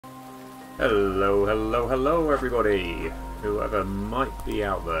Hello, hello, hello everybody, whoever might be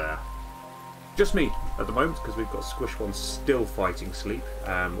out there. Just me at the moment because we've got Squish One still fighting sleep,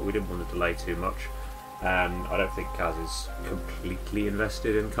 but we didn't want to delay too much. I don't think Kaz is completely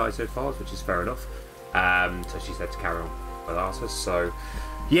invested in Kaito Files, which is fair enough, so she said to carry on without us. So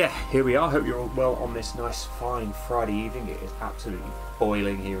yeah, here we are. Hope you're all well on this nice fine Friday evening. It is absolutely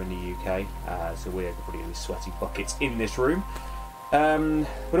boiling here in the UK, so we're probably going to be sweaty buckets in this room.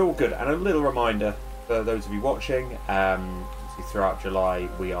 But all good, and a little reminder for those of you watching, throughout July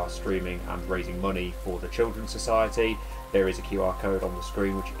we are streaming and raising money for the Children's Society. There is a QR code on the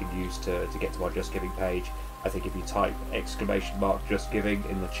screen which you can use to get to our Just Giving page. I think if you type !Just Giving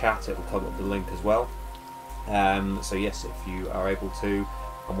in the chat, it will come up the link as well. So yes, if you are able to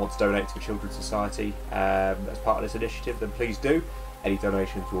and want to donate to the Children's Society as part of this initiative, then please do. Any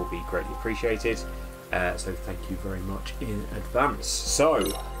donations will be greatly appreciated. So thank you very much in advance. So,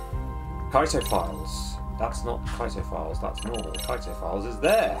 Kaito Files. That's not Kaito Files, that's normal. Kaito Files is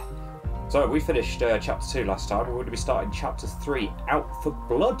there. So we finished Chapter 2 last time. We're going to be starting Chapter 3, Out for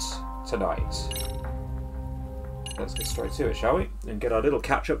Blood, tonight. Let's get straight to it, shall we? And get our little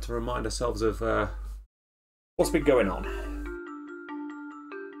catch-up to remind ourselves of what's been going on.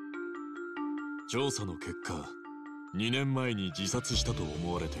 調査の結果、2年前に自殺したと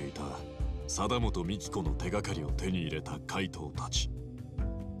思われていた 貞本美紀子の手がかりを手に入れた怪盗たち。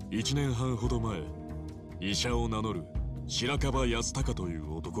1年半ほど前、医者を名乗る白樺安隆とい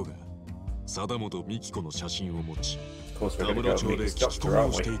う男が貞本美紀子の写真を持ち、田村町で聞き込み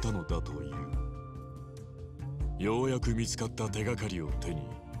をしていたのだという。ようやく見つかった手がかりを手に、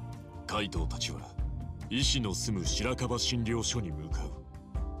怪盗たちは医師の住む白樺診療所に向かう。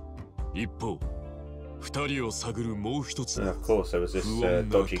一方、2人を探るもう一つ。 Of course, there was this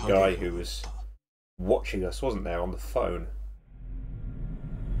dodgy guy who was watching us, wasn't there, on the phone?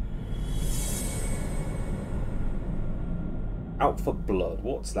 Out for Blood,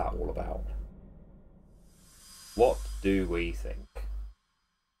 what's that all about? What do we think?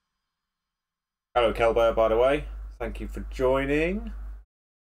 Hello, Kelbear, by the way. Thank you for joining.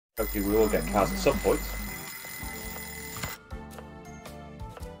 Hopefully we will get Kaz at some point.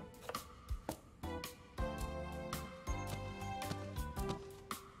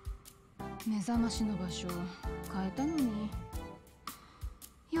 目覚ましの場所変えたのに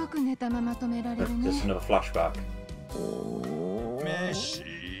よく寝たまま止められるね。 Just another flashback.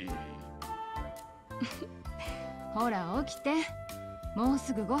 ほら起きて、もう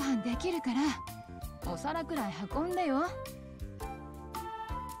すぐご飯できるからお皿くらい運んでよ。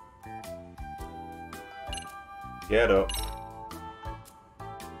 Get up.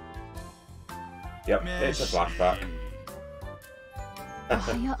 Yep, it's a flashback. お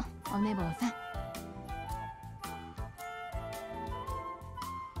はよう、お寝坊さん。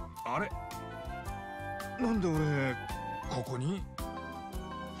あれ、なんで俺ここに？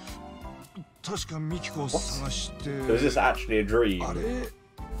確かミキコを探して。 So is this actually a dream? あれ？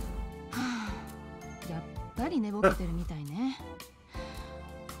やっぱり寝ぼけてるみたいね。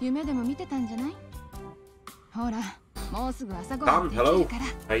夢でも見てたんじゃない？ほら、もうすぐ朝ごはんできるから。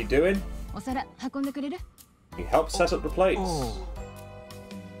 How you doing? お皿運んでくれる？ You help set up the plates.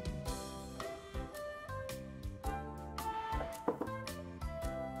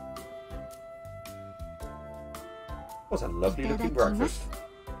 What a lovely looking breakfast.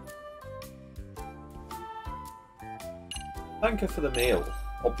 Thank her for the meal,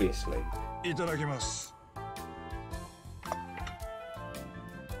 obviously. いただきます。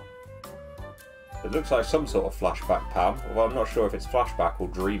 It looks like some sort of flashback, Pam, although I'm not sure if it's flashback or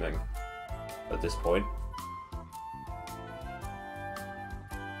dreaming at this point.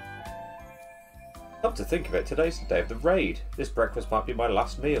 Come to think of it, today's the day of the raid. This breakfast might be my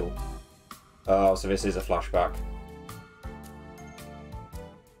last meal. Oh, so this is a flashback.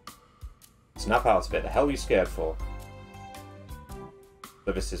 Snap out of it. The hell are you scared for?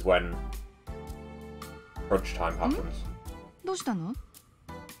 So this is when crunch time happens. どうしたの?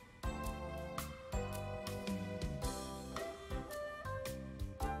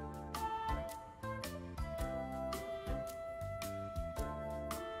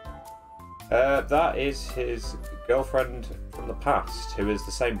 That is his girlfriend from the past, who is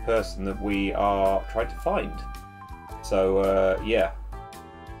the same person that we are trying to find. So, yeah.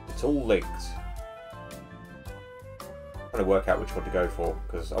 It's all linked. I'm trying to work out which one to go for,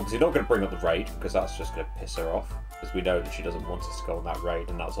 because obviously not going to bring up the raid, because that's just going to piss her off, because we know that she doesn't want us to go on that raid,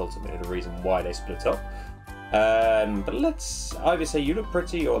 and that's ultimately the reason why they split up. But let's either say you look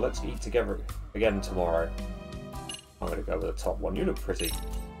pretty, or let's eat together again tomorrow. I'm going to go with the top one. You look pretty.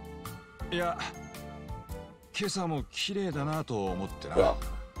 いや、今朝も綺麗だなと思ってな。 Well,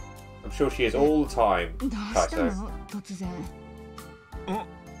 I'm sure she is all the time, Kaito. 突然。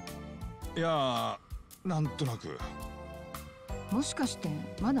いや、なんとなく。もしかして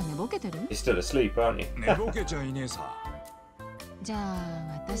まだ寝ぼけてる？ You're still asleep, aren't you? 寝ぼけちゃいねえさ。じゃ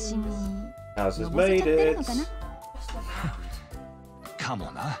あ私に How's his のぼせちゃっ made てる it? のかな？か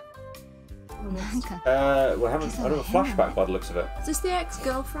もな。なんか We're having a flashback by the looks of it. Is this the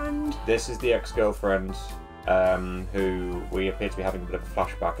ex-girlfriend? This is the ex-girlfriend who we appear to be having a bit of a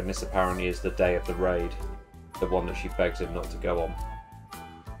flashback, and this apparently is the day of the raid, the one that she begs him not to go on.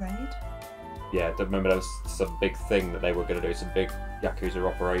 Raid? Yeah, remember there was some big thing that they were going to do, some big Yakuza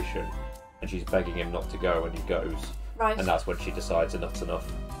operation, and she's begging him not to go, and he goes. Right. And that's when she decides enough's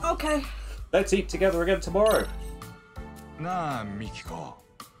enough. Okay. Let's eat together again tomorrow. なあ、ミキコ。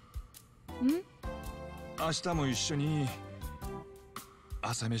ん？明日も一緒に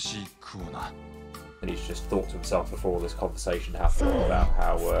朝飯食おうな。And he's just thought to himself before this conversation happened about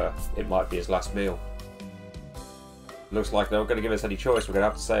how it might be his last meal. Looks like they're not going to give us any choice. We're going to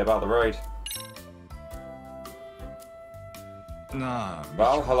have to say about the raid. なあ、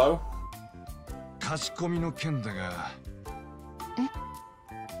 Well, hello. かしこみの件だが。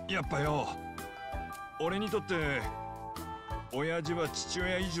やっぱよ、俺にとって親父は父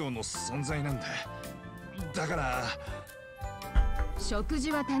親以上の存在なんだ。だから食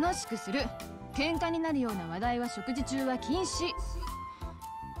事は楽しくする。喧嘩になるような話題は食事中は禁止。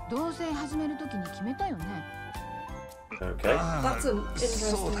同棲始めるときに決めたよね。Okay. That's an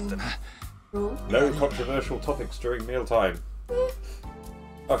そうだった interesting な。 rule. No controversial topics during mealtime.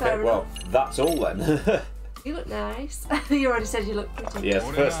 Okay, Fair well, that's all then. You look nice. You already said you look pretty. Yes,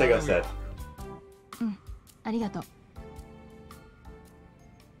 the first thing I said. ありがとう。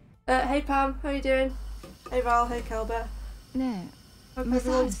Hey Pam, how you doing? Hey Val, hey Calbert. ね Hope Massage,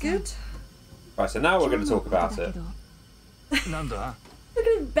 everyone's good. Right, so now え。 we're going to talk about 今日 it. のことだけどなんだ？ Look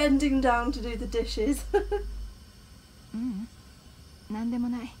at him bending down to do the dishes. なんでも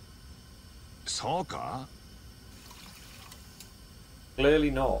ない。そうか？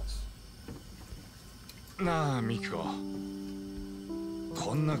 Clearly not. なあ、ミキコ。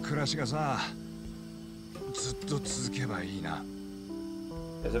こんな暮らしがさ、ずっと続けばいいな。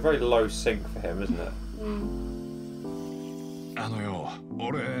It's a very low sync for him, isn't it? あのよ、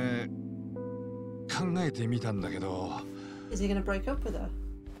俺考えてみたんだけど。Is he gonna break up with her?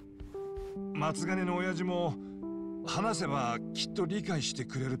 松金の親父も話せばきっと理解して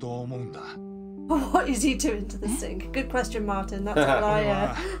くれると思うんだ。What is he doing to the sink? Good question, Martin. That's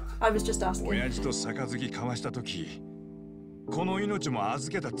what I was just asking. 親父と杯交わした時、この命も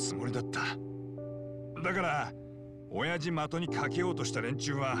預けたつもりだった。だから親父的にかけようとした連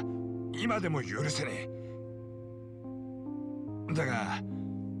中は今でも許せねえ。だが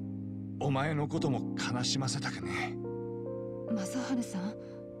お前のことも悲しませたくね正治さん、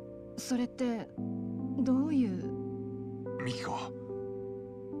それってどういう？ミキコ、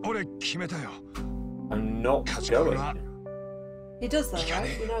俺決めたよ。I'm not 勝ち組 going. は He does that,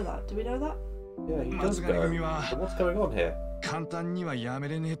 right? We know that. Do we know that? Yeah, he does 松 go. 金組は So what's going on here? 簡単にはやめ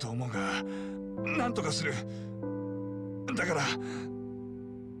れねえと思うが、なんとかする。だから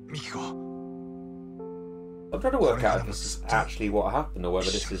ミキコ、 I'm trying to work out if this is actually what happened or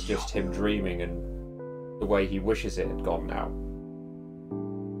whether this is just him dreaming and the way he wishes it had gone now.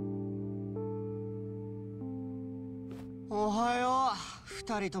 おはよう。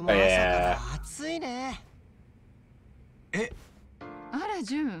二人とも朝から暑いね。あら、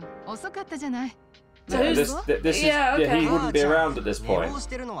ジュン、遅かったじゃない。 Yeah, this is Yeah, okay. he wouldn't be around at this 寝 point, 坊し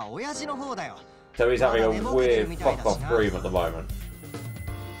てるのは親父の方だよ。 so he's having a weird fuck off dream at the moment.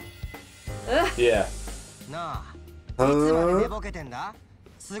 Yeah. なあ、いつまで寝ぼけてんだ？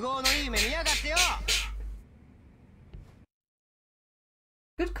都合のいい目見やがってよ。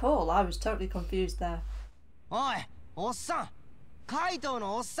Good call. I was totally confused there. おい、おっさん。カイト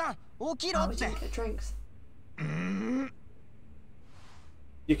のおっさん、起きろ Oh, っ we て。 didn't get drinks.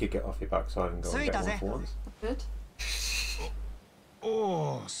 You could get off your backside and go and get one for once. Good.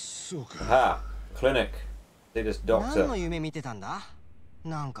 おお、そうか。 Aha, clinic. See this 何 doctor. の夢見てたんだ？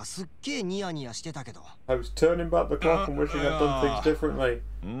なんかすっげえニヤニヤしてたけど。 I was turning back the clock and wishing I'd done things differently.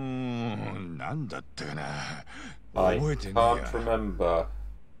 なんだったかな。 I 覚えてねえ can't や。 remember. あ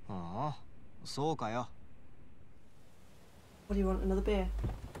あ、そうかよ。 What do you want? Another beer?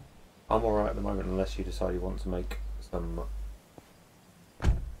 I'm alright at the moment unless you decide you want to make some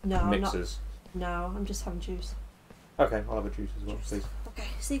No, I'm not. mixes. No, I'm just having juice. Okay, I'll have a juice as well, please. Okay,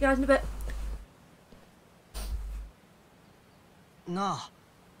 see you guys in a bit. なあ、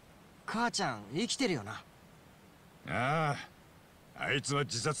母ちゃん生きてるよな。ああ、あいつは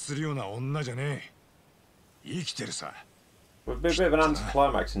自殺するような女じゃねえ。生きてるさ。would be a bit of an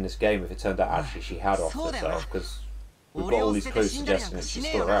anticlimax in this game if it turned out actually she had offed herself, because we've got all these clues suggesting that she's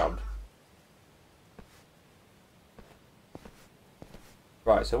still around.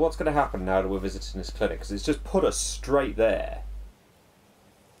 Right, so what's going to happen now that we're visiting this clinic? Because it's just put us straight there.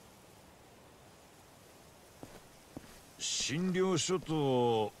 診療所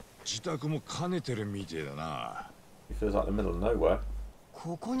と自宅も兼ねてるみてえだな。It feels like the middle of nowhere.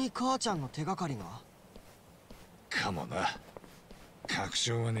 ここに母ちゃんの手がかりが。かもな。確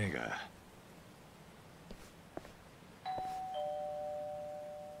証はねえが。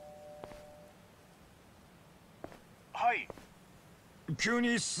はい。急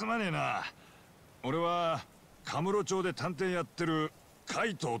にすまねえな。俺はカムロ町で探偵やってるカ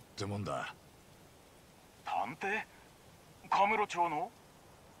イトってもんだ。探偵？カムロ町の？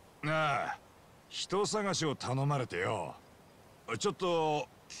なあ、人探しを頼まれてよ。ちょっと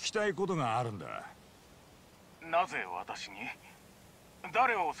聞きたいことがあるんだ。なぜ私に？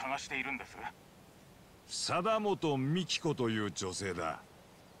誰を探しているんです？貞本美紀子という女性だ。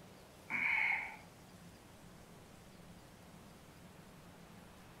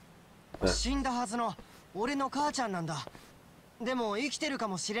死んだはずの俺の母ちゃんなんだ。でも生きてるか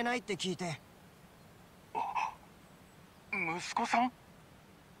もしれないって聞いて。息子さん？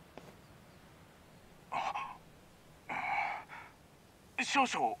少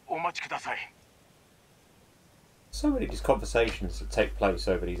々お待ちください。So many of these conversations that take place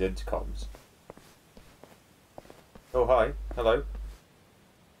over these intercoms. Oh, hi. Hello.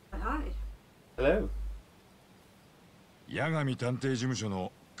 Hi. Hello. 八神探偵事務所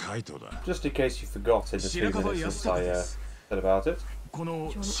のカイトだ。 Just in case you forgot in the 2 minutes since I said about it. こ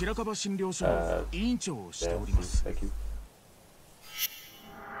の白樺診療所の委員長をしております。 Thank you.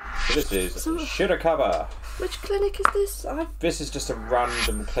 So this is Shirakaba. Which clinic is this? This is just a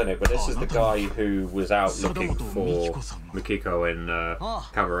random clinic, but this is the guy who was out looking for Mikiko in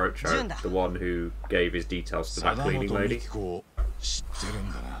Kamurocho, the one who gave his details to that cleaning lady from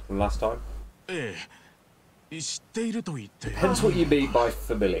last time. Depends what you mean by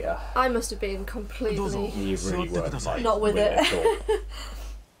familiar. I must have been completely You really weren't like, not with it. At all.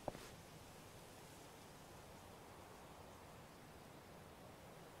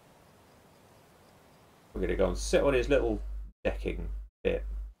 We're gonna go and sit on his little decking bit.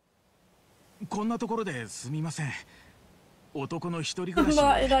 こんなところですみません。男の一人暮らし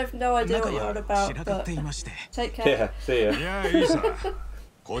Martin, I've no idea what 中 you're は on 散ら about, かって but いまして。 take care. Yeah, see ya. いや、いいさ。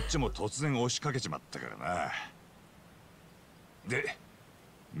こっちも突然押しかけちまったからな。で、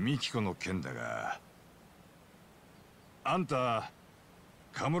ミキコの件だが、あんた、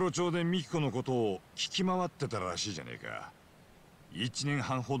カムロ町でミキコのことを聞き回ってたらしいじゃねえか。1年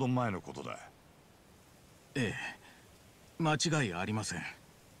半ほど前のことだ。ええ、間違いありません。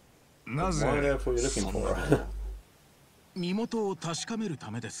なぜ Why on earth were you looking for her? 身元を確かめる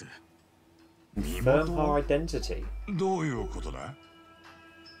ためです。 Confirm her identity. どういうことだ？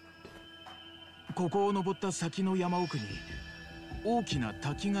ここを登った先の山奥に大きな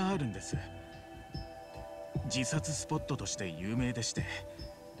滝があるんです。自殺スポットとして有名でして、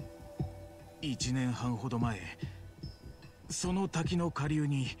1年半ほど前、その滝の下流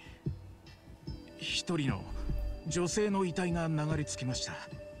に一人の女性の遺体が流れ着きました。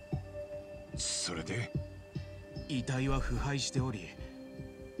それで？遺体は腐敗しており、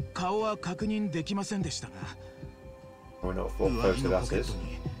顔は確認できませんでしたが、 We're not 上 what 着 photo の that ポケッ is. ト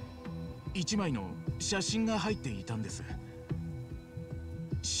に一枚の写真が入っていたんです。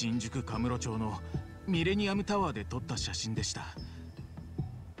新宿カムロ町のミレニアムタワーで撮った写真でした。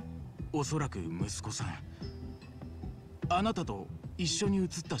おそらく息子さん、あなたと一緒に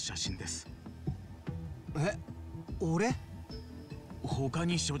写った写真です。え、俺？他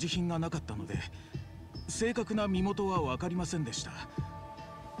に所持品がなかったので正確な身元は分かりませんでした。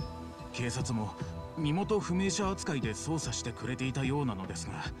警察も身元不明者扱いで捜査してくれていたようなのです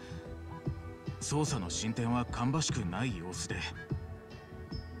が、捜査の進展は芳しくない様子で、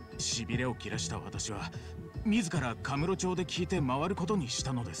しびれを切らした私は自らカムロ町で聞いて回ることにし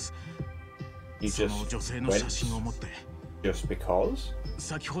たのです。その女性の写真を持って。 Just because?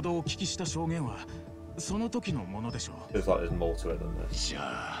 先ほどお聞きした証言はその時のものでしょう。 Feels like there's more to it than this. じゃ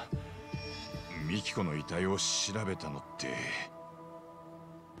あ、ミキコの遺体を調べたのって？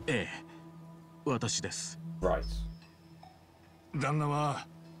ええ、私です。 Right. 旦那は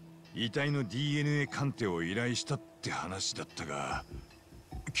遺体の DNA 鑑定を依頼したって話だったが、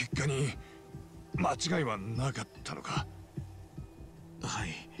結果に間違いはなかったのか？は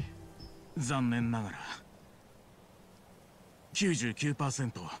い、残念ながら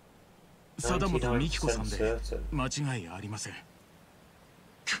 99% 貞本美紀子さんで間違いありません。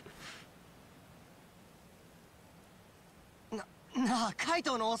なあ、カイ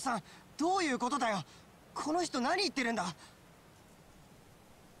トのおっさん、どういうことだよ。この人何言ってるんだ。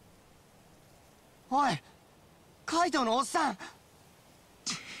おい、カイトのおっさん。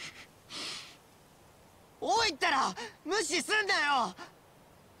おいったら無視すんなよ。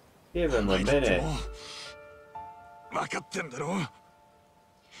Give him a minute. 分かってんだろ。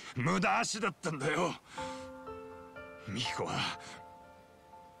無駄足だったんだよ。ミキコは、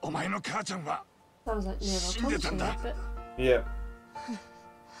お前の母ちゃんは Sounds like 死んでたんだ。Yeah.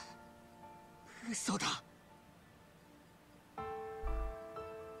 嘘だ。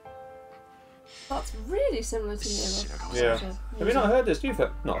That's really similar to Nero. Yeah. Have you not heard this? You've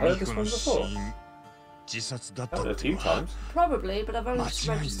not heard this one before? 自殺だっ I've た heard it a って few のは times. Probably, but I've only just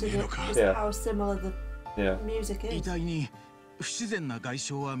registered it just Yeah. how similar the Yeah. music 遺 is. 体に不自然な外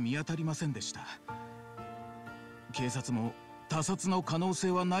傷は見当たりませんでした。警察も他殺の可能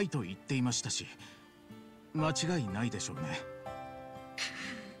性はないと言っていましたし、間違いないでしょうね。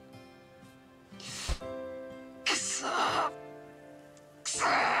くそーくそー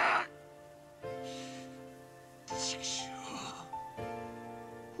畜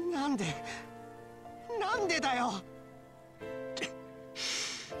生。なんでだよ。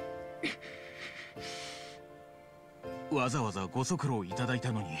わざわざご足労いただい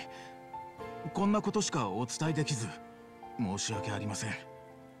たのに、こんなことしかお伝えできず申し訳ありません。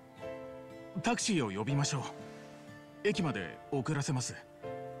タクシーを呼びましょう。駅まで送らせます。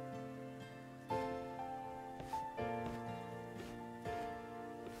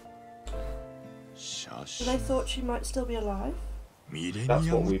So they thought she might still be alive? ミレニ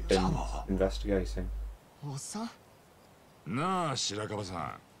That's ア what ム we've タ been ワ investigating. おっさん。ーなあ、白樺さ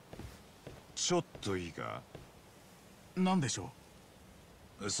ん、ちょっといいか。何でしょ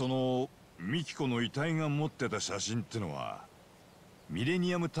そのミキコの遺体が持ってた写真ってのはミレ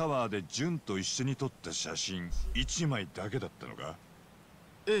ニアムタワーでジュンと一緒に撮った写真1枚だけだったのか。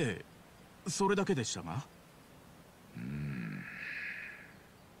う。ええ、それだけでしたが。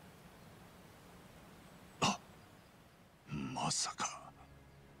あ、まさか。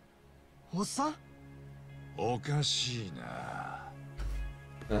おっさん。おかしいな。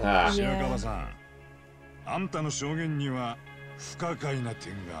 Ah. 白樺さん、あんたの証言には不可解な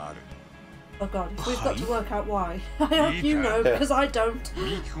点がある。 Oh god, we've got to work out why. I hope you know, because I don't.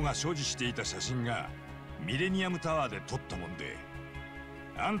 ミキコが所持していた写真がミレニアムタワーで撮ったもんで、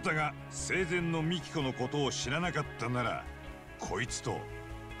あんたが生前のミキコのことを知らなかったなら、こいつと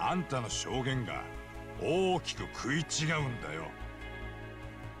あんたの証言が大きく食い違うんだよ。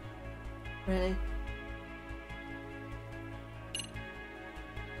 Really?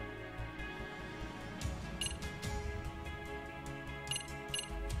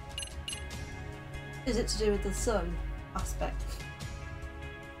 Is it to do with the sun aspect?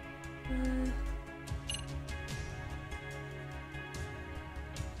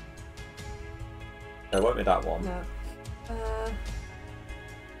 No, it won't be that one. No.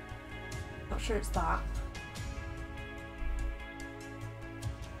 Not sure it's that.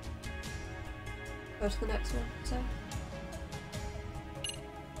 Go to the next one, so.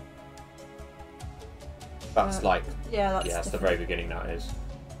 That's like, Yeah, that's yeah, that's the different. very beginning, that is.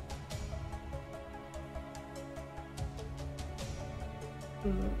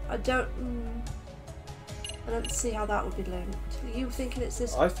 I don't see how that would be linked. Are you thinking it's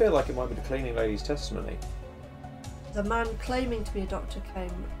this? I feel like it might be the cleaning lady's testimony. The man claiming to be a doctor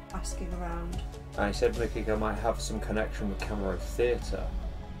came asking around. And he said Mikiko might have some connection with Camaro Theatre.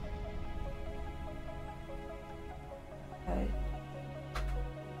 Okay.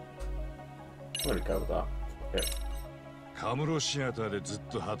 I'm gonna go with that. Yeah. カムロシアターでずっ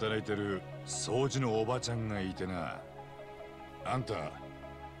と働いてる掃除のおばちゃんがいてな。あんた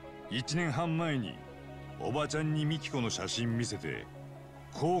1年半前におばちゃんにミキコの写真見せて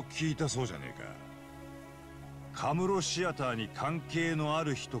こう聞いたそうじゃねえか。カムロシアターに関係のあ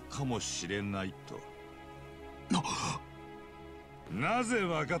る人かもしれないと。なぜ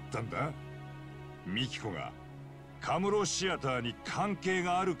わかったんだ？ミキコがカムロシアターに関係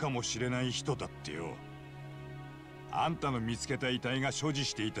があるかもしれない人だってよ。あんたの見つけた遺体が所持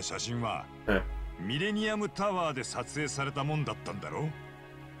していた写真はミレニアムタワーで撮影されたもんだったんだろ。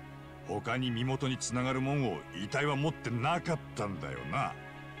他に身元につながるもんを遺体は持ってなかったんだよな。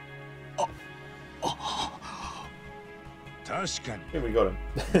確かに Here we got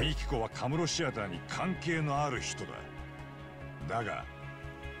him. ミキコはカムロシアターに関係のある人だ。だが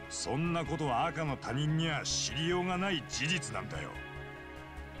そんなことは赤の他人には知りようがない事実なんだよ。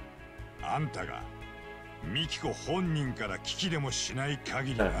あんたがミキコ本人から聞きでもしない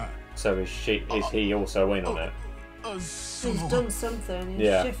限りな。So is he also in on it? He's done something. He's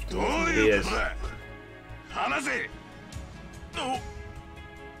Yeah. shifted. どういうことだ。話せ。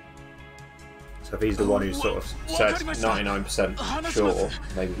So if he's the one who sort of said 99% sure,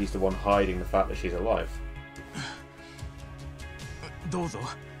 maybe he's the one hiding the fact that she's alive.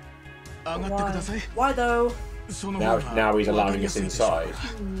 Why though? Now he's allowing us inside.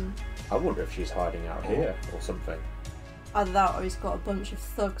 I wonder if she's hiding out here or something. Either that or he's got a bunch of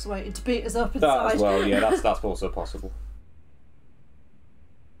thugs waiting to beat us up inside. That as well, yeah, that's also possible.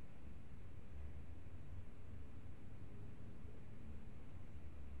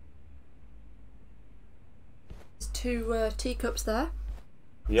 There's two teacups there.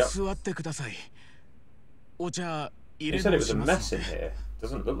 Yep. You said it was a mess in here.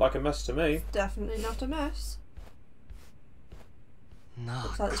 Doesn't look like a mess to me. Definitely not a mess.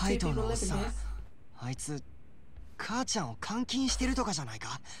 Looks like there's 2 people living here. あいつ母ちゃんを監禁してるとかじゃない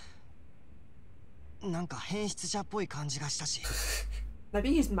かなんか変質者っぽい感じがしたし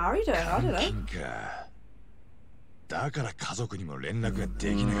Maybe he's married her, I don't know. 監禁かだから家族にも連絡が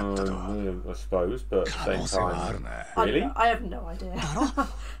できなかったと I suppose, but at the same time. Really? I have no idea.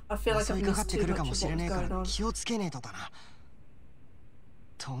 I feel like I've 襲いかかっ missed て too くる much か of も what's しれねえか going ら on. 気をつけねえとだな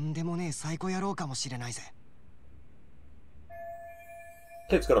とんでもねえサイコ野郎かもしれないぜ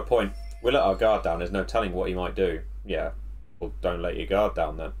Kid's got a point. We let our guard down, there's no telling what he might do. Yeah, well, don't let your guard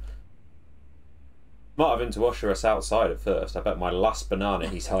down then. Might have been to usher us outside at first. I bet my last banana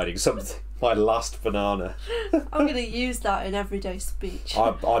he's hiding something. My last banana. I'm going to use that in everyday speech.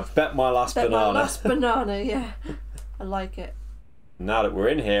 I bet my last banana. My last banana, yeah. I like it. Now that we're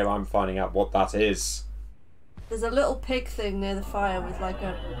in here, I'm finding out what that is. There's a little pig thing near the fire with like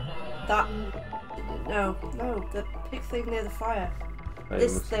a... No, the pig thing near the fire.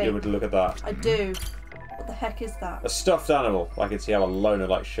 This thing. You would look at that. I do. What the heck is that? A stuffed animal. I can see how a loner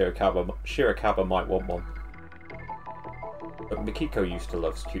like Shirakawa might want one. But Mikiko used to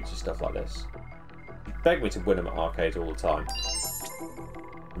love cutesy stuff like this. She begged me to win them at arcades all the time.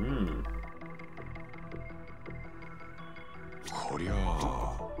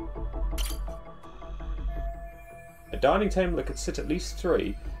 A dining table that could sit at least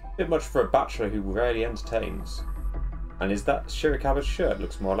 3. A bit much for a bachelor who rarely entertains. And is that Shirakawa's shirt?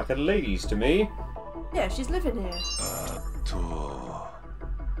 Looks more like a lady's to me. Yeah, she's living here.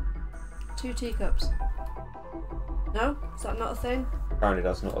 2 teacups. No? Is that not a thing? Apparently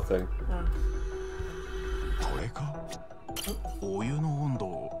that's not a thing. No. これかお湯の温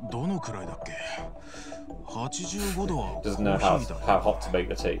度どのくらいだっけ85度は Doesn't know how hot to make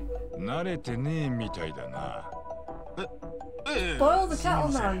the tea. 慣れてねえみたいだな Boil the kettle,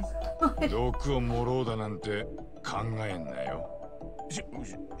 man. 毒を盛ろうだなんて考えんなよ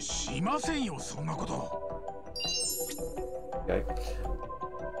しませんよそんなこと Okay.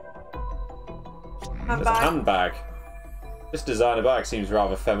 There's a handbag. This designer bag seems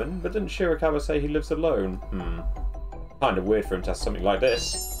rather feminine, but didn't Shirakawa say he lives alone? Kind of weird for him to have something like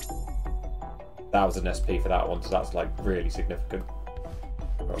this. That was an SP for that one, so that's like really significant.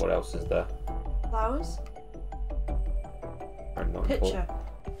 Right, what else is there? Flowers? Not Picture.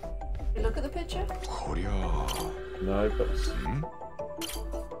 You look at the picture? こりゃ No, but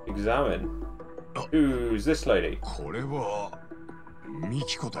examine. Who's this lady? これはミ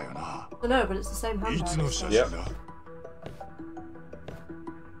キコだよな No, but it's the same い handbag. つの写真だ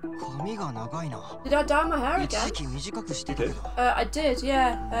髪が長いな Did I dye my hair 一 again? 時期短くしてたけど I did,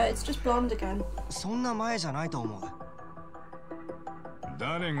 yeah. It's just blonde again. そんな前じゃないと思う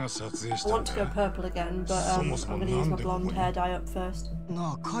誰が撮影し I たん want to go だ purple again, but I'm going to use my blonde hair dye up first.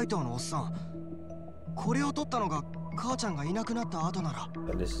 なあカイトのおっさんこれを撮ったのが母ちゃんがいなくなった後なら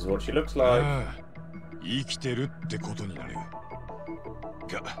And this is what she looks like. ああ生きてるってことになるが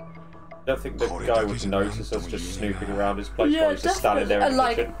I don't think the guy would notice us just snooping around his place while Yeah, he's just standing there in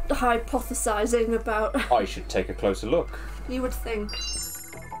definitely. the And kitchen. like hypothesizing about. I should take a closer look. You would think.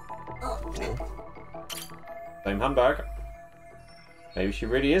 Same handbag. Maybe she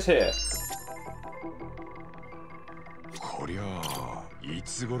really is here. こりゃあい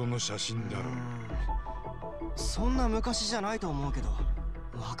つ頃の写真だろうそんな昔じゃないと思うけど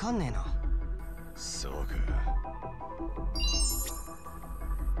わかんねえなそうか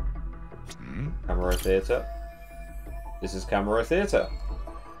Camera theatre. This is camera theatre.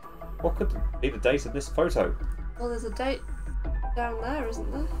 What could be the date of this photo? Well, there's a date down there,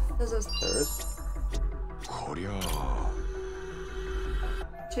 isn't there? There's a There is. こりゃあ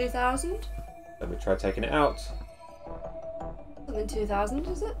 2000? Let me try taking it out. Something 2000,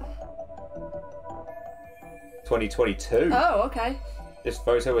 is it? 2022. Oh, okay. This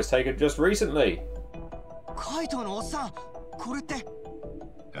photo was taken just recently. カイトのおっさんこれって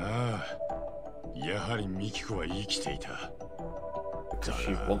ああやはりミキコは生きていた Because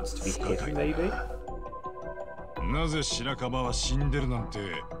she wants to be hidden, maybe? なぜ白樺は死んでるなんて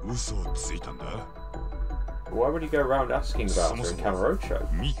嘘をついたんだ？ Why would he go around asking about her in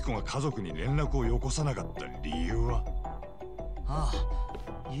Kamurocho? ミキコが家族に連絡をよこさなかった理由は？あ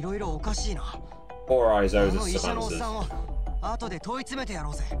あ、いろいろおかしいな。 Four eyes あ owes の us 医者 some のおっ answers. さんを後で問い詰めてや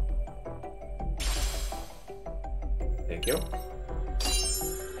ろうぜ。Thank you.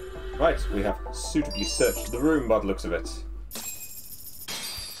 Right, we have suitably searched the room by the looks of it.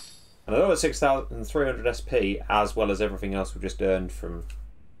 And another 6,300 SP, as well as everything else we've just earned from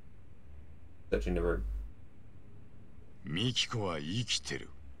searching the room. ミキコは生きてる。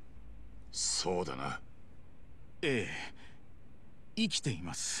そうだな。ええ、生きてい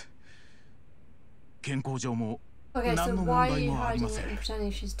ます。健康上も Okay, 何 so の問 why are 題 you もあり hiding ま it せん。 and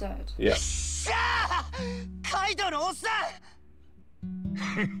pretending she's dead? Yeah. しゃあ、カイトのおっさん。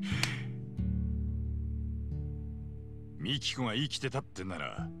ミキコが生きてたってな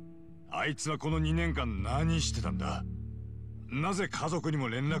ら、あいつはこの2年間何してたんだ？なぜ家族にも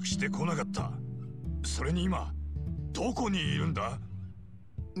連絡してこなかった？それに今、どこにいるんだ？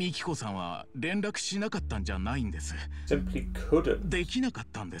ミキコさんは連絡しなかったんじゃないんです。 Simply couldn't. できなかっ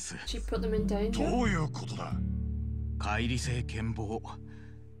たんです。 She put them in ど danger? ういうことだ？乖離性健忘、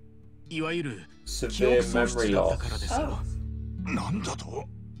いわゆる記 Severe 憶喪失 memory だったからですよ。 Oh. なんだと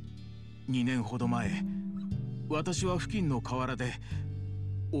2年ほど前、私は付近の河原で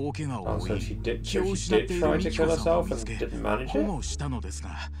大怪我を Oh, so 負 she い、 did, 気 so を she 失っ did ている try ミ to キ kill コさんを herself 見 and つけ、 didn't manage 保 it? 護したのですが、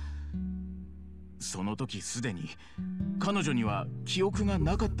その時すでに彼女には記憶が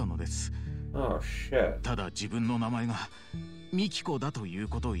なかったのです。 Oh, shit. ただ自分の名前がミキコだという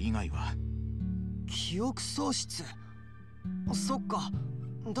こと以外は。記憶喪失。そっか。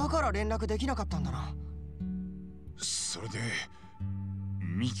だから連絡できなかったんだな。それで、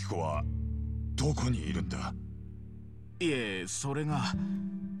ミキコはどこにいるんだ？いえ、それが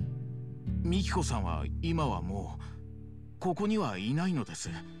ミキコさんは今はもうここにはいないので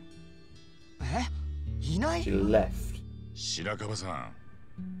す。え？いない？ She left. 白樺さ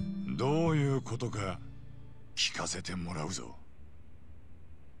ん、どういうことか聞かせてもらうぞ。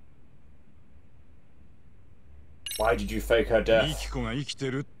Why did you fake her ミ death? キコが生き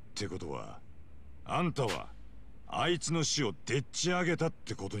てるってことは、あんたはあいつの死をでっち上げたっ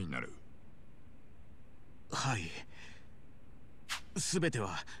てことになる。はい。すべて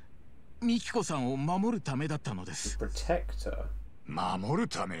はミキコさんを守るためだったのです。 Protect her? 守る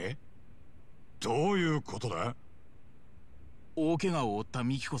ため？どういうことだ？大怪我を負った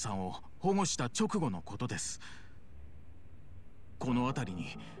ミキコさんを保護した直後のことです。この辺り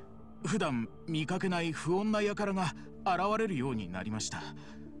に普段見かけない不穏な輩が現れるようになりました。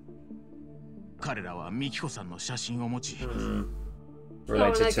彼らはミキコさんの写真を持ち、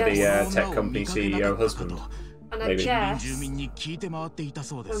 Related to the tech company CEO husband. And I Maybe. 隣 guess 住民に聞いて回っていた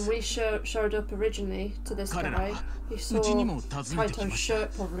そうで when す。 we showed up originally to this guy, he saw うちにも訪ねてき Kaito's ました。 shirt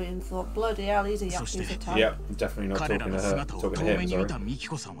probably and thought, bloody hell, he's a So Yakuza type. Yep, definitely not 彼ら talking の to her. 姿を Talking 遠 to 目に him, 見た sorry. ミキ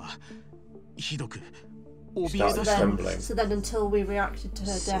コさんはひどく Started 怯え出し trembling. た。 So then until we reacted to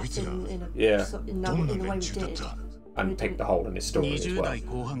her death Yeah. in どんな the way 連 we 中だっ did. た？ And picked the hole in his story as 20 well. 代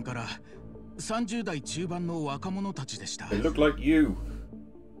後半から30代中盤の若者たちでした。 They look like you.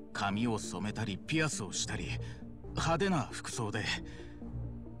 髪を染めたりピアスをしたり派手な服装で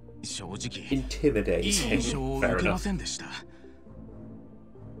正直いい Intimidating. 印象を Fair 受けま enough. せんでした。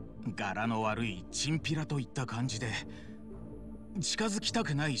柄の悪いチンピラといった感じで近づきた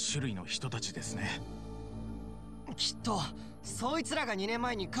くない種類の人たちですね。きっとそいつらが2年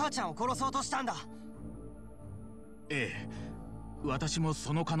前に母ちゃんを殺そうとしたんだ。ええ、私も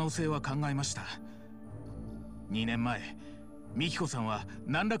その可能性は考えました。2年前ミキコさんは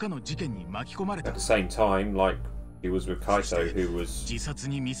何らかの事件に巻き込まれた。 At the same time, like he was with Kaito, who was 自殺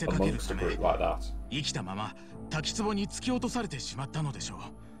に見せかける amongst た a め group like that. 生きたまま滝壺に突き落とされてしまったのでしょ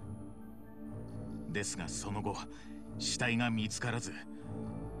う。ですがその後死体が見つからず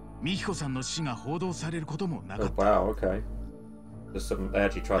ミキコさんの死が報道されることもなか Oh った。 wow, okay. There's something they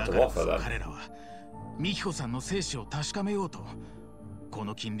actually だ tried か to ら offer then. 彼らはミキコさんの生死を確かめようとこ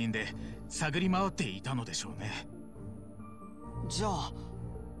の近隣で探り回っていたのでしょうね。じゃあ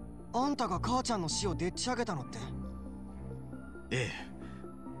あんたが母ちゃんの死をでっち上げたのって？ええ、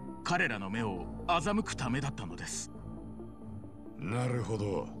彼らの目を欺くためだったのです。なるほ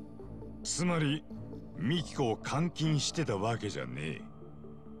ど。つまりミキコを監禁してたわけじゃね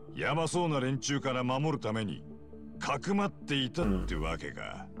え。やばそうな連中から守るためにかくまっていたってわけ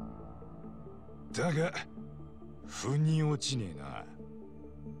か。だが腑に落ちねえな。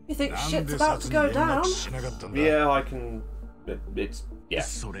 You think なん shit's で about 殺 to に go 連 down? 絡しなかったんだ？ Yeah, I can. It's yeah.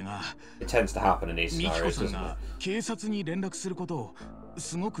 それが It tends to happen in these ミキコ scenarios, さん doesn't が it? 警察に連絡することを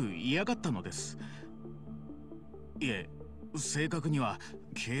すごく嫌がったのです。いえ、正確には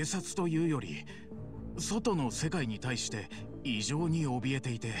警察というより外の世界に対して異常に怯え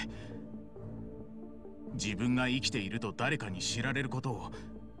ていて、自分が生きていると誰かに知られることを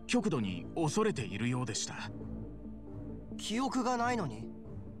極度に恐れているようでした。記憶がないのに？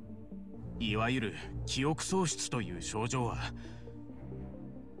いわゆる記憶喪失という症状は、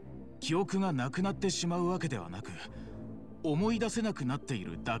記憶がなくなってしまうわけではなく、思い出せなくなってい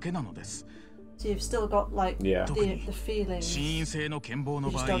るだけなのです。So you've still got like the feelings. 心因性の健忘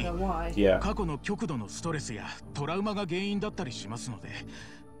の場合、過去の極度のストレスやトラウマが原因だったりしますので、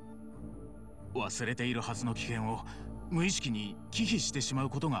忘れているはずの危険を無意識に忌避してしまう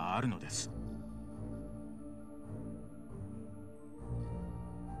ことがあるのです。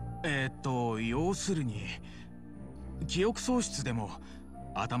要するに記憶喪失でも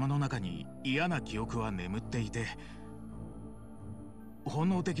頭の中に嫌な記憶は眠っていて、本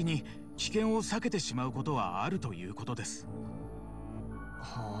能的に危険を避けてしまうことはあるということです。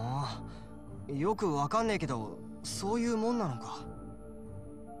はあ、よくわかんねえけど、そういうもんなのか。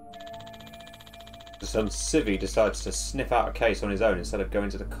Some civvy decides to sniff out a case on his own instead of going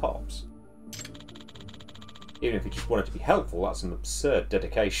to the cops. Even if he just wanted to be helpful, that's some absurd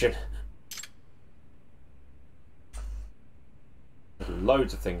dedication. There's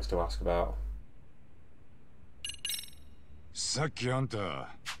loads of things to ask about. さっきあんた、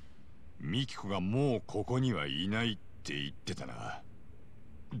ミキコがもうここにはいないって言ってたな。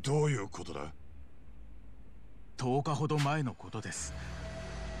どういうことだ？10日ほど前のことです。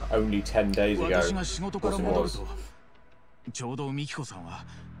Only 10 days ago. 私が仕事から戻ると、ちょうどミキコさんは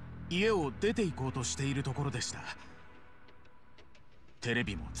家を出て行こうとしているところでした。テレ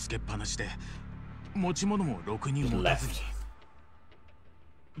ビもつけっぱなしで、持ち物もろくに持たずに、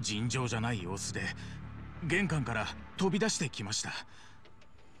尋常じゃない様子で玄関から飛び出してきました。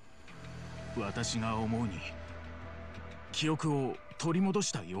私が思うに記憶を取り戻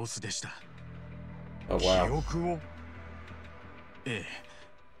した様子でした。記憶を？え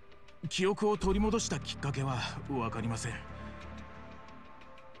え、記憶を取り戻したきっかけは分かりません。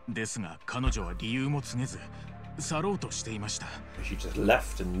ですが彼女は理由も告げず去ろうとしていました。She just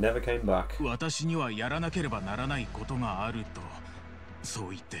left and never came back. 私にはやらなければならないことがあるとそう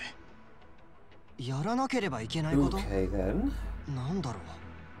言って。やらなければいけないこと？ Okay, then. なんだろ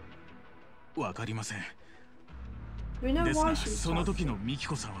う。わかりません。 We know です why が she's その時のミキ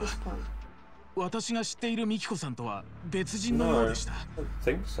コさんは at this point. 私が知っているミキコさんとは別人のよう No, でした。 I don't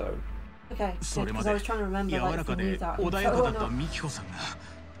think so. Okay, それま because で I was trying to remember 柔 like ら if か we で knew that 穏やか info だ or った not. ミキコさんが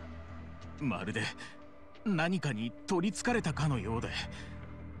まるで何かに取りつかれたかのようで、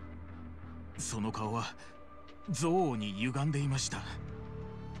その顔は憎悪に歪んでいました。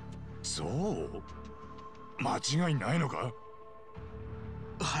そう？間違いないのか？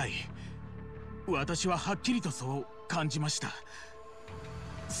はい、私ははっきりとそう感じました。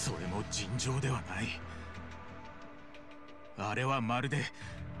それも尋常ではない。あれはまるで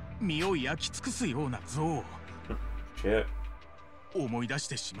身を焼き尽くすような憎悪。思い出し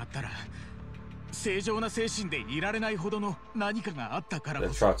てしまったら正常な精神でいられないほどの何かがあったから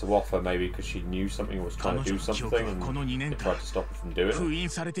こそ。 They tried to offer maybe because she knew something or was trying to do something and この2 they 年 tried 間 to stop her from doing it. 封印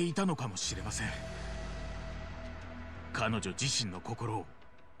されていたのかもしれません。彼女自身の心を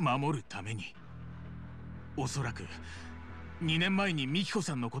守るために。おそらく2年前にミキコ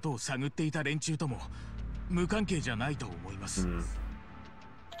さんのことを探っていた連中とも無関係じゃないと思います。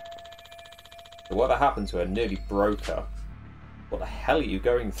Whatever happened to her nearly broke her. What the hell are you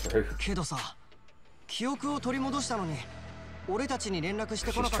going through? けどさ、記憶を取り戻したのに俺たちに連絡し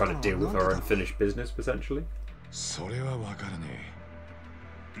てこな She's かった trying の to は deal with なん her でだ？ unfinished business potentially. それはわからね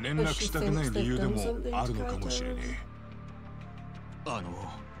え。連絡したくない理由でもあるのかもしれね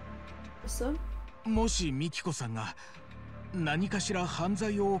So? もしミキコさんが何かしら犯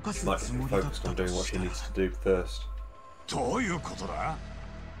罪を犯す Might つ be もりだっ focused た on と doing what し she たら。 needs to do first. え。どういうことだ？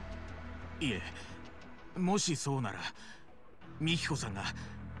いえ、もしそうならミキコさんが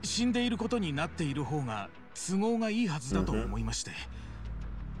死んでいることになっている方が都合がいいはずだと思いまして、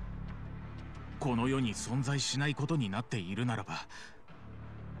この世に存在しないことになっているならば、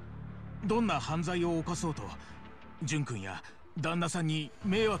どんな犯罪を犯そうとジュン君や旦那さんに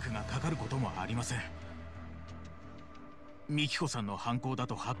迷惑がかかることもありません。ミキコさんの犯行だ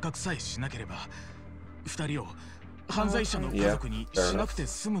と発覚さえしなければ2人を犯罪者の家族にしなくて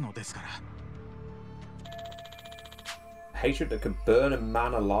済むのですから。Hatred that could burn a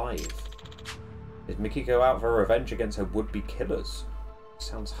man alive. Is Mikiko out for revenge against her would-be killers?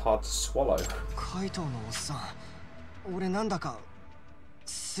 Sounds hard to swallow. カイトのおっさん、俺なんだか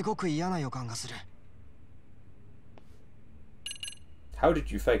すごく嫌な予感がする。How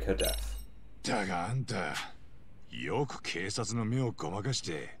did you fake her death? だがあんた、よく警察の目をごまかし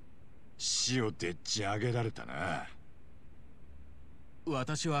て死をでっち上げられたな。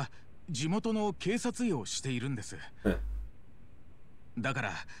私は地元の警察医をしているんです。だか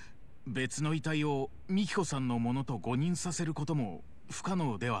ら別の遺体をミキコさんのものと誤認させることも不可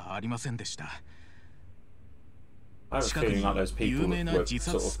能ではありませんでした。近くに有名な自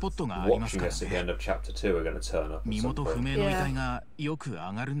殺スポットがありますからね。身元不明の遺体がよく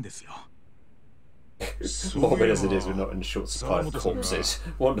上がるんですよ。Morbid as it is, we're not in short supply of corpses.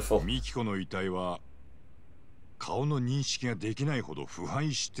 Wonderful. ミキコの遺体は顔の認識ができないほど腐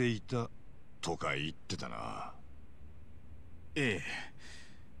敗していたとか言ってたな。え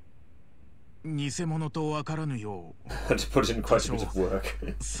え。偽物とわからぬよう細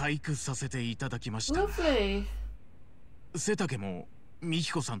工させていただきました。背丈もミ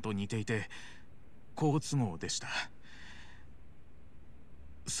キコさんと似ていて好都合でした。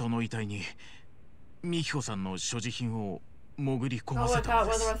その遺体にミキコさんの所持品を潜り込ませたん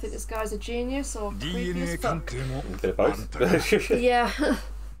です。DNA 鑑定も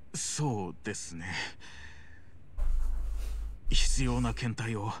そうですね。必要な検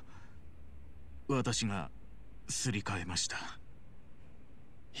体を私がすり替えました。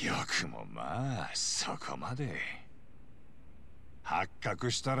よくもまあそこまで。発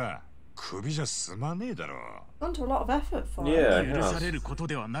覚したら首じゃ済まねえだろう。許されること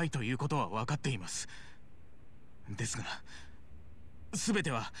ではないということは分かっています。ですが全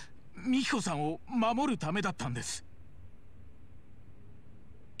てはミキコさんを守るためだったんです。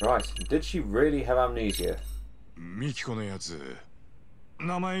 Right, did she really have amnesia? ミキコのやつ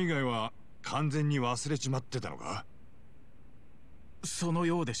名前以外は完全に忘れちまってたのか？その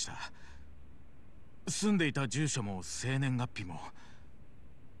ようでした。住んでいた住所も生年月日も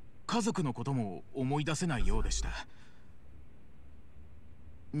家族のことも思い出せないようでした。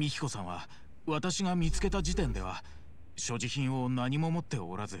ミキコさんは私が見つけた時点では所持品を何も持って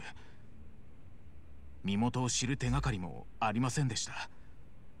おらず、身元を知る手がかりもありませんでした。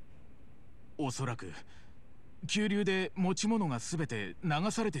おそらく急流で持ち物が全て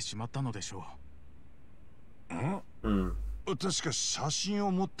流されてしまったのでしょう。確か写真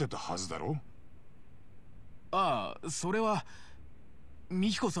を持ってたはずだろ。ああ、それはミ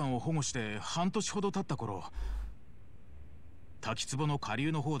キコさんを保護して半年ほど経った頃、滝壺の下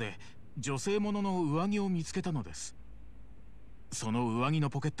流の方で女性ものの上着を見つけたのです。その上着の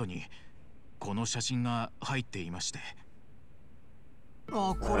ポケットにこの写真が入っていまして。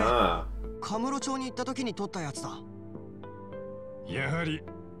あ、これカムロ町に行った時に撮ったやつだ。やはり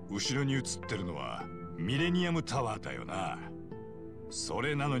後ろに写ってるのはミレニアムタワーだよな。そ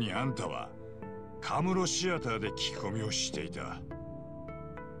れなのにあんたはカムロシアターで聞き込みをしていた。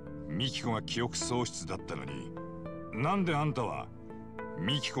ミキコが記憶喪失だったのに、なんであんたは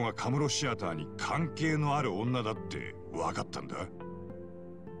ミキコがカムロシアターに関係のある女だって分かったんだ？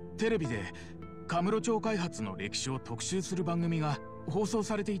テレビでカムロ町開発の歴史を特集する番組が放送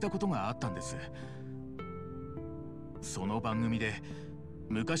されていたことがあったんです。その番組で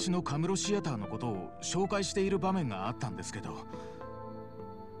昔のカムロシアターのことを紹介している場面があったんですけど、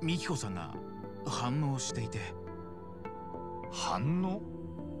ミキコさんが反応していて。反応？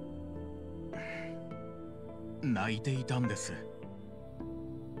泣いていたんです。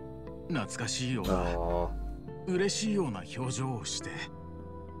懐かしいような嬉しいような表情をして。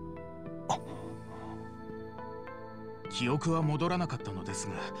記憶は戻らなかったのです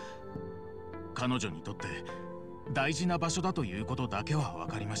が、彼女にとって大事な場所だということだけは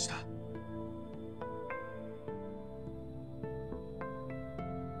分かりました。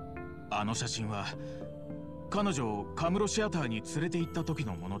あの写真は彼女をカムロシアターに連れて行った時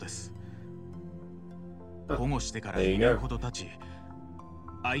のものです。保護してから2年ほど経ち、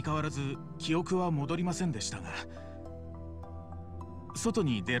相変わらず記憶は戻りませんでしたが、外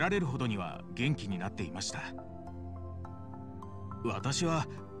に出られるほどには元気になっていました。私は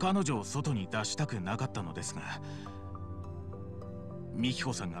彼女を外に出したくなかったのですが、ミキ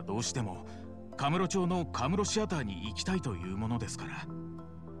コさんがどうしてもカムロ町のカムロシアターに行きたいというものですから。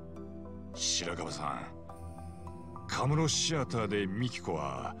白樺さん、カムロシアターでミキコ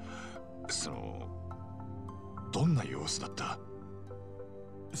はどんな様子だった？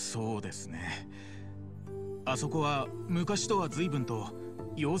そうですね、あそこは昔とは随分と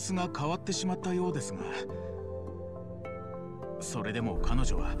様子が変わってしまったようですが、それでも彼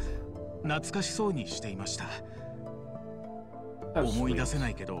女は懐かしそうにしていました。思い出せな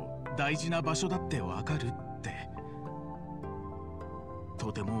いけど大事な場所だってわかるって。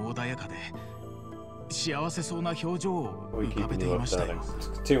とても穏やかで幸せそうな表情を浮かべていましたよ。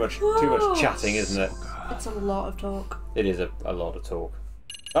Too much chatting, isn't it? It's a lot of talk. It is a lot of talk.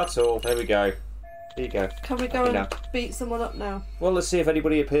 That's all. There we go. Here you go. Can we go and beat someone up now? Well, let's see if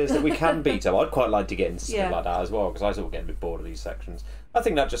anybody appears that we can beat up. I'd quite like to get into something like that as well, because I sort of get a bit bored of these sections. I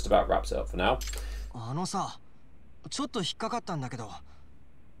think that just about wraps it up for now. さ、ちょっと引っかかったんだけど、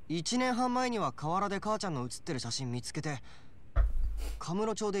1年半前には河原で母ちゃんの写ってる写真見つけて、カム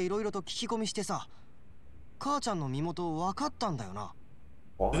ロ町でいろいろと聞き込みしてさ、母ちゃんの身元分かったんだよな。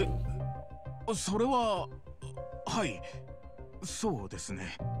それは、はい、そうです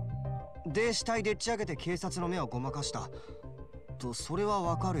ね。で、死体でっち上げて警察の目をごまかした。と、それは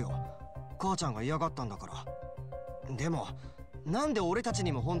わかるよ。母ちゃんが嫌がったんだから。でも、なんで俺たち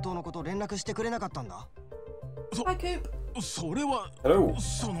にも本当のこと連絡してくれなかったんだ？ Hi, Coop. それは、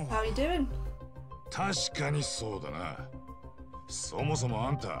その。How are you doing? 確かにそうだな。そもそも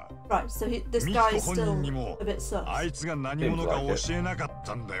あんた、 Right, so this guy is 本 still 人にも a bit sus. あいつが何者か教えなかっ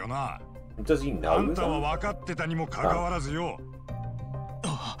たんだよな。Does he know? あんたは分かってたにもかかわらずよ。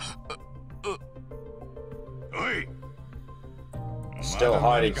おい。Still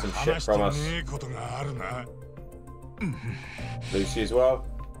hiding some shit from us. Lucy as well.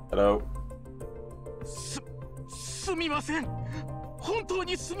 Hello. すみません。本当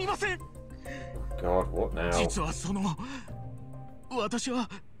にすみません。God, what now? 実はその私は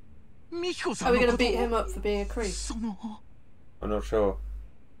ミキコさん Are の we こと gonna beat him up for being a creep? その I'm not sure.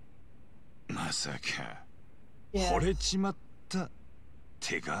 まさか Yeah. 惚れちまった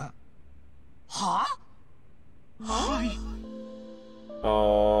手が？は？はい。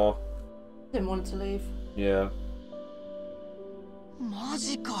Oh. Didn't want to leave. Yeah. マ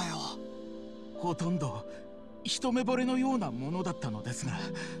ジかよ。ほとんど一目惚れのようなものだったのですが、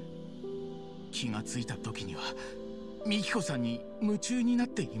気がついた時にはミキコさんに夢中になっ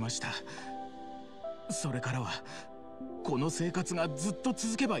ていました。それからはこの生活がずっと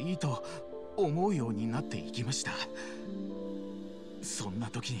続けばいいと思うようになっていきました。そんな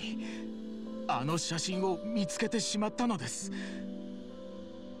時にあの写真を見つけてしまったのです。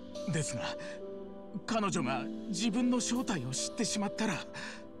ですが彼女が自分の正体を知ってしまったら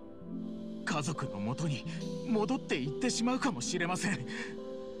家族の元に戻っていってしまうかもしれません。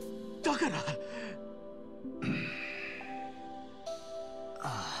だから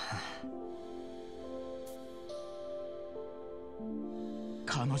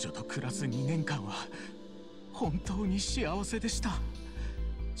彼女と暮らす2年間は本当に幸せでした。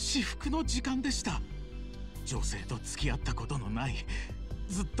至福の時間でした。女性と付き合ったことのない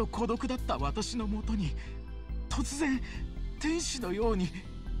ずっと孤独だった私のもとに突然天使のように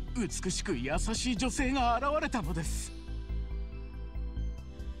美しく優しい女性が現れたのです。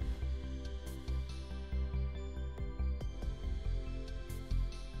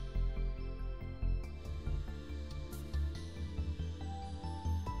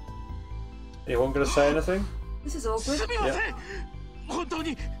Anyone gonna say anything? This is awkward. すみません、本当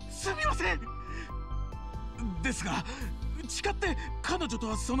にすみません。ですが誓って彼女と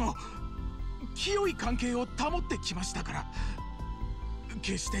はその清い関係を保ってきましたから、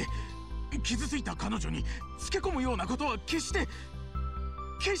決して傷ついた彼女につけ込むようなことは決して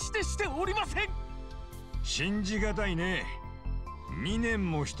しておりません。信じがたいね。2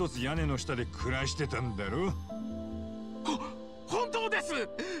年も一つ屋根の下で暮らしてたんだろ。本当です。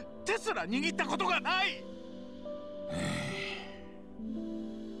手すら握ったことがない。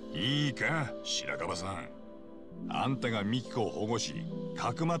いいか白樺さん、あんたがミキコを保護し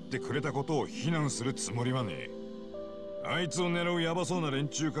かくまってくれたことを非難するつもりはねえ。あいつを狙うヤバそうな連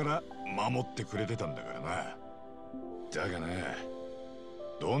中から守ってくれてたんだからな。だがな、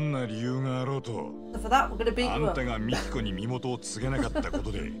どんな理由があろうと、あんたがミキコに身元を告げなかったこ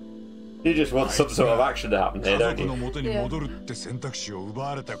とでYou just want some sort of action to happen here, 家 don't 族 you? の元に戻るって選択肢を奪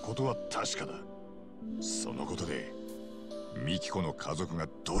われたことは確かだ。そのことでミキコの家族が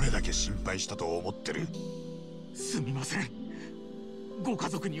どれだけ心配したと思ってる？すみません。ご家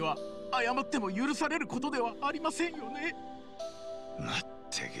族には謝っても許されることではありませんよね。まっ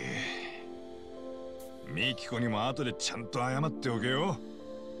たく、ミキコにも後でちゃんと謝っておけよ。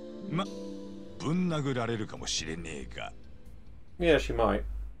ぶん殴られるかもしれねえか。Yeah, she might.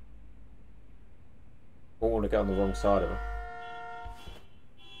 Won't want to get on the wrong side of her.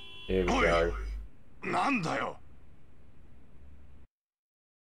 Here we go. なんだよ。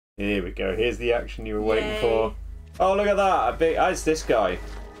Here we go. Here's the action you were waiting for. Oh, look at that! It's this guy.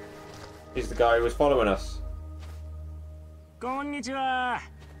 He's the guy who was following us. こんにちは。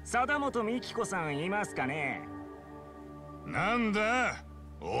貞本美希子さんいますかね。なんだ、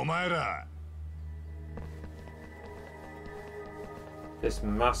お前ら。This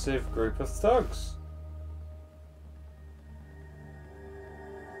massive group of thugs.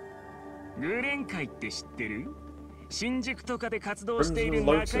 グレン会って知ってる？新宿とかで活動している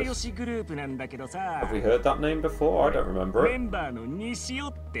仲良しグループなんだけどさ。 Have we heard that name before? I don't remember メ it. ンバーの西尾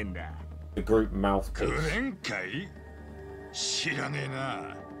ってんだ。 The group グ mouthpiece. レン会？知らねえ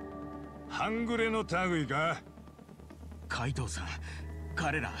な。半グレの類か？海藤さん、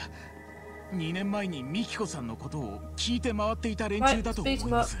彼ら2年前にミキコさんのことを聞いて回っていた連中だと思い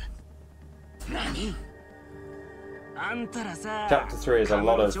ます。何？あんたらさ、 Chapter 3 is a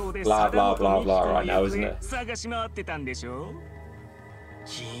lot of blah blah blah blah right now, isn't it? 探し回ってたんでしょ？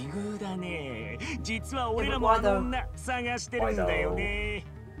奇遇だね。実は俺らもあの女探してるんだよね。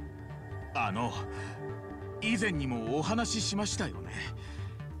以前にもお話ししましたよね。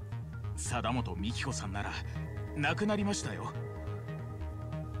貞本美紀子さんなら亡くなりましたよ。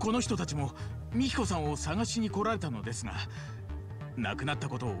この人たちも美紀子さんを探しに来られたのですが、亡くなった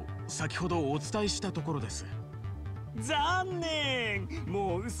ことを先ほどお伝えしたところです。残念、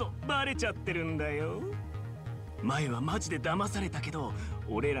もう嘘バレちゃってるんだよ。前はマジで騙されたけど、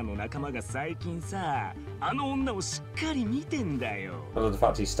俺らの仲間が最近さ、あの女をしっかり見てんだよ。 I love the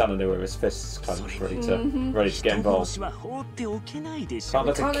fact he's standing there with his fists clenched, ready to get 人 involved. 殺しは放っておけないでしょ。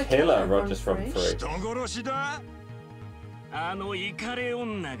 Can't let a killer run just run free. 人殺しだ。あのイカレ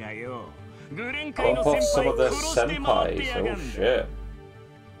女がよ、グレン界 Oh, の off 先 some 輩 of the 殺して回って senpais. やが Oh んだ。 shit.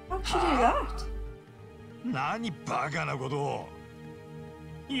 How'd she do that? 何バカなことを。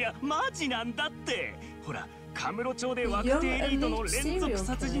いやマジなんだって。ほらカムロ町で若手エリートの連続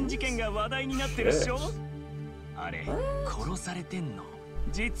殺人事件が話題になってるっしょ。あれ殺されてんの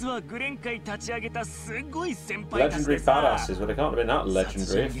実はグレン界立ち上げたすごい先輩たちで Legendary さ。 badasses, but they can't have been that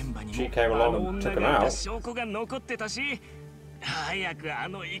legendary if she came along and took them out. 証拠が残ってたし、早くあ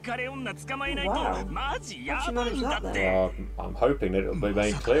のイカレ女捕まえないと Wow. マジやばいんだって。 I'm hoping that it'll be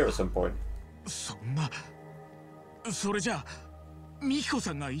made clear at some point. そんな、それじゃあ美紀子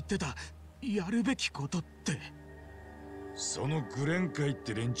さんが言ってたやるべきことって。そのグレン会っ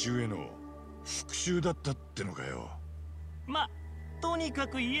て連中への復讐だったってのかよ。ま、とにか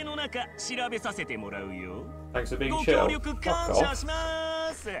く家の中調べさせてもらうよ。 Thanks for being ご chill. 協力感 Fuck 謝 off. し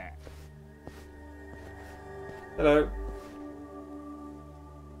ます。 Hello.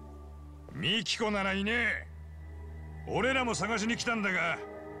 ミキコならいねえ。俺らも探しに来たんだが、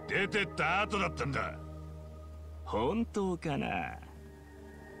出てった後だったんだ。本当かな。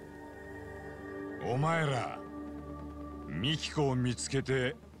お前らミキコを見つけ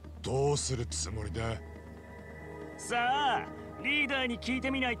てどうするつもりだ。さあリーダーに聞い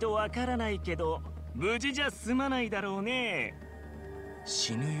てみないとわからないけど、無事じゃ済まないだろうね。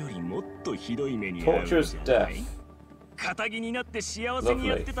死ぬよりもっとひどい目に遭うんじ Torture's ゃない？ death. 仇になって幸せに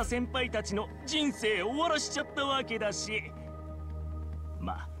やってた先輩たちの人生終わらしちゃったわけだし、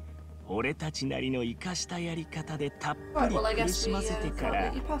まあ俺たちなりの生かしたやり方でたっぷ Right, り well, I 苦 guess し we ませてか can't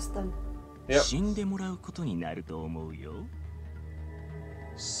ら let you pass then. Yep. 死んでもらうことになると思うよ。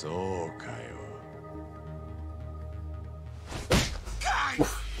そうかよ。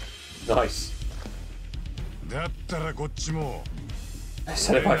Nice. だったらこっちも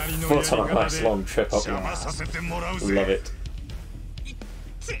Set it by foot on a nice long trip up. 邪魔させてもらうぜ。 Love it.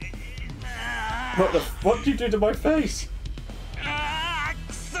 What did you do to my face? ああ、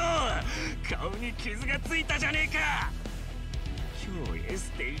くそ！顔に傷がついたじゃねえか。今日エ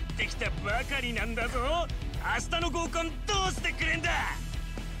ステ行ってきたばかりなんだぞ。明日の合コンどうしてくれんだ。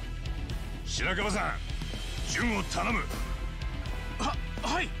白樺さん、順を頼む。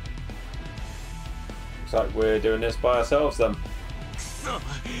はい。 Looks like we're doing this by ourselves then. くそ、なん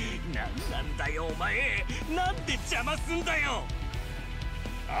なんだよお前。なんで邪魔すんだよ。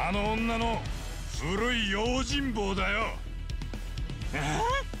あの女の古い用心棒だよ。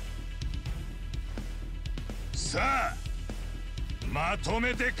さあ、まと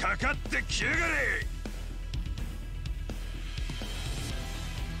めてかかってきやがれ。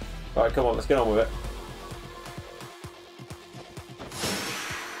 Right, come on, let's get on with it.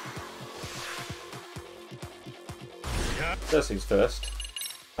 First things first.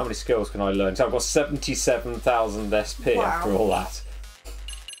 How many skills can I learn? So I've got 77,000 SP Wow. after all that.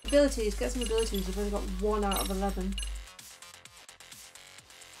 Abilities, get some abilities. I've only got 1 out of 11.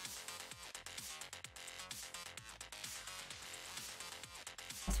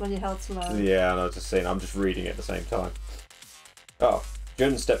 That's when your health's low. Yeah, and I was just saying, I'm just reading it at the same time. Oh,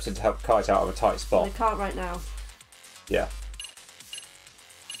 Jun steps in to help Kaito out of a tight They spot. can't right now. Yeah.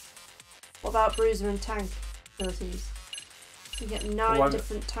 What about Bruiser and Tank abilities? You get 9 Well,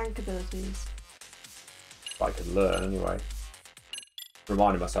 different tank abilities. I could learn anyway.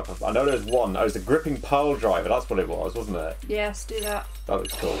 Reminding myself of, I know there's one. Oh, it was the gripping pile driver. That's what it was, wasn't it? Yes, do that. That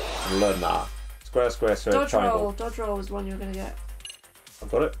looks cool. I'll learn that. Square, square, square, Dodge triangle. roll. Dodge roll was one you were going to get.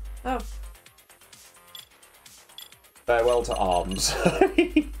 I've got it. Oh. Farewell to arms.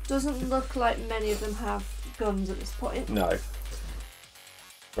 Doesn't look like many of them have guns at this point. No.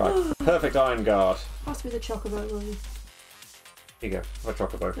 Right, perfect iron guard. Has to be the chocobo one. Here you go, a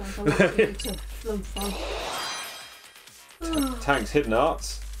chocobo. Tank's hidden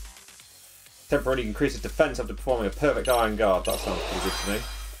arts. Temporarily increases defense after performing a perfect iron guard. That sounds pretty good to me.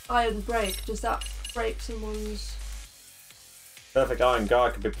 Iron break. Does that break someone's... Perfect iron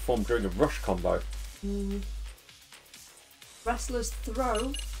guard can be performed during a rush combo. Wrestler's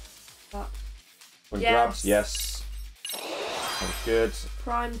throw. That. When grabs, yes. Sounds good.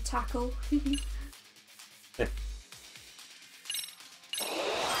 Prime tackle.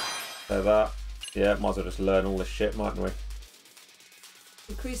 So that. Yeah, might as well just learn all this shit, mightn't we?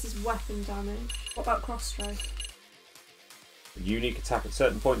 Increases weapon damage. What about cross strike? A unique attack at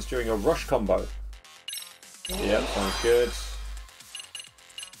certain points during a rush combo. Yeah, sounds good.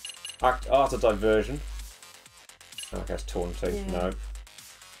 Art of diversion. Oh, I guess taunting. Yeah. No.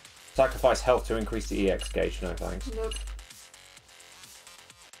 Sacrifice health to increase the EX gauge. No thanks. Nope.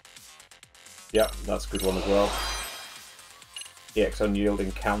 Yep, that's a good one as well. EX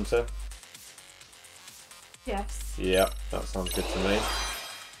unyielding counter. Yes. Yep, that sounds good to me.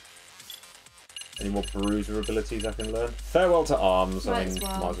 Any more bruiser abilities I can learn? Farewell to arms. I mean,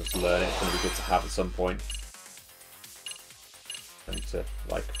 might as well just learn it. It's going to be good to have at some point. And to,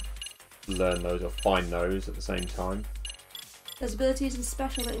 like, learn those or find those at the same time. There's abilities and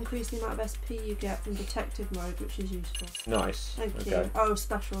special that increase the amount of SP you get from detective mode, which is useful. Nice. Thank you. Oh,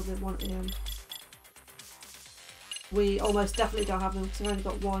 special, I didn't want it. We almost definitely don't have them because I've only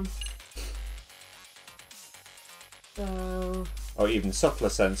got one. So... Oh, even subtler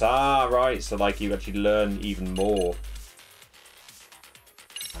sense. Ah, right. So, like, you actually learn even more.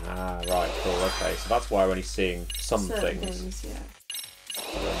 Ah, right. Cool. Okay. So that's why we're only seeing some things. Yeah.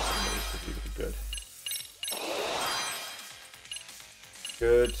 Learn some of these would be really good.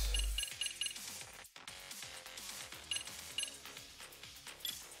 Good.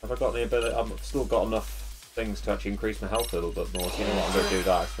 Have I got the ability? I've still got enough things to actually increase my health a little bit more. So you know what? I'm going to do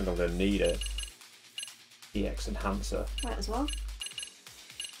that. I think I'm going to need it. EX enhancer. Might as well.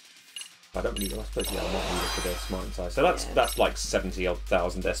 I don't need it. I suppose, yeah, I might need it for the smart inside. So that's like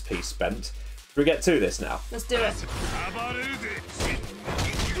 70,000 SP spent. Should we get to this now? Let's do it.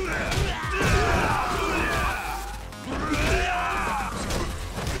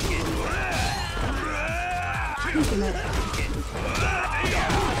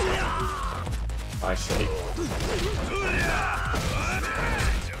 I see.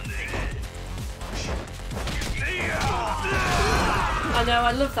 I know,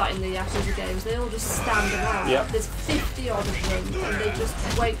 I love that in the Yakuza games. They all just stand around. Yep. There's 50 odd of them, and they just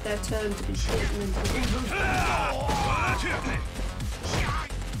wait their turn to be beaten into the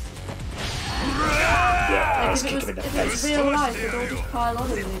Yeah, like if it was real life, they'd all just pile on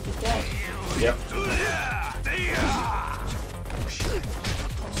and they'd be dead. Yep.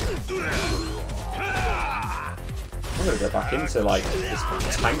 I'm going to go back into like this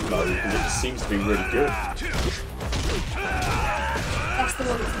tank mode because it seems to be really good. That's the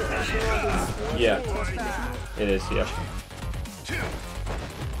one that's a bit extra. Yeah, it is, yeah.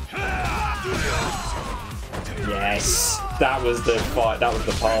 Yes! That was the fight, that was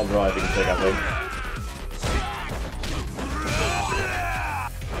the pile driving thing, I think.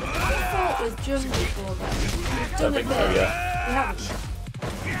 I fought with Jun before then. We've done I think a bit. so, yeah. We haven't.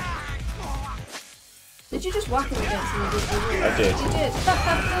 Did you just whack him against him? I did. You did.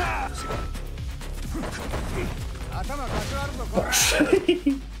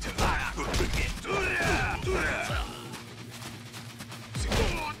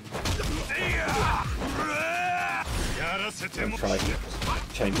 I'm trying to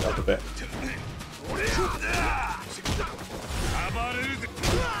change it up a bit.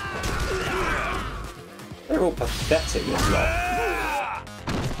 They're all pathetic, this lot.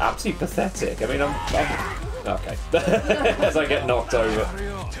 Absolutely pathetic. I mean, I'm okay. As I get knocked over.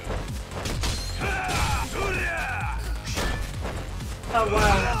 Oh wow,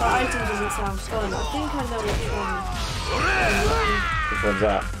 that item doesn't sound fun. I think I know which one. Which one's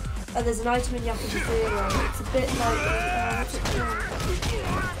that? There's an item in Yakuza 0. It's a bit like... what's it called?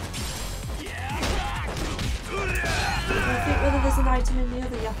 I think whether there's an item in the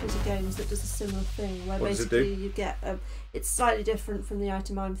other Yakuza games that does a similar thing, where basically you get... it's slightly different from the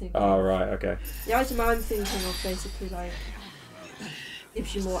item I'm thinking of. Oh, right, okay. The item I'm thinking of basically, like,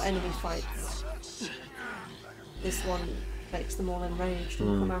 gives you more enemy fights. This one makes them all enraged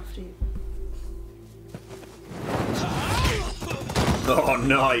and come after you. Oh,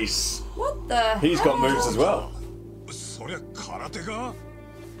 nice! What the He's got moves as well.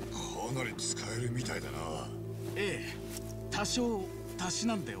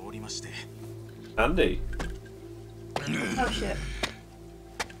 Andy. Oh shit.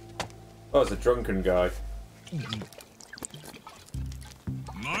 Oh, it's a drunken guy.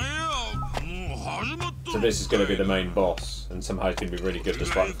 So this is going to be the main boss, and somehow he's going to be really good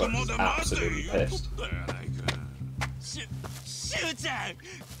despite the fact he's absolutely pissed.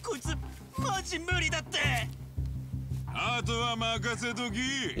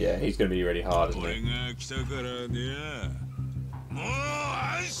 Yeah, he's going to be really hard, isn't he? So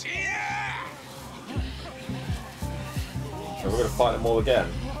we're going to fight them all again.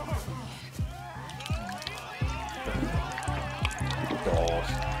 God.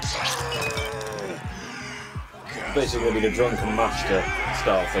 Basically going to be the drunken master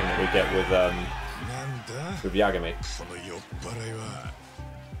style thing that we get with Yagami.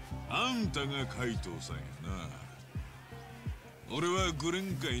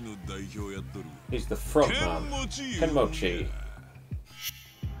 He's the front man. Kenmochi.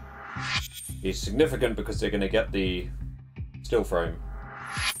 He's significant because they're going to get the still frame.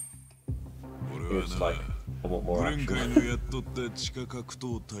 It's like, I want more action.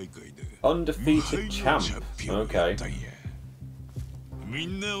 Undefeated champ. Okay.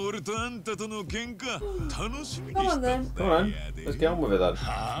 Come on then. Come on, let's get on with it then.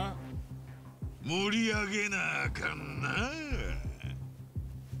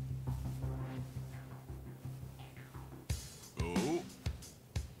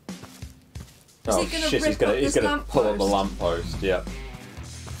 Oh shit, he's gonna pull up the lamppost, yeah.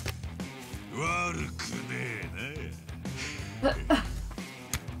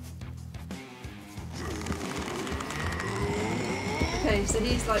 Okay, so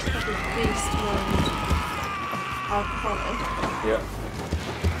he's like proper beast mode alcoholic. Yeah.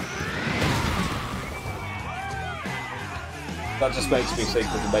 That just makes me think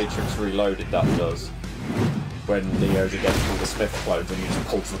of the Matrix Reloaded, that does. When Neo's against all the Smith clones and he just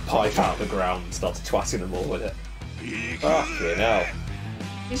pulls the pipe out of the ground and starts twatting them all with it. Fucking hell.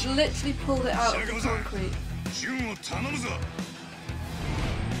 He's literally pulled it out of the concrete.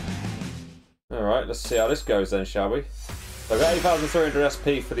 Alright, let's see how this goes then, shall we? So I've got 8,300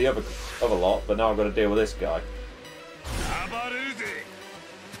 SP for the other lot, but now I've got to deal with this guy.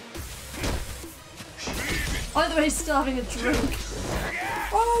 By the way, he's still having a drink.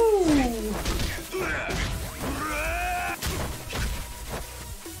 Oh!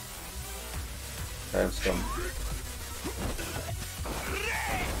 Okay, I'm scum.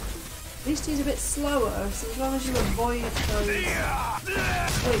 At least he's a bit slower, so as long as you avoid those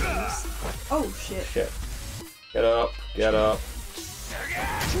swings. Oh shit. Shit. Get up, get up.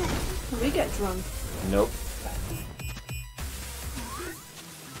 Can we get drunk? Nope.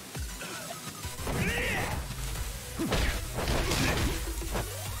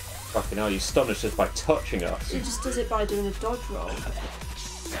 Fucking hell, you stun us just by touching us. He just does it by doing a dodge roll.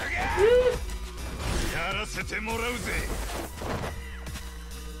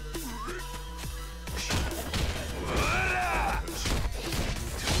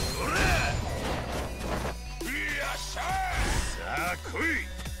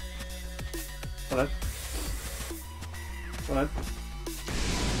 Come on. Come on.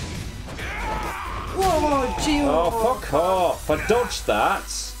 Whoa, gee. Oh, fuck off! I dodged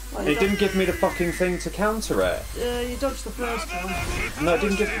that! Well, it didn't give me the fucking thing to counter it. You dodged the first one. No, it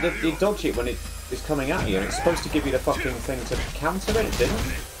didn't give you dodge it when it is coming at you, and it's supposed to give you the fucking thing to counter it, it didn't?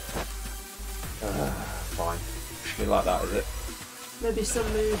 Fine. You like that, is it? Maybe some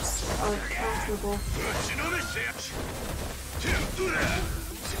moves aren't counterable.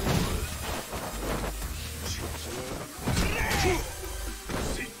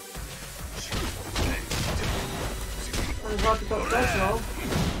 I'm glad we got dodge roll.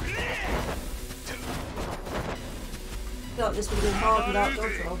 I feel like this would have been hard without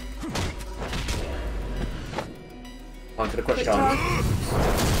dodge roll. Time for the quick time.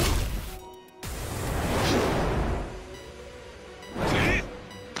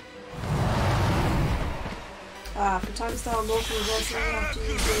 For time style mortal reversal, you have to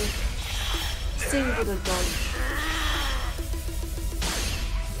use the singular dodge.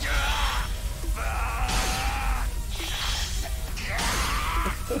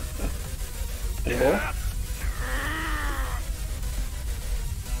 Any more?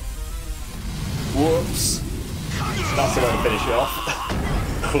 Whoops! That's the way to finish it off.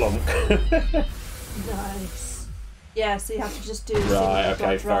 Clunk. Nice. Yeah, so you have to just do right, okay,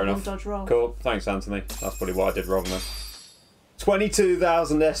 dodge fair enough. Dodge roll. Cool, thanks Anthony. That's probably what I did wrong then.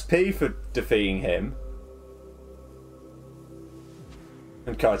 22,000 SP for defeating him.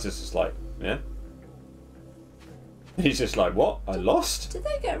 And Kaito's just like, yeah? He's just like, what? I lost? Did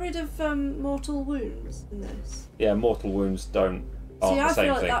they get rid of mortal wounds in this? Yeah, mortal wounds don't. See, The I same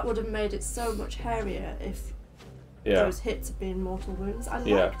feel like thing. that would have made it so much hairier if those hits had been mortal wounds. I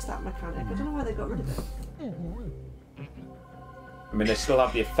liked that mechanic. I don't know why they got rid of it. I mean, they still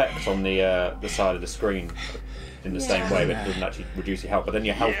have the effect on the side of the screen in the same way, but it doesn't actually reduce your health. But then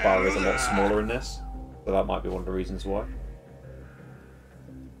your health bar is a lot smaller in this, so that might be one of the reasons why.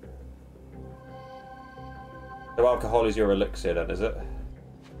 So alcohol is your elixir, then, is it?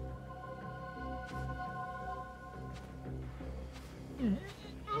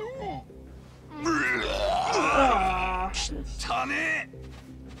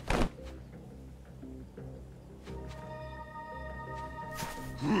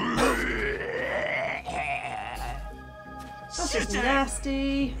 That's just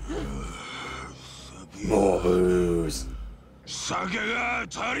nasty. More booze. Well,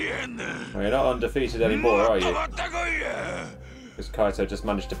 you're not undefeated anymore, are you? Because Kaito just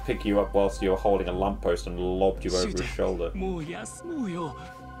managed to pick you up whilst you were holding a lamppost and lobbed you over his shoulder. もう休もうよ。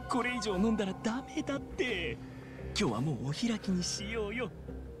これ以上飲んだらダメだって。今日はもうお開きにしようよ。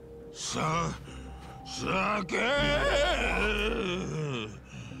酒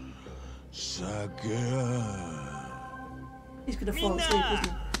He's gonna fall asleep, isn't he?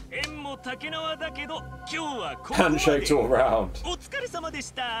 Handshakes all round.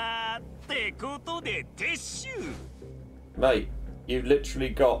 Mate, you literally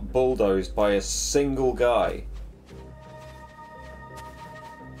got bulldozed by a single guy.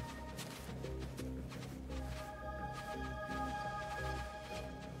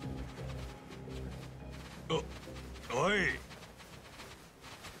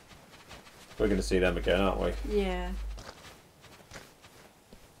 We're going to see them again, aren't we? Yeah.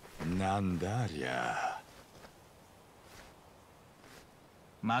 なんだありゃ。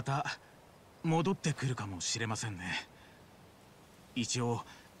また戻ってくるかもしれませんね。一応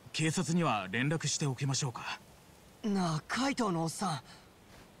警察には連絡しておきましょうか。なあ、カイトのおっさん。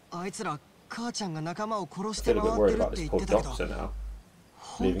あいつら母ちゃんが仲間を殺して回ってるって言ってたけど。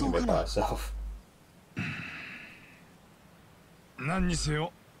本当かな？何にせ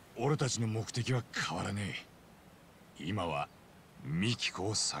よ、俺たちの目的は変わらねえ。今はミキコ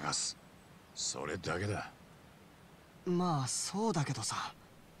を探す。それだけだ。まあそうだけどさ。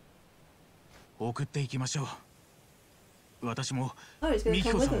送っていきましょう。私もミ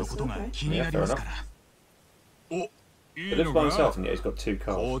キコさんのことが気になりますから。お、いい He の lives by か？ himself and yet he's got two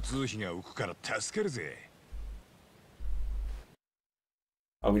cars. 交通費が浮くから助けるぜ。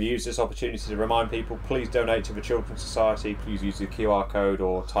I'm going to use this opportunity to remind people, please donate to the Children's Society. Please use the QR code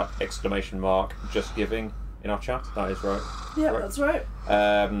or type !_ just giving in our chat. That is right. Yeah, correct. that's right.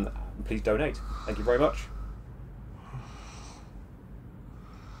 Please donate. Thank you very much.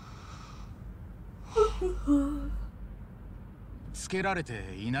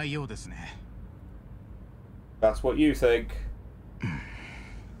 That's what you think.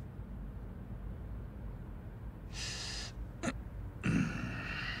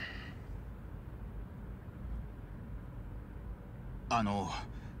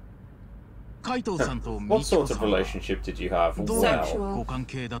 What sort of relationship did you have? Well, Sexual.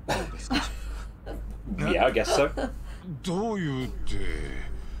 yeah, I guess so. どういうって。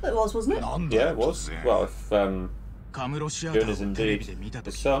It was, wasn't it? なんだ Yeah, it was. Well, if June is テレビ indeed で見た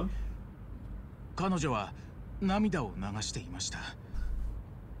his 時、 son. 彼女は涙を流していました。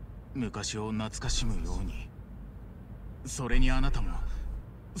昔を懐かしむように。それにあなたも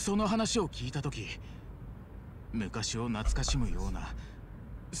その話を聞いた時、昔を懐かしむような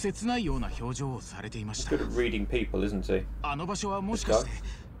切ないような表情をされていました。 Good at reading people, isn't he? あの場所はもしかして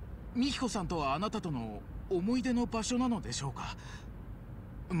ミキコさんとあなたとの思い出の場所なのでしょうか。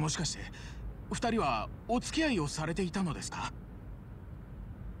もしかして二人はお付き合いをされていたのですか？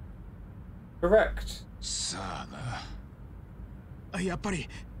 Correct. さあな。やっぱり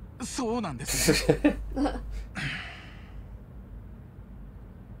そうなんですね。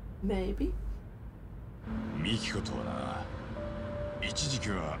Maybe. ミキコとはな、一時期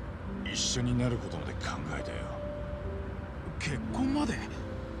は一緒になることまで考えたよ。結婚まで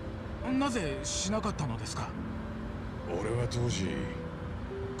なぜしなかったのですか？俺は当時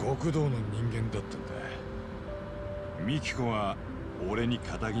極道の人間だったんだ。ミキコは俺に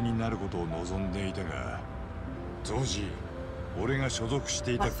仇になることを望んでいたが、当時俺が所属し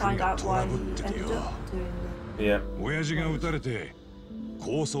ていた国がトラブっててよ。Yeah. 親父が撃たれて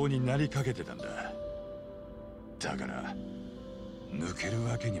抗争になりかけてたんだ。だから抜ける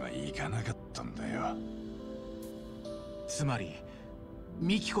わけにはいかなかったんだよ。つまり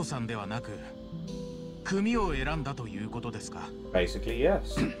ミキコさんではなく組を選んだということですか？ Basically,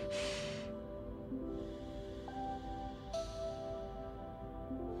 yes.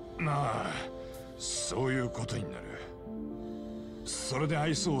 まあそういうことになる。それで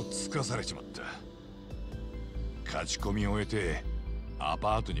愛想をつかされちまった。勝ち込みを終えてア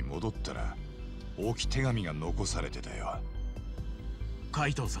パートに戻ったら置き手紙が残されてたよ。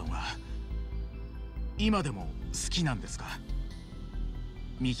海藤さんは今でも好きなんですか？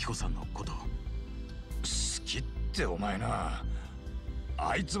ミキコさんのこと。好きってお前な、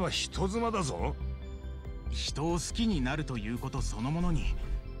あいつは人妻だぞ。人を好きになるということそのものに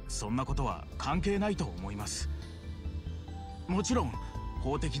そんなことは関係ないと思います。もちろん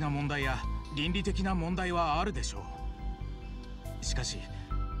法的な問題や倫理的な問題はあるでしょう。しかし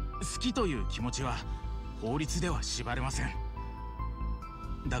好きという気持ちは法律では縛れません。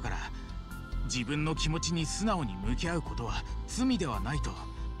だから自分の気持ちに素直に向き合うことは罪ではないと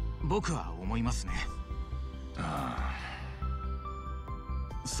僕は思いますね。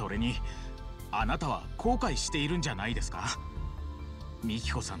それにあなたは後悔しているんじゃないですか？ミ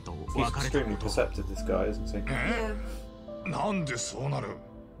キコさんと別れたこと。なんでそうなる？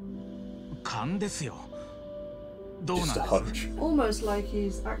勘ですよ。どうなんですか？ Almost like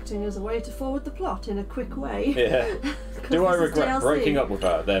he's acting as a way to forward the plot in a quick way. Yeah. Do I regret breaking up with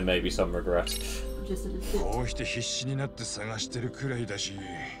her? There may be some regret. こうして必死になって探してるくらいだし、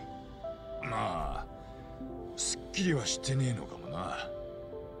まあすっきりはしてねえのかもな。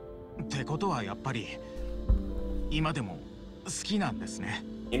ってことはやっぱり今でも好きなんですね。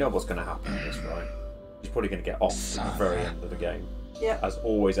 You know what's going to happen in this, right? He's probably going to get off at the very end of the game. Yeah. As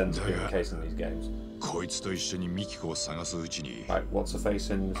always ends up being the case in these games. こいつと一緒にミキコを探すうちに、Right, what's her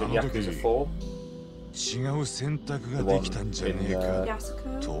face in Yakuza 4? 違う選択ができたんじゃねえか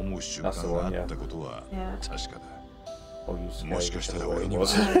と思う瞬間があったことは確かだ。もしかしたら俺には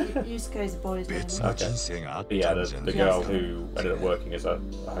別の人生があったんじゃねえか。 The girl who ended up working as a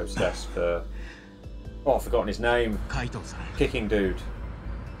hostess for... Oh, I've forgotten his name. Kicking dude.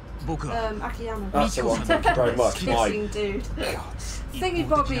 Akiyama. That's the one, thank you very much. Kissing dude. Thingy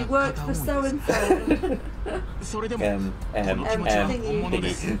Bobby worked for so and so. Thingy.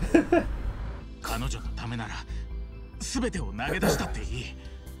 彼女のためなら全てを投げ出したっていい。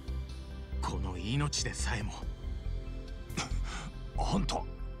この命でさえも。あんた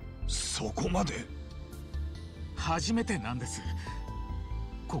そこまで。初めてなんです。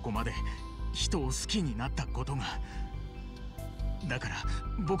ここまで人を好きになったことが。だから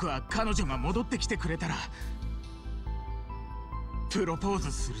僕は彼女が戻ってきてくれたらプロポー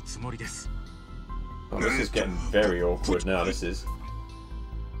ズするつもりです。 Oh, this is getting very awkward now. This is.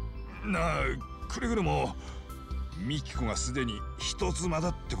 なあ、くれぐれもミキコがすでに人妻だ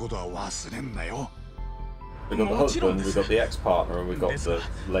ってことは忘れんなよ。 We got the husband, we got the ex-partner, and we got the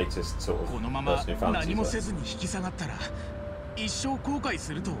latest sort of このまま person who fancies 何もせ her. ずに引き下がったら一生後悔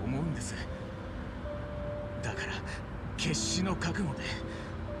すると思うんです。だから決死の覚悟で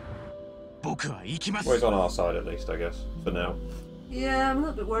僕は行きます。 Well, he's on our side at least, I guess, for now. Yeah, I'm a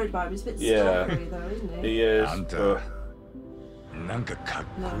little bit worried about him. He's a bit stalkery though, isn't he? He is, あんた but なんかかっ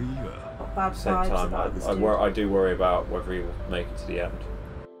こいいわ。 Bad at the same vibes time, about this dude. I do worry about whether he will make it to the end.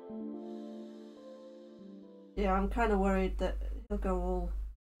 Yeah, I'm kind of worried that he'll go all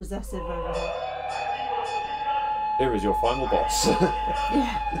possessive over her. Here is your final boss. Yeah.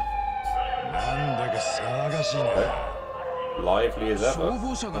 なんだか騒がしいな。 Lively as 消 ever.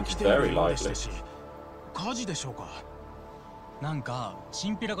 防車が And 来ている very ようでした lively. し、火事でしょうか。なんかチ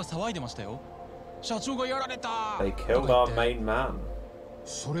ンピラが騒いでましたよ。社長がやられた。 They killed our main man.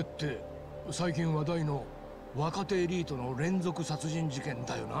 それって最近話題の若手エリートの連続殺人事件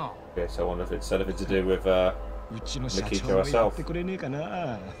だよな。 Okay, so I wonder if it's anything to do with うちの社 Mikiko 長がや herself. ってくれねえか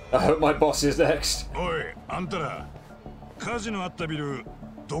な。 I hope my boss is next. おい、あんたら火事のあったビル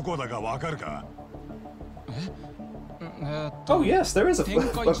どこだかわかるか？ Oh yes, there is a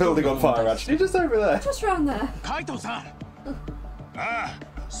building on fire actually, just over there. Just round there. 海藤さん。ああ、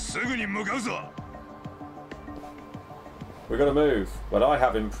すぐに向かうぞ。 We're gonna move, but I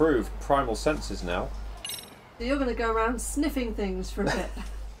have improved primal senses now. So you're going to go around sniffing things for a bit.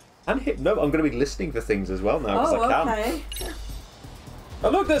 And no, I'm going to be listening for things as well now because Oh, I can. okay. Oh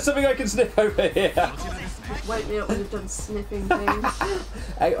look, there's something I can sniff over here. Wake me up when you've done sniffing things.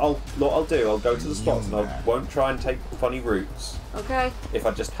 Hey, I'll go to the spots and I won't try and take funny routes. Okay. If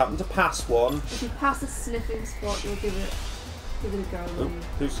I just happen to pass one. If you pass a sniffing spot, you'll give it a go. Ooh,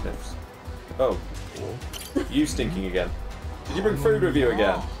 who sniffs? Oh, you stinking again. Did you bring food with you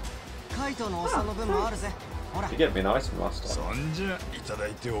again? You gave me an item last time. そんじゃいただ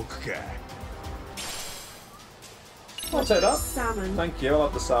いておくか。 I'll take that. Salmon. Thank you, I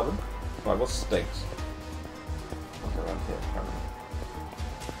like the salmon. Right, what stinks? I'll go around here, apparently.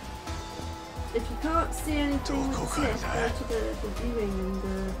 If you can't see anything with the sniff, go to the viewing and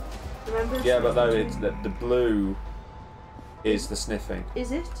the remembrance. Yeah, but though it's the blue is the sniffing.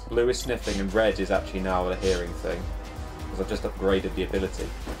 Is it? Blue is sniffing and red is actually now the hearing thing. Because I've just upgraded the ability.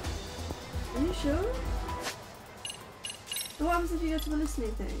 Are you sure? So what happens if you go to the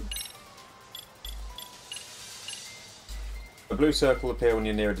listening thing? A blue circle will appear when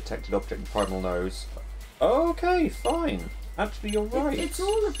you're near a detected object with primal nose. Okay, fine. Actually, you're right. It's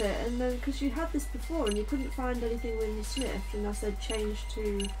all of it, and then because you had this before and you couldn't find anything when you sniffed, and I said change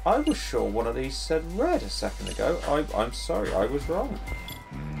to. I was sure one of these said red a second ago. I'm sorry, I was wrong.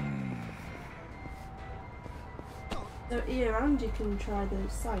 So ear and you can try the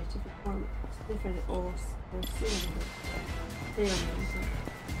sight if you can't sniff it or see anything. Hear anything.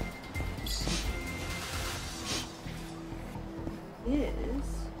 Yes.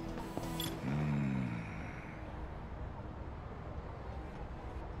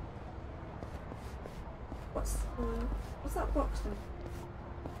 What's that box then?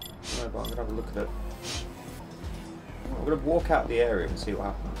 No, but I'm gonna have a look at it. I'm gonna walk out the area and see what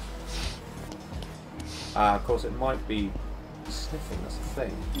happens. Of course, it might be sniffing. That's the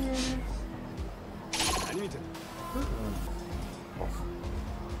thing. Yeah.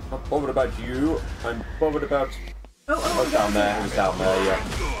 Not bothered about you. I'm bothered about. Oh, down there. It was down there. Yeah.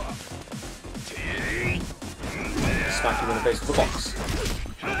 Smack him in the face with the box.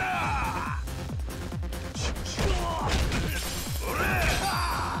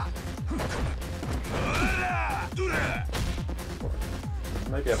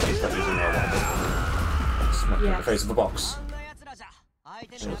 Maybe I can start using that one. Smack him in the face of the box.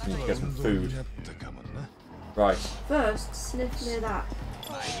 Just need to get some food. Right. First, sniff near that.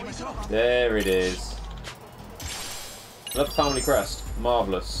 There it is. Another family crest.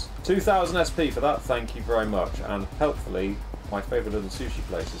 Marvellous. 2,000 SP for that, thank you very much. And helpfully, my favourite little sushi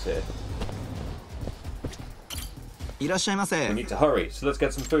place is here. We need to hurry, so let's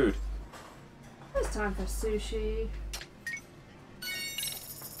get some food. It's time for sushi.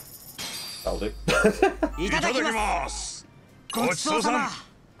 That'll do. いただきます。ごちそうさま。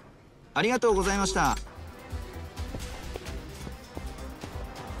ありがとうございました。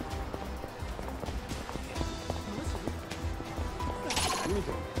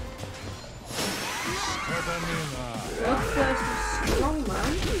What's first is strong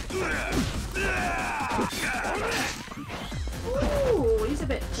man. Ooh, he's a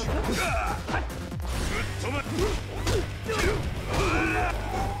bit tougher.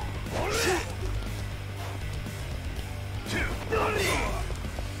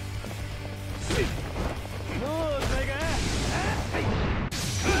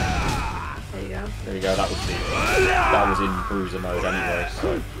 There you go, that was in bruiser mode anyway,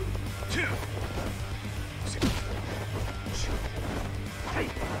 so.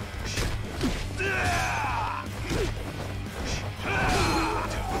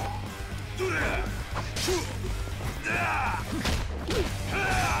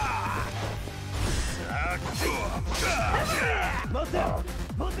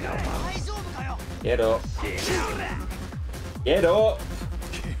 Get up. Get up.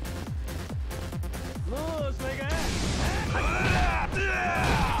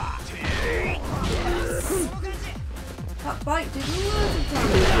 That bite did loads of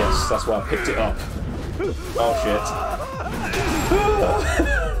damage. Yes, that's why I picked it up. Oh shit.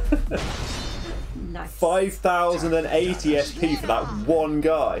 Nice. 5,080 SP for that one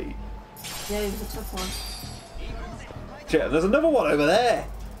guy. Yeah, it was a tough one. Shit, there's another one over there.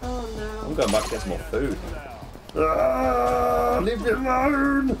 Oh no. I'm going back to get some more food. Leave me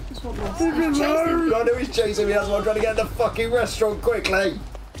alone! Just want more. Leave me alone! I know he's chasing me, that's why I'm trying to get in the fucking restaurant quickly!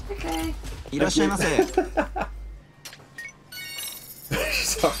 Okay. いらっしゃいませ。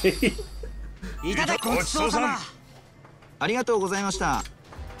 Sorry. いただきごちそうさま。ありがとうございました。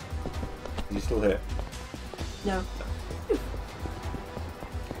 Is he still here? No.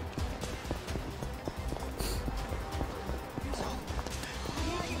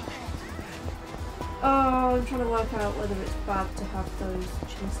 Oh, I'm trying to work out whether it's bad to have those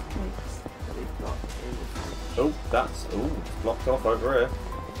cheesecakes that we've got in the fridge. Oh, that's it's blocked off over here.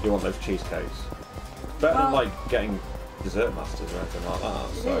 You want those cheesecakes? Better than like getting dessert masters or anything like that.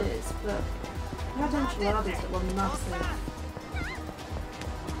 It So. is, but we had enchiladas that were massive.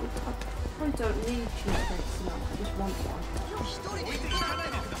 I probably don't need cheesecakes enough, I just want one.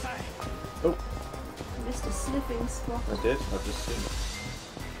 Oh, Missed a sniffing spot. I did. I've just seen it.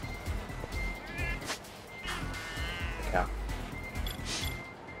 Cow.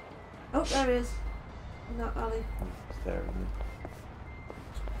 Oh, there he is. In that alley. It's there, isn't it?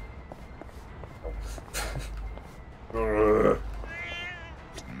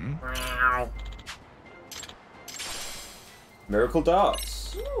 Miracle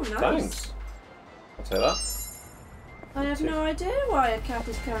darts. Ooh, nice. Thanks. I'll take that. I have no idea why a cat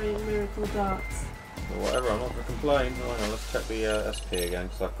is carrying miracle darts. Or whatever, I'm not going to complain. Oh, hang on, let's check the SP again,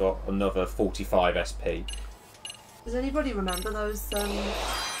 because I've got another 45 SP. Does anybody remember those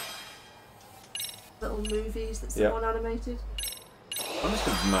little movies that someone animated? I'm just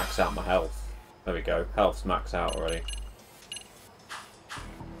going to max out my health. There we go. Health's maxed out already.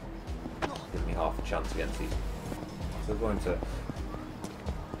 Give me half a chance against these. So we're going to...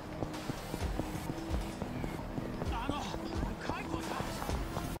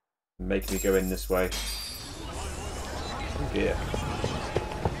 make me go in this way. Oh dear.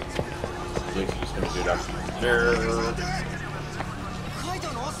 At least he's going to do that.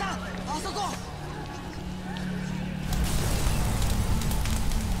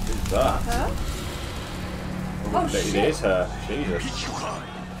 Who's that? Her? Oh, shit. It is her. Jesus.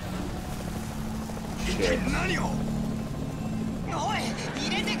 Shit.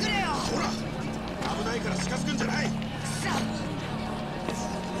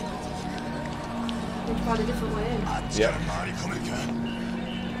 We can find a different way in. Yep.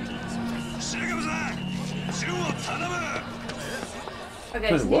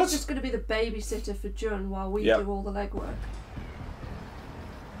 Okay, so What? he's just going to be the babysitter for Jun while we Yep. do all the legwork.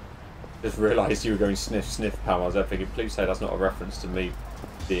 Just realised you were going sniff, sniff, pal. I was thinking, please say that's not a reference to me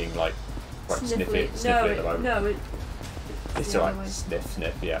being like quite sniffy at the moment. No, It's the other alright. way. Sniff,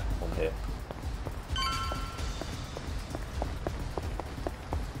 sniff, yeah, on here.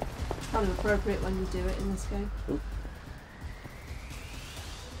 Kind of appropriate when you do it in this game.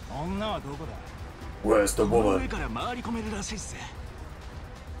 Where's the woman?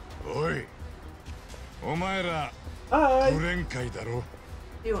 おい、お前ら Hi. 無連会だろ。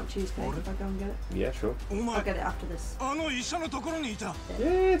 Do you want cheesecake if I go and get it? Yeah, sure. I'll get it after this.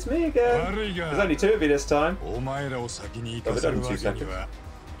 Yeah, it's me again. 悪い There's が only two of you this time. お前らを先に行かせるわけには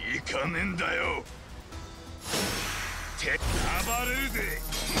いかねえんだよ。て暴れるぜ。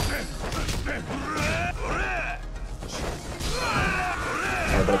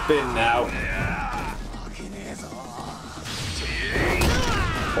I've got a bin now.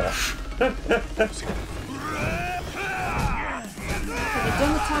 Bosh. Have you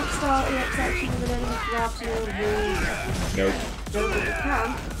done the tank start EX action with an enemy throughout the rules? Nope. Don't think you can.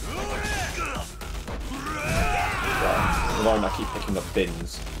 Right. Why not keep picking up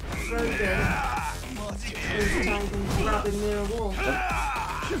bins? Throw bin. Use the tank and grab him near a wall.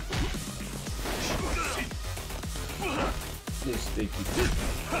 You sneaky.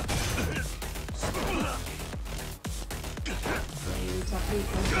 Use that heat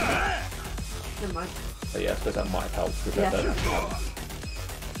gun. Never mind. Oh yeah, I suppose that might help. Yeah.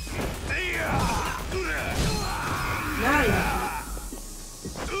 Now you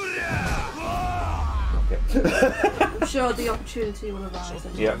Okay. I'm sure the opportunity will arise.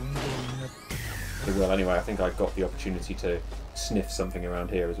 Anyway. Yep. It will anyway. I think I got the opportunity to sniff something around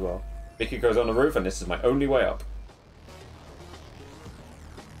here as well. Mikiko's on the roof, and this is my only way up.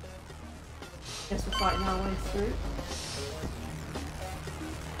 Guess we're fighting our way through.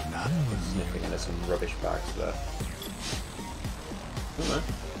 Sniffing, and there's some rubbish bags there. Oh,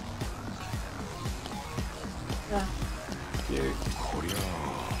 Yeah. Cute.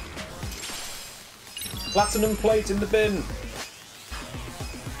 Platinum plate in the bin!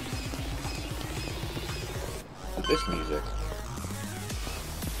 With this music.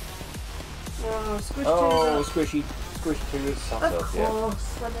 Oh, Squish Oh, 2's up. Squishy 2 is sat Of up, course,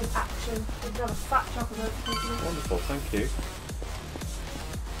 yeah. when there's action, there's another fat chocolate. Wonderful, thank you.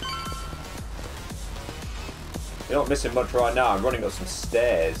 You're not missing much right now, I'm running up some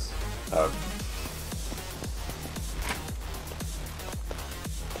stairs.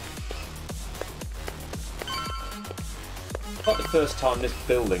 It's like the first time this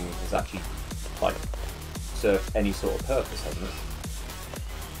building has actually, like, served any sort of purpose, hasn't it?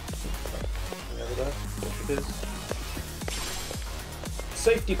 Over there, what it is.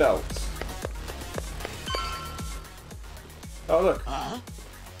 Safety belts. Oh look. A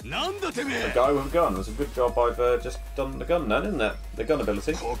guy with a gun. That's a good job I've just done the gun then, isn't it? The gun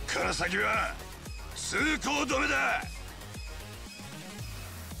ability. こっから先は通行止めだ。さ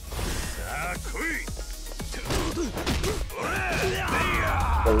あ来い。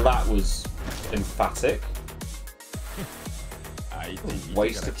 Well, that was emphatic.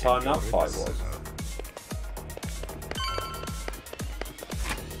 Waste of time that fight was.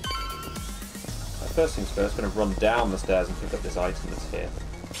 First things first, I'm going to run down the stairs and pick up this item that's here.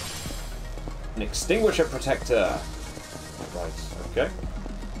 An extinguisher protector. Right, okay.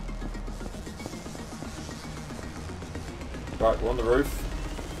 Right, we're on the roof.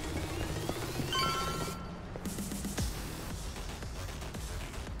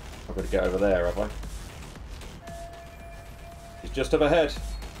 I've got to get over there, have I? He's just up ahead.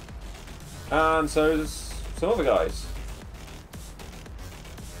 And so there's some other guys.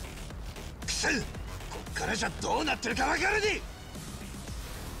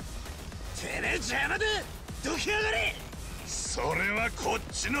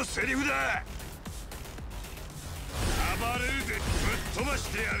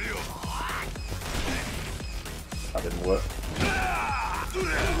 That didn't work.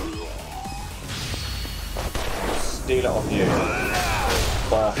 Steal it off you.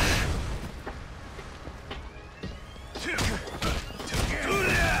 Flash.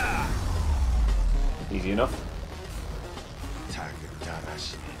 Easy enough.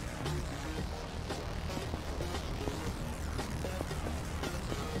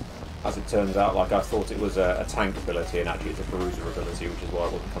 As it turns out, like I thought it was a tank ability, and actually it's a bruiser ability, which is why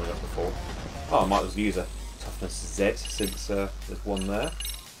it wasn't coming up before. Oh, I might as well use a toughness Z since there's one there.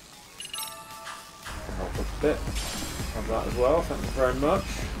 Help a bit. Have that as well. Thank you very much.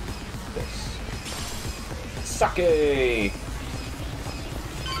 This. Sake!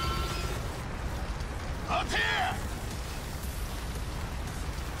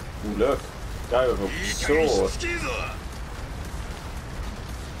 Ooh, look. Guy with a sword. Sure.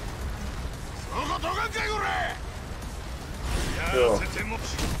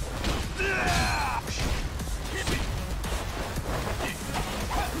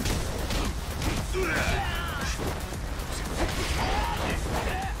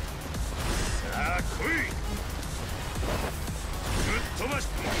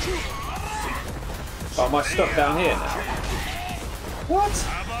 Oh, am I stuck down here now? What?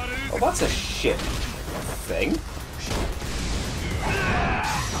 Oh, that's a shit thing.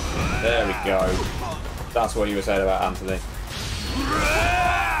 There we go. That's what you were saying about Anthony.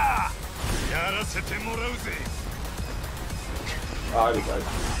 Oh, here we go.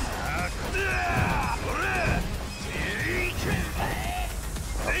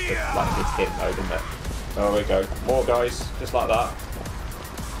 Like it's hit though, didn't it? There we go. More guys, just like that.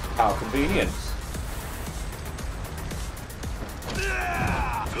 How convenient.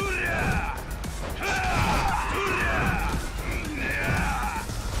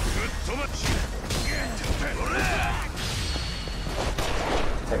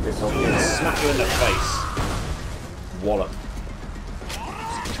 Take this on you and smack you in the face. Wallop.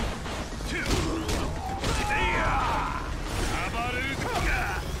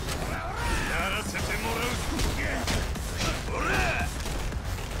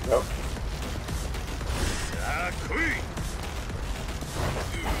 Yep.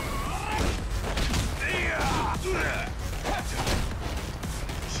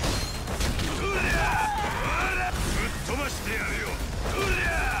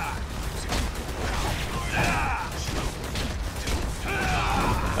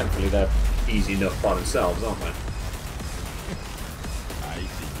 Thankfully they're easy enough by themselves, aren't they?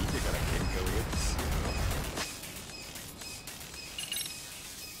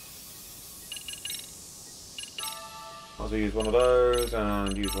 I'll use one of those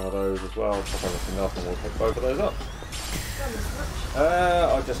and use one of those as well. Pop everything up and we'll pick both of those up.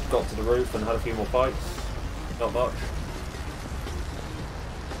 I just got to the roof and had a few more fights. Not much.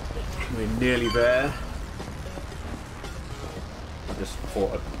 We're nearly there. I just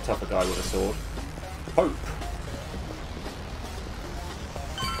fought a tougher guy with a sword. Hope!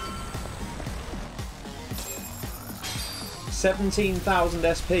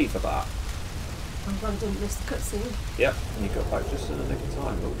 $17,000 SP for that. I'm glad I didn't miss the cutscene. Yep, and you got back just in the nick of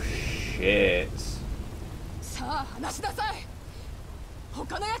time. Oh shit.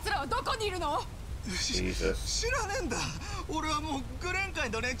 Jesus. 知らねえんだ。俺はもうグレン界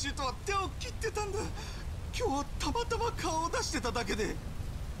の連中とは手を切ってたんだ。今日はたまたま顔を出してただけで。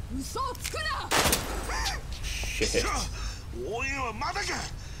嘘をつくな。Shit. 応援はまだか。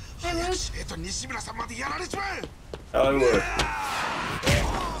西村さんまでやられちまう。I would.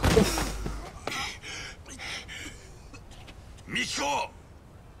 Mikiko.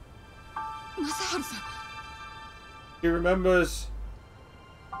 He remembers.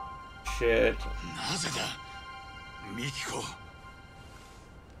 Shit. なぜだ、Mikiko。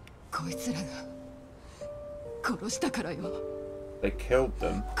こいつらが殺したからよ。They killed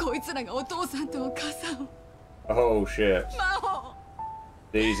them. こいつらがお父さんとお母さんを。Oh shit.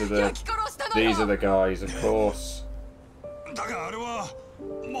 These are the guys, of course. だがあれは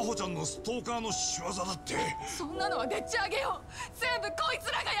真帆ちゃんのストーカーの仕業だって。そんなのはでっち上げよう。全部こい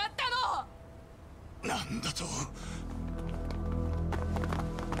つらがやったの。なんだと。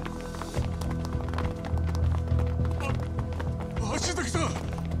走ってきた。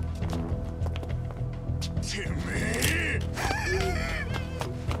てめえ。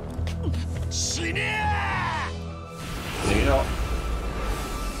You're not.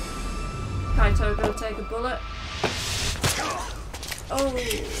 Kaito gonna take a bullet. Oh.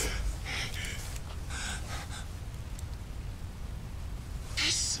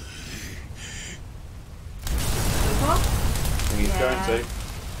 He's going to.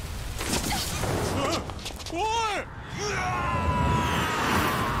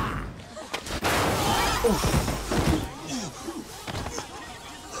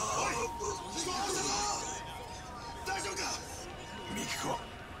 Mikiko,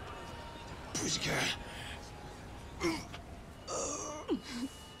 無事か。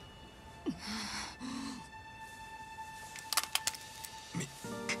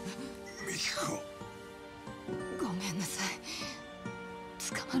ミキコ。ごめんなさい。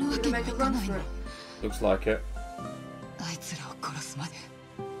捕まるわけにはいかないの。 Looks like it. あいつらを殺すまで。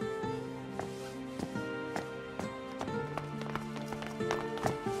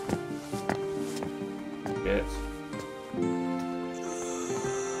It.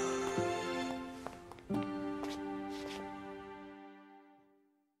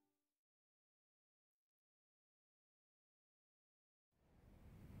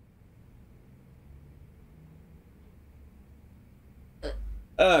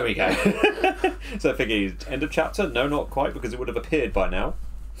 There we go. So I figure end of chapter? No, not quite, because it would have appeared by now.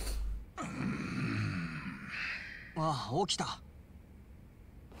 ああ、起きた。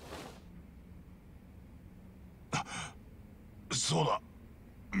そうだ。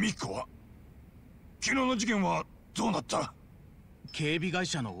ミキコは昨日の事件はどうなった？警備会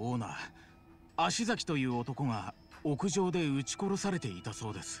社のオーナー、足崎という男が屋上で撃ち殺されていた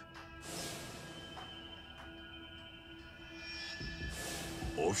そうです。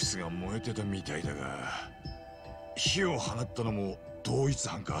オフィスが燃えてたみたいだが、火を放ったのも同一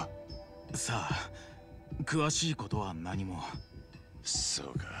犯か？さあ、詳しいことは何も。そ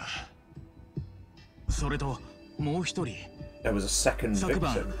うか。それともう一人。There was a second 昨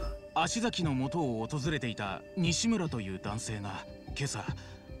晩 victim. 足崎の元を訪れていた西村という男性が今朝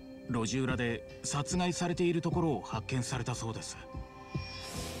路地裏で殺害されているところを発見されたそうです。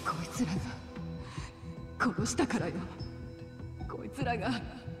こいつらが殺したからよ。こいつらが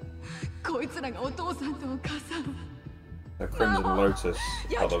お父さんとお母さん。 The Crimson Lotus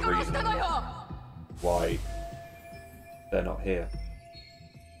are the reason why they're not here.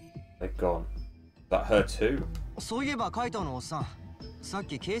 They've gone. Is that her too? そういえばカイトのおっさん、さっ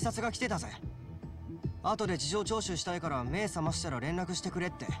き警察が来てたぜ。後で事情聴取したいから目覚ましたら連絡してくれ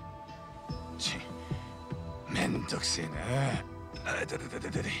って。めんどくせえな。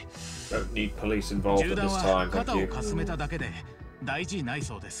Don't need police involved at this time, thank 肩を you. かすめただけで大事ない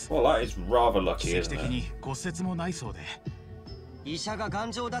そうです。 Well, that is rather lucky, 奇跡 isn't 的 it? に骨折もないそうで。医者が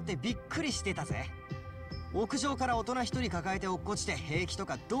頑丈だってびっくりしてたぜ。屋上から大人一人抱えて落っこちて平気と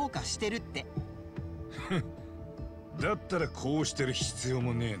かどうかしてるって。だったらこうしてる必要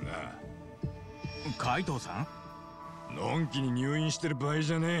もねえな。カイトさん、のんきに入院してる場合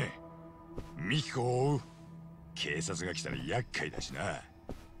じゃねえ。ミキコを追う。警察が来たら厄介だしな。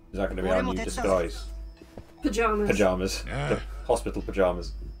Is that going to be our new disguise? Pajamas. The hospital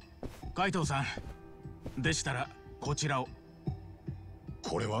pajamas. カイトさん、でしたらこちらを。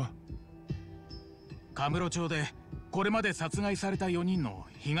これは？カムロ町でこれまで殺害された4人の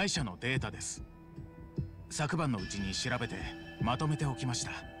被害者のデータです。昨晩のうちに調べてまとめておきまし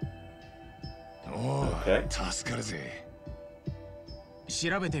た。おお、Okay. 助かるぜ。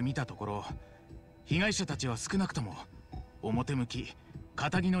調べてみたところ、被害者たちは少なくとも表向き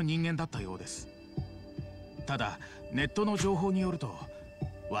堅気の人間だったようです。ただネットの情報によると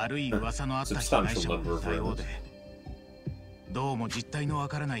悪い噂のあった被害者もいたようで、どうも実態のわ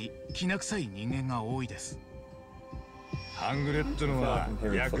からないきな臭い人間が多いです。ハングレットのは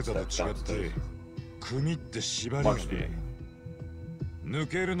ヤクザと違って組って縛りがねえ。抜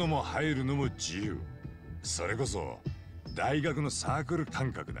けるのも入るのも自由。それこそ大学のサークル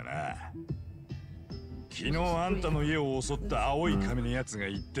感覚だな。昨日あんたの家を襲った青い髪のやつが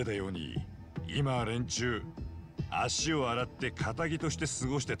言ってたように、今は連中足を洗って堅気として過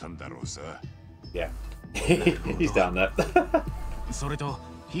ごしてたんだろうさ。Yeah. He's down there. それと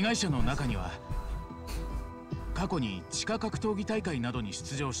被害者の中には過去に地下格闘技大会などに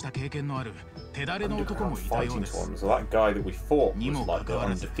出場した経験のある手だれの男もいたようです。にもかかわ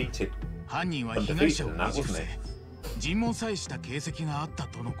らず犯人は被害者をねじ伏せ尋問さえした形跡があった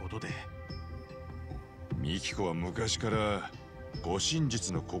とのことで。ミキコは昔から護身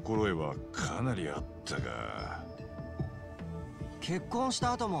術の心得はかなりあったが、結婚し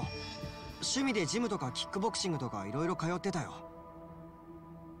た後も趣味でジムとかキックボクシングとかいろいろ通ってたよ。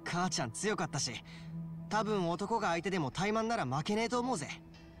母ちゃん強かったし、多分男が相手でも怠慢なら負けねえと思うぜ。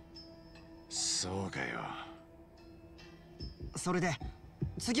そうかよ。それで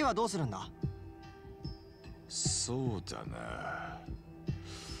次はどうするんだ？そうだな。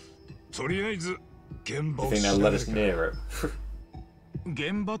とりあえず現場 You を think 調 they'll べ let る us か。 near it?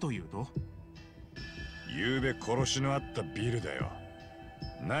 現場というと？ゆうべ殺しのあったビルだよ。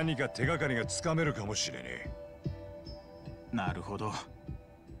何か手がかりがつかめるかもしれねえ。なるほど。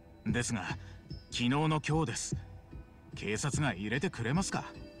ですが、昨日の今日です。警察が入れてくれますか？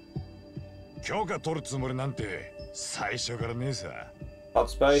許可取るつもりなんて最初からねえさ。 Hot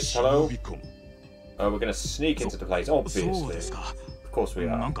space, hello. 忍び込む。 Oh, we're gonna sneak into the place, そう obviously. ですか。 Of course we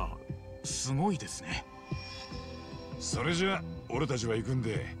な are. んかすごいですね。それじゃ俺たちは行くん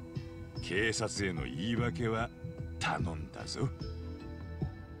で、警察への言い訳は頼んだぞ。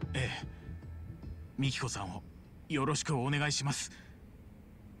ええ。ミキコさんをよろしくお願いします。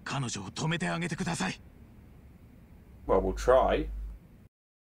彼女を止めてあげてください。Well, we'll try.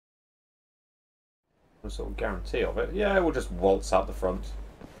 Some sort of guarantee of it. Yeah, we'll just waltz out the front.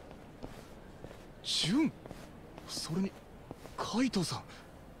 ジュン、それにカイトさ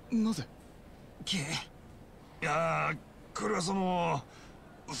ん、なぜ？いやー、これはその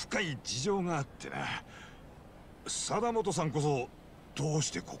深い事情があってな。貞本さんこそどう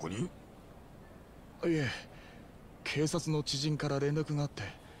してここに？いえ、警察の知人から連絡があって、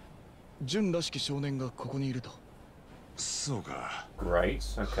ジュンらしき少年がここにいると。そうか。 Great.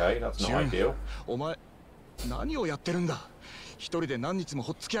 Okay, that's not ideal. お前、何をやってるんだ？一人で何日も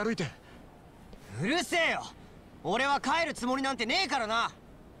ほっつき歩いて。うるせえよ。俺は帰るつもりなんてねえからな。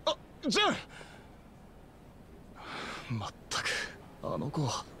あ、ジュン。まったく、あの子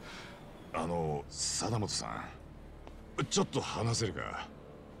は。貞本さん、ちょっと話せるか？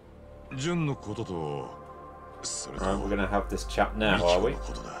ジュンのことと、それと Alright, we're gonna have this chat now, ミキ are コ we? の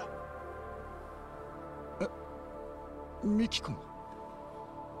ことだ。ミキコの。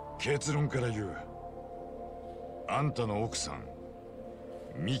結論から言う。あんたの奥さん、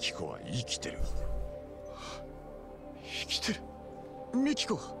ミキコは生きてる。生きてる。ミキ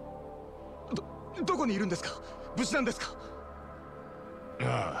コはどこにいるんですか？無事なんですか？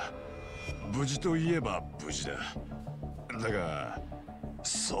ああ、無事といえば無事だ。だが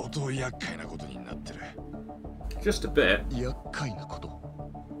相当厄介なことになってる。 Just a bit. 厄介なこと。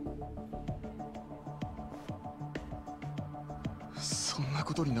そんな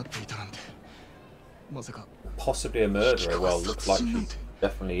ことになっていたなんて。まさか。 Possibly a murderer. Well, looks like she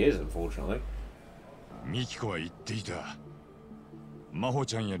definitely is, unfortunately. ミキコは言っていた。真帆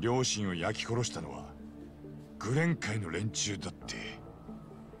ちゃんや両親を焼き殺したのはグレン界の連中だって。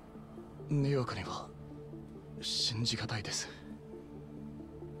にわかには信じがたいです。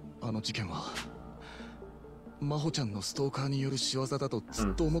あの事件は真帆ちゃんのストーカーによる仕業だとず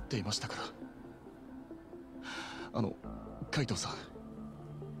っと思っていましたから。カイトさ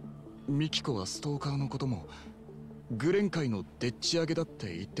ん、ミキコはストーカーのこともグレン界のでっち上げだっ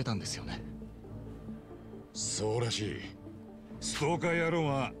て言ってたんですよね。そうらしい。ストーカー野郎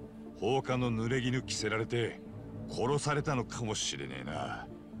は放火の濡れ衣着せられて殺されたのかもしれねえな。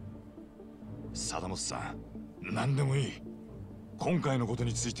貞本さん、何でもいい。今回のこと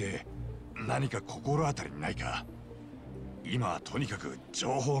について何か心当たりないか？今はとにかく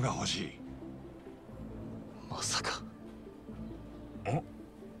情報が欲しい。まさか。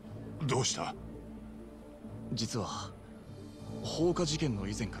どうした？実は放火事件の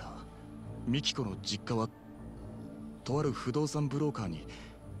以前からミキコの実家はとある不動産ブローカーに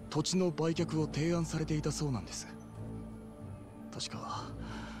土地の売却を提案されていたそうなんです。確か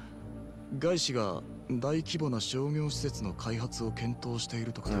外資が大規模な商業施設の開発を検討してい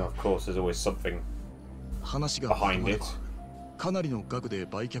るとかで、Of course, there's always something 話が behind it. かなりの額で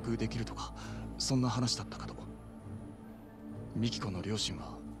売却できるとか、そんな話だったかと。ミキコの両親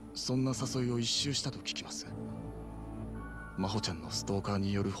はそんな誘いを一周したと聞きます。真帆ちゃんのストーカー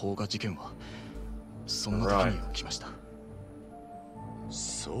による放火事件はそんな時に起きました。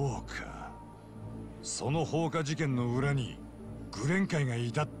そうか。その放火事件の裏にグレン会が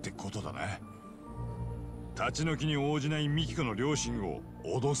いたってことだな。立ち退きに応じないミキコの両親を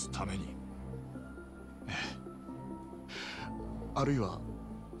脅すために。あるいは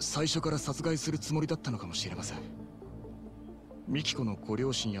最初から殺害するつもりだったのかもしれません。ミキコのご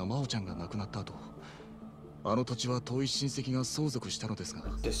両親や真帆ちゃんが亡くなった後、あの土地は遠い親戚が相続したのですが、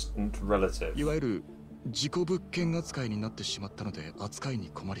Distant relative. いわゆる事故物件扱いになってしまったので扱いに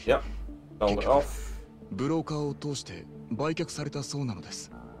困り、 Yep. Sold it off. ブローカーを通して売却されたそうなので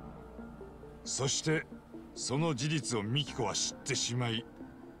す。そしてその事実をミキコは知ってしまい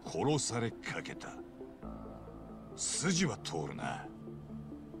殺されかけた。筋は通るな。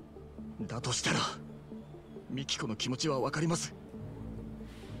だとしたらミキコの気持ちはわかります。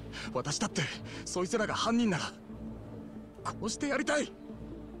私だってそいつらが犯人なら殺してやりたい。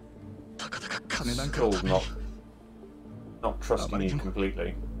たかだか金なんかのために not trusting you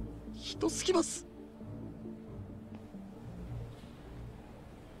completely. ひどすぎます。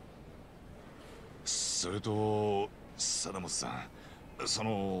それと貞本さん、そ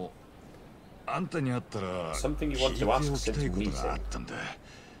のあんたに会ったら聞いておきたいことがあったんだ。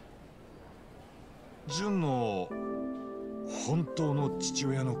純の本当の父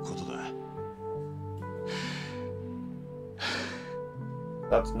親のことだ。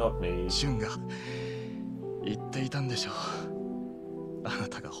That's not me. 純が言っていたんでしょう。あな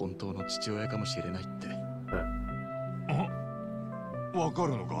たが本当の父親かもしれないって。わか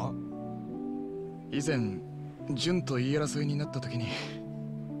るのか？以前純と言い争いになった時に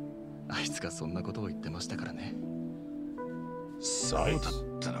あいつがそんなことを言ってましたからね。そうだっ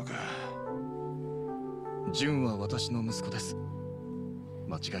たのか。純は私の息子です。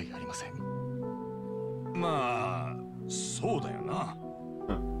間違いありません。まあそうだよな。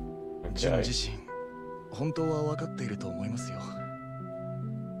純自身本当は分かっていると思いますよ。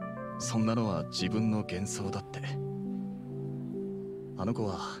そんなのは自分の幻想だって。あの子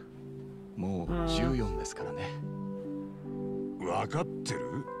はもう14ですからね。分かって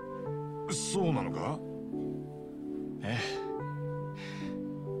る？そうなのか？え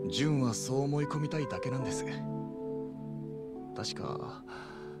え。純はそう思い込みたいだけなんです。確か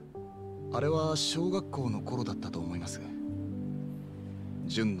あれは小学校の頃だったと思います。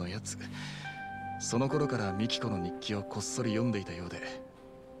純のやつ、その頃からミキコの日記をこっそり読んでいたようで、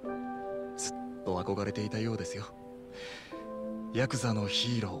ずっと憧れていたようですよ。ヤクザの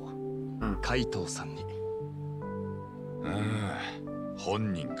ヒーロー、海藤さんに。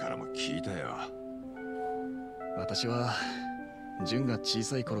本人からも聞いたよ。私は純が小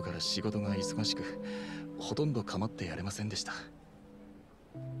さい頃から仕事が忙しく、ほとんど構ってやれませんでした。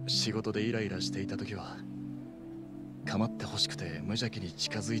仕事でイライラしていた時は構ってほしくて無邪気に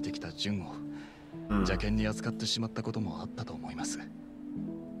近づいてきた純を邪険に扱ってしまったこともあったと思います。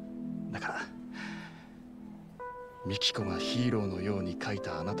だからミキコがヒーローのように書い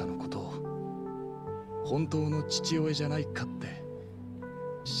たあなたのことを本当の父親じゃないかって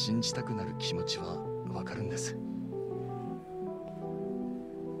信じたくなる気持ちはわかるんです。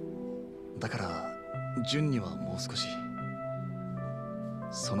だから純にはもう少し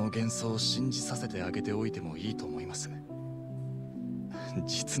その幻想を信じさせてあげておいてもいいと思います。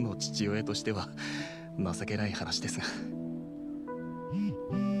実の父親としては情けない話ですが。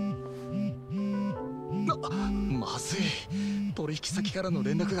まずい、取引先からの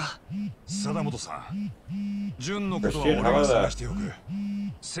連絡が。貞本さん、純のことは俺が探しておく。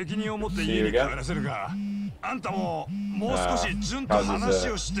責任を持って家に帰らせるが、あんたももう少し純と話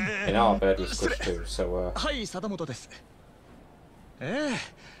をして。はい、貞本です。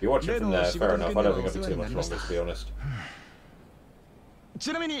You're watching from there, fair enough. I don't think I'd be too much longer, to be honest.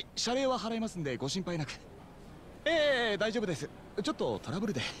 ちなみに謝礼は払いますんでご心配なく。大丈夫です。ちょっとトラブ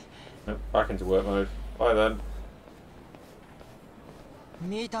ルで。Back into work mode. Bye then.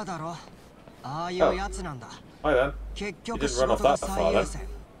 見ただろ。ああいうやつなんだ。Bye then. 結局仕事が最優先。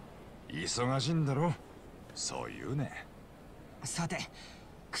忙しいんだろ。そう言うね。さて、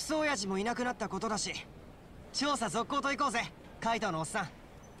クソ親父もいなくなったことだし、調査続行と行こうぜ。カイトのおっさん。あ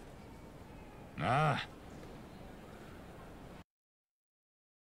あ。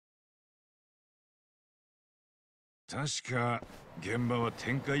確か現場は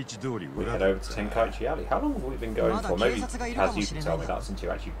天下一通り We head over to Tenkaichi Alley. How long have we been going for? Maybe Kaz, you can tell me that since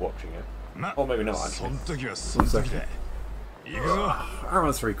you're actually watching it. Or maybe not actually. その時はその時で。行くぞ。Hour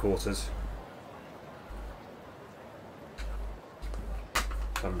and 3/4.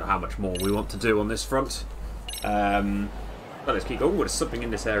 I don't know how much more we want to do on this front. But let's keep going. There's something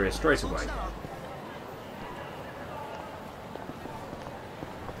in this area straight away.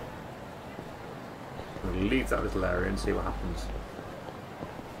 We'll leave that little area and see what happens.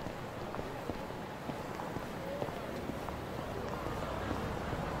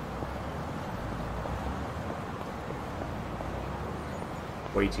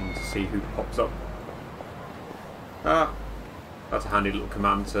 Waiting to see who pops up. Ah, that's a handy little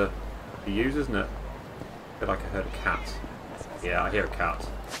command to use, isn't it? I feel like I heard a cat. Yeah, I hear a cat.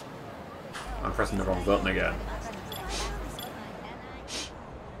 I'm pressing the wrong button again.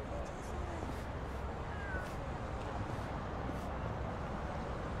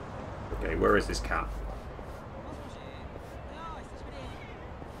 Okay, where is this cat?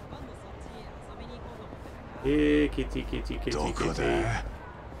 Here, kitty, kitty, kitty, kitty.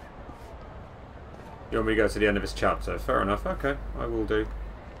 You want me to go to the end of this chapter? Fair enough, okay, I will do.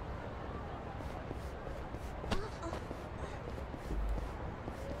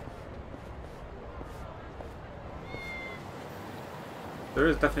 there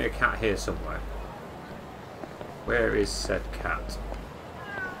is definitely a cat here somewhere. Where is said cat?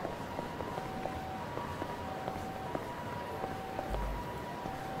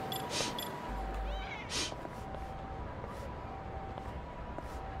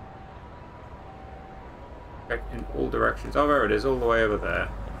 Check in all directions. Oh, there it is, all the way over there.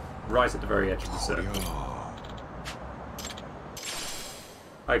 Right at the very edge of the circle.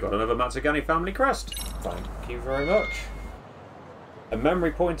 I got another Matsugani family crest. Thank you very much. A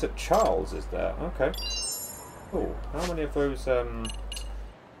memory point at Charles is there. Okay. Oh, how many of those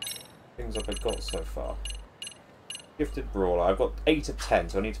things have I got so far? Gifted Brawler. I've got 8 of 10,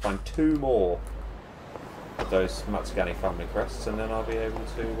 so I need to find 2 more of those Matsugani family crests, and then I'll be able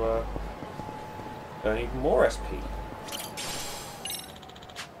to earn even more SP.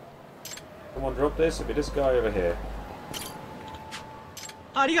 Come on, drop this. It'll be this guy over here.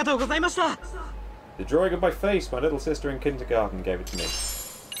 The drawing of my face, my little sister in kindergarten gave it to me.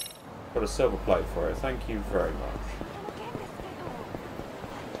 Got a silver plate for it. Thank you very much.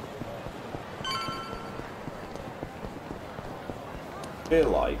 I feel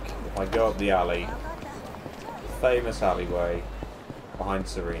like if I go up the alley, the famous alleyway behind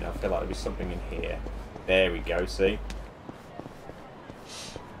Serena, I feel like there'll be something in here. There we go, see?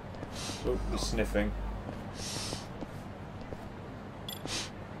 Oh, he's sniffing.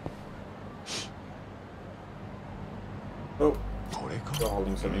 Oh, you're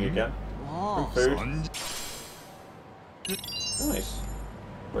holding something again. Some food. Nice.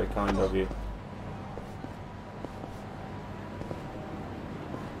 Very kind of you.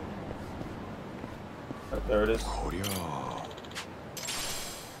 Oh, there it is.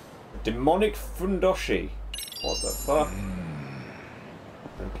 Demonic Fundoshi. What the fuck?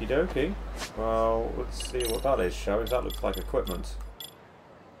 Okie dokie. Well, let's see what that is, shall we? That looks like equipment.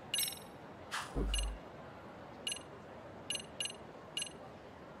 Oof.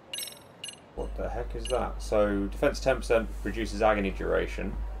 What the heck is that? So, defense 10% reduces agony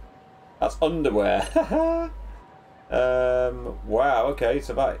duration. That's underwear. Wow, okay,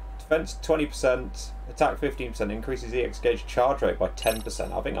 so that defense 20%, attack 15%, increases EX gauge charge rate by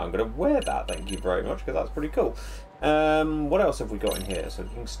 10%. I think I'm going to wear that, thank you very much, because that's pretty cool. What else have we got in here? So,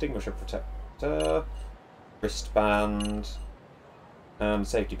 extinguisher protector, wristband, and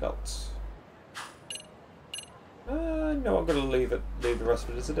safety belts. No, I'm going to leave the rest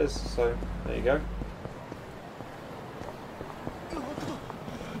of it as it is, so there you go.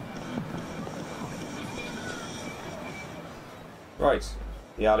 Right,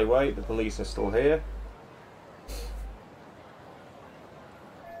 the alleyway, the police are still here.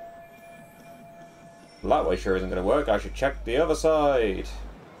 Well, that way sure isn't going to work, I should check the other side.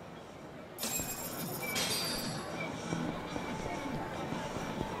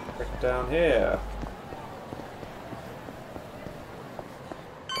 Check down here.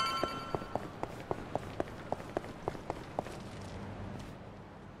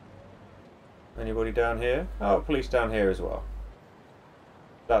 Anybody down here? Oh, police down here as well.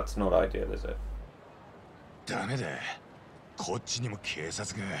 That's not ideal, is it? Damn it. こっちにも警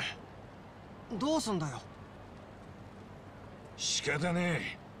察が。どうすんだよ。仕方ね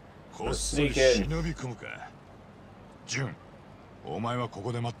え。こっそり忍び込むか。ジュン、お前はこ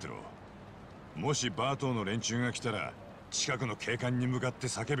こで待ってろ。もしバートーの連中が来たら、近くの警官に向かって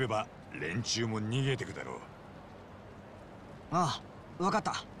叫べば、連中も逃げてくだろう。ああ、わかっ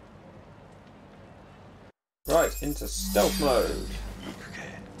た。Right, into stealth mode.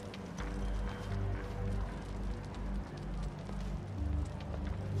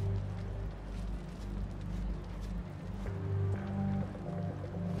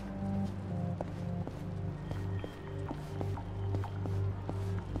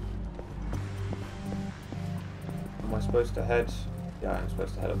 Am I supposed to head? Yeah, I'm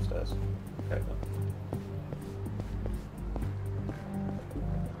supposed to head upstairs. Okay then.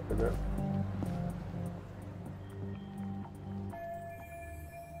 Okay.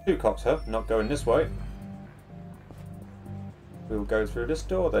 2 cops, huh? Not going this way. We'll go through this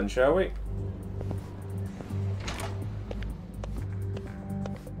door then, shall we?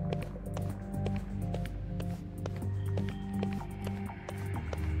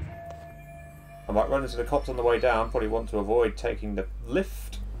 I might run into the cops on the way down, probably want to avoid taking the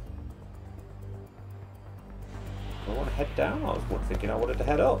lift. Do I want to head down? I was thinking I wanted to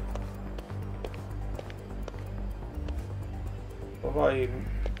head up. What have I...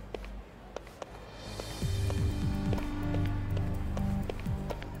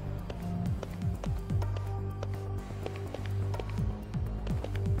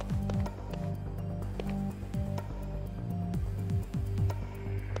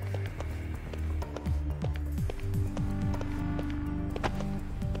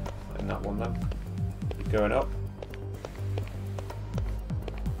 on then. Keep going up.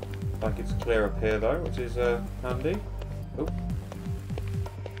 Like it's clear up here though, which is handy. Oh.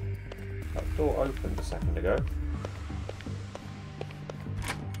 That door opened a second ago.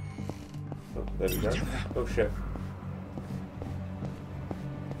 Oh, there we go. Oh shit.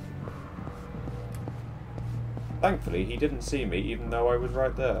 Thankfully, he didn't see me, even though I was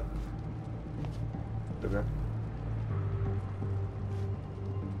right there. Okay.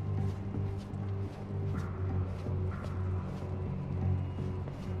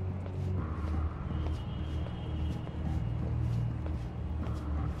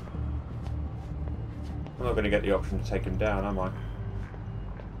 I'm not going to get the option to take him down, am I?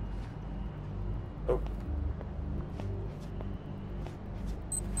 Oh.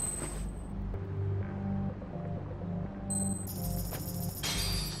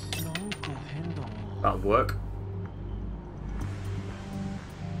 That'll work.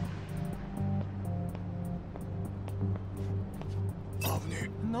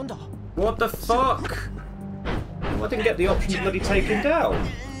 What the fuck? I didn't get the option to bloody take him down.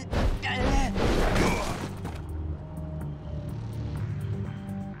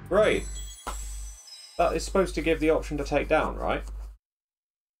 Right. That is supposed to give the option to take down, right?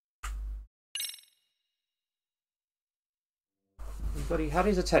 But he had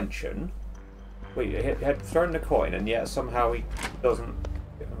his attention. Wait, he had thrown the coin, and yet somehow he doesn't.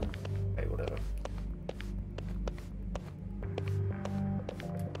 Okay, whatever.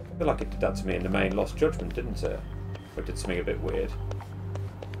 I feel like it did that to me in the main Lost Judgment, didn't it? Or it did something a bit weird.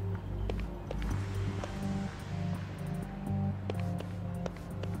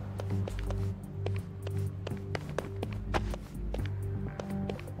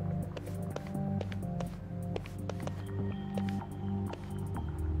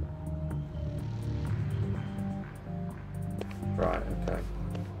 Right, okay.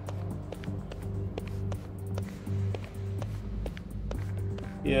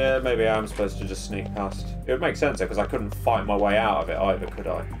 Yeah, maybe I am supposed to just sneak past. It would make sense because I couldn't fight my way out of it either, could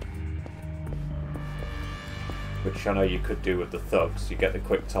I? Which I know you could do with the thugs. You get the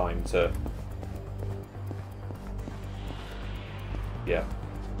quick time to... Yeah.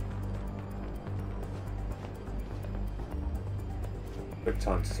 Quick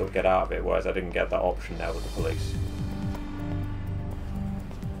time to sort of get out of it, whereas I didn't get that option there with the police.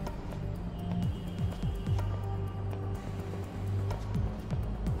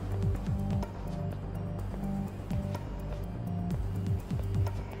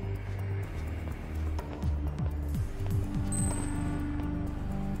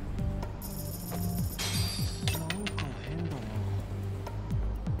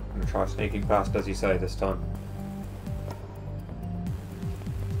 Try sneaking past, as you say, this time.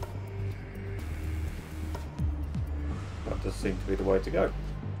 That does seem to be the way to go.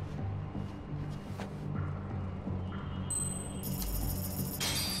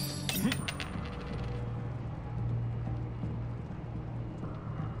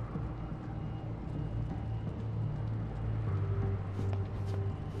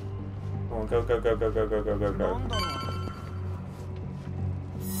 Come on, go, go, go, go, go, go, go, go, go.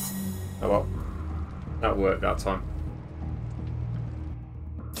 Oh well, that worked that time.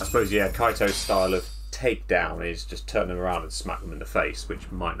 I suppose, yeah, Kaito's style of takedown is just turn them around and smack them in the face,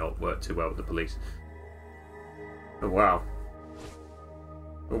 which might not work too well with the police. Oh wow.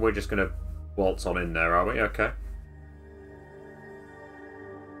 Well, we're just going to waltz on in there, are we? Okay.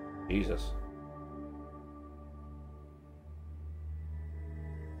 Jesus.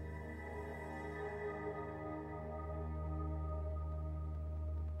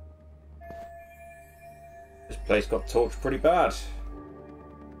 This place got torched pretty bad.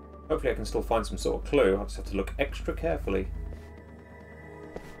 Hopefully I can still find some sort of clue. I'll just have to look extra carefully.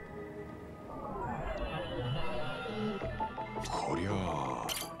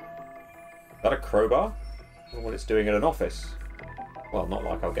 Is that a crowbar? I don't know what it's doing in an office. Well, not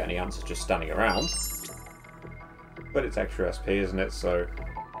like I'll get any answers just standing around. But it's extra SP, isn't it? So...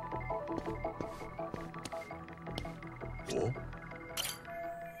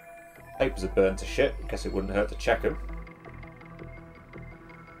 Papers are burnt to shit. Guess it wouldn't hurt to check them.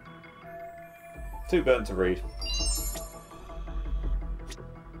 Too burnt to read.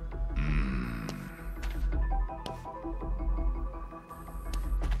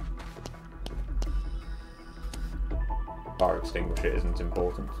 Fire extinguisher isn't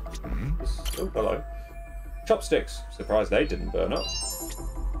important. Oh, hello. Chopsticks. Surprised they didn't burn up.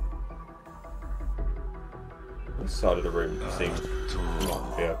 This side of the room seems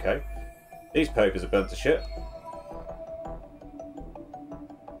to be okay. These papers are burnt to shit.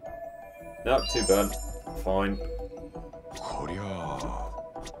 Nope, too burnt. Fine.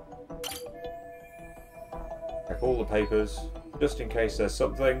 Check all the papers, just in case there's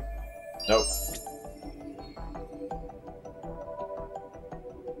something. Nope.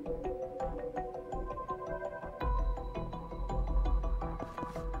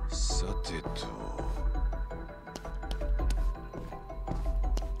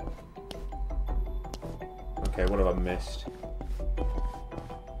 Okay, what have I missed?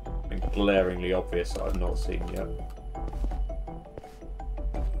 Something glaringly obvious that I've not seen yet.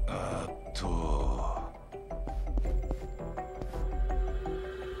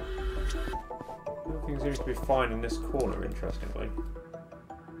 Everything seems to be fine in this corner, interestingly.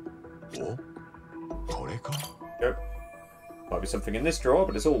 Yep. Might be something in this drawer,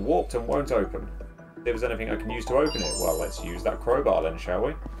 but it's all warped and won't open. If there's anything I can use to open it, well, let's use that crowbar then, shall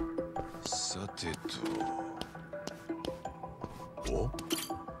we?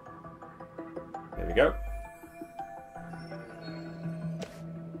 There we go.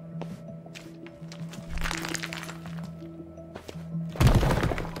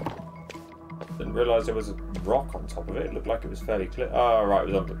 Didn't realise there was a rock on top of it. It looked like it was fairly clear. Oh, right,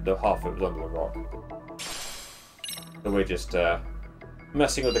 it was under the half of it was under the rock. So we're just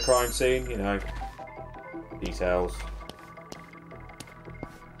messing with the crime scene, you know. Details.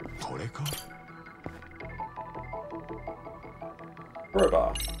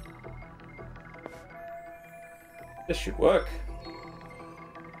 Crowbar. This should work.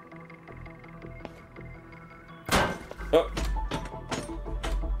 Oh.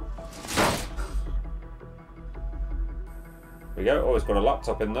 There we go. Always got a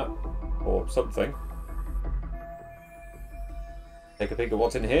laptop in that. Or something. Take a peek at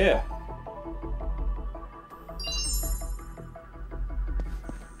what's in here.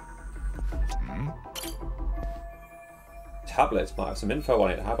 Tablets might have some info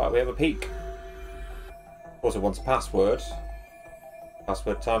on it. How about we have a peek? Of course, it wants a password.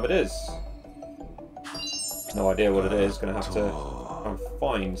 Password time it is. No idea what it is. Gonna have to try and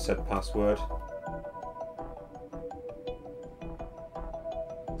find said password.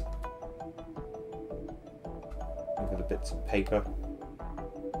 Look at the bits of paper.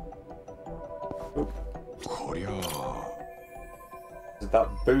 Oop. Is that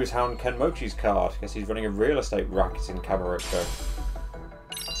Booze Hound Kenmochi's card? Guess he's running a real estate racket in Kamurocho.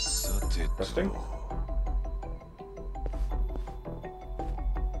 Interesting.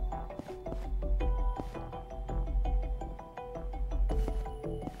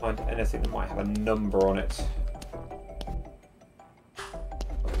 Find anything that might have a number on it. I'm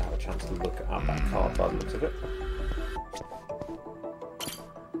gonna have a chance to look at that card by the looks of it.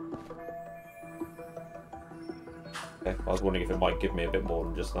 Okay, I was wondering if it might give me a bit more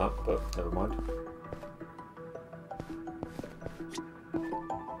than just that, but never mind.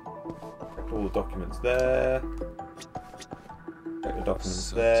 Check all the documents there. Check the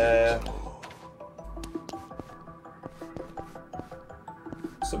documents there.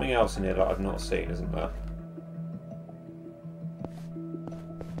 Something else in here that I've not seen, isn't there?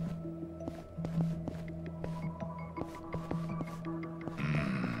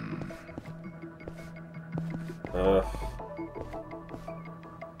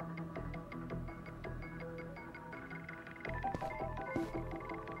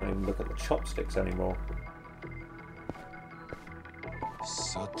 Can't even look at the chopsticks anymore.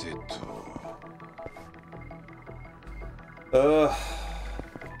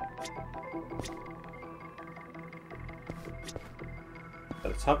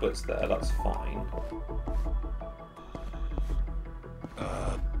 The tablet's there, that's fine.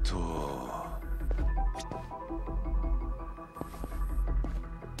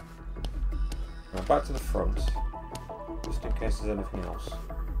 Now back to the front, just in case there's anything else.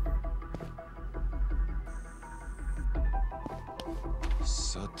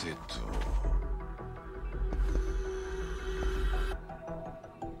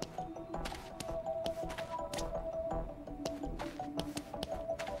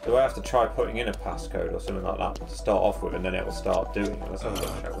 Do I have to try putting in a passcode or something like that to start off with, and then it will start doing it? Let's have a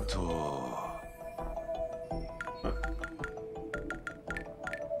look, shall we?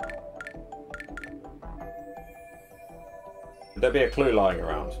 Would there be a clue lying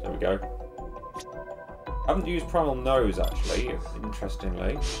around? There we go. I haven't used Primal Nose, actually,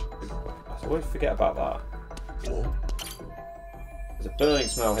 interestingly. I always forget about that. There's a burning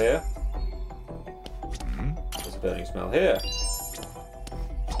smell here. There's a burning smell here.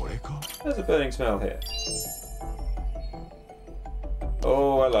 There's a burning smell here.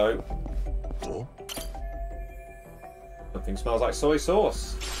 Oh, hello. Something smells like soy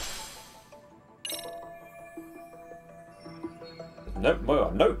sauce. Nope,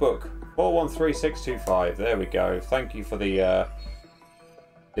 notebook. 413625. There we go. Thank you for the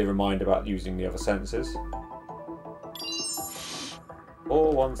reminder about using the other senses.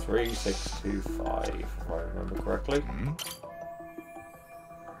 413625, if I remember correctly.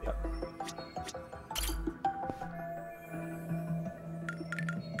 Yep.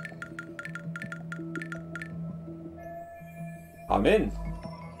 I'm in.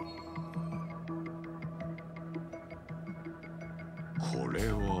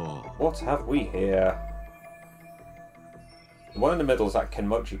 What have we here? The one in the middle is that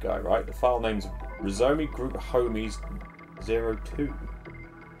Kenmochi guy, right? The file name's Rizomi Group Homies 02.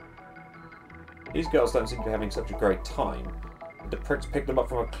 These girls don't seem to be having such a great time. Did the pricks pick them up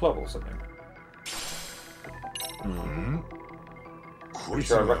from a club or something? Pretty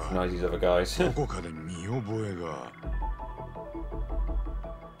sure I recognise these other guys.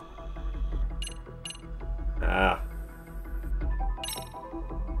 Ah.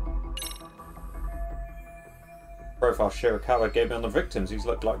 Profile Shirakawa gave me on the victims. These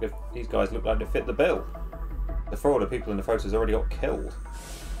guys look like they fit the bill. The 4 other people in the photos already got killed.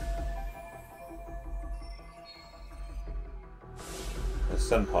 The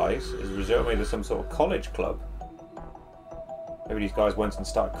senpais is Rizomi to some sort of college club. Maybe these guys went and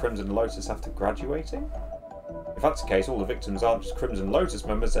started Crimson Lotus after graduating? If that's the case, all the victims aren't just Crimson Lotus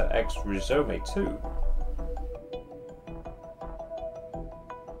members, they're ex-Rizomi too.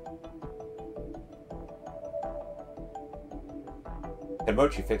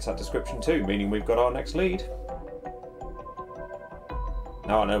 Kenmochi fits that description too, meaning we've got our next lead.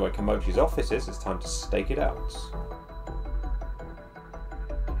 Now I know where Kenmochi's office is, it's time to stake it out.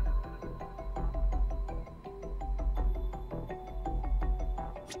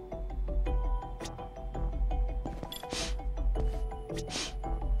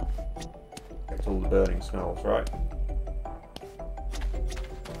 Get all the burning smells, right?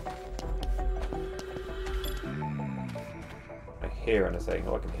 Hear anything,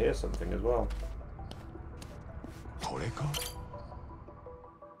 or I can hear something as well.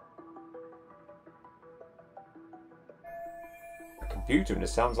 A computer, and it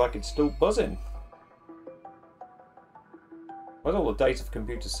sounds like it's still buzzing. Where's all the data for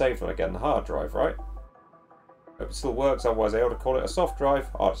computer saved when I get in the hard drive, right? Hope it still works, otherwise I ought to call it a soft drive.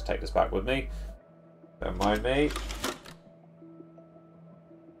 I'll just take this back with me. Don't mind me.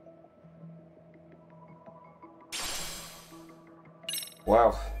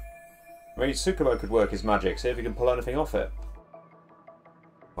 Wow. Maybe Tsukumo could work his magic, see if he can pull anything off it.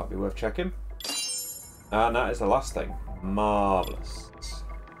 Might be worth checking. And that is the last thing. Marvellous.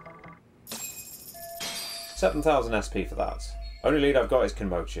 7,000 SP for that. Only lead I've got is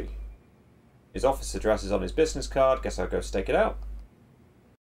Kenmochi. His office address is on his business card. Guess I'll go stake it out.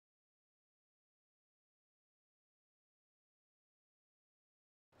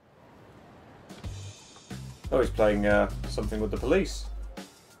 Oh, he's playing something with the police.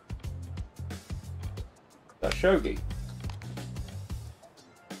 That's Shogi.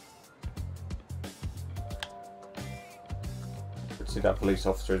 Good to see that police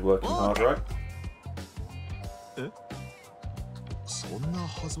officer is working hard, right? そんな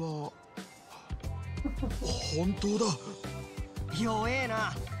はずは本当だ。弱え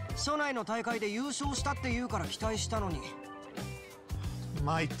な。署内の大会で優勝したって言うから期待したのに。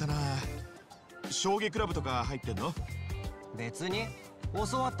参ったな。将棋クラブとか入ってんの？別に教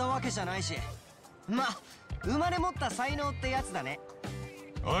わったわけじゃないし。ま、生まれ持った才能ってやつだね。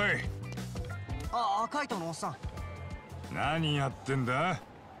おい。あ、カイトのおっさん。何やってんだ？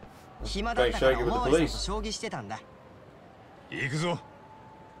暇だったからおまわりさんと将棋してたんだ。行くぞ。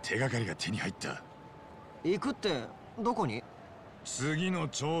手がかりが手に入った。行くってどこに？次の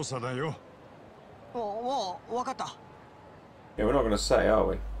調査だよ。わかった。Yeah, we're not going to say, are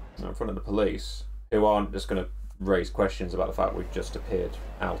we? Not in front of the police, who aren't just going to raise questions about the fact we've just appeared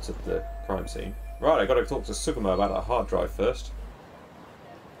out of the crime scene. Right, I've got to talk to Tsukumo about that hard drive first.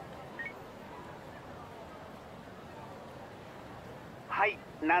 はい、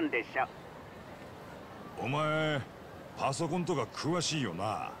なんでしょう。お前、パソコンとか詳しいよ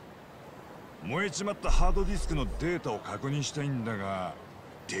な。燃えちまったハードディスクのデータを確認したいんだが、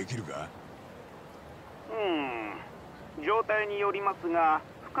できるか？状態によりますが、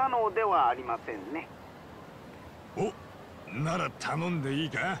不可能ではありませんね。お、なら頼んでいい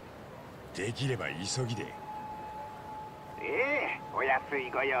か？できれば急ぎで。お安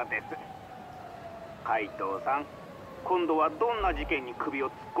いご用です。海藤さん、今度はどんな事件に首を突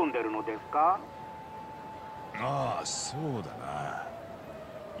っ込んでるのですか？ああ、そうだな。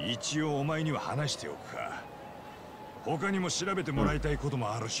一応お前には話しておくか。他にも調べてもらいたいこと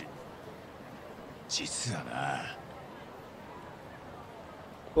もあるし。実はな。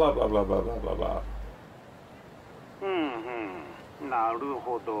Blah blah blah blah blah blah blah. なる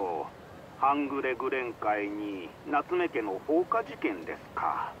ほど。半暮れ愚連会に夏目家の放火事件です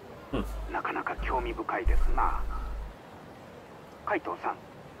か。なかなか興味深いですな。海藤さん、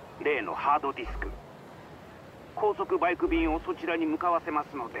例のハードディスク、高速バイク便をそちらに向かわせま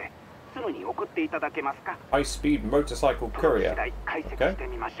すので、すぐに送っていただけますか。 High speed motorcycle courier. 解析して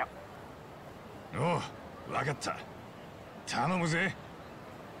みましょう。おう、わかった。頼むぜ。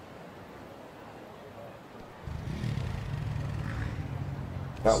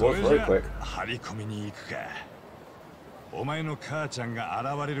That was very quick. 張り込みに行くか。お前の母ちゃんが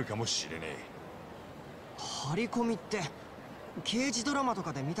現れるかもしれねえ。張り込みって刑事ドラマと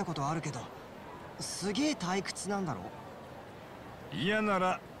かで見たことあるけど、すげえ退屈なんだろ。嫌な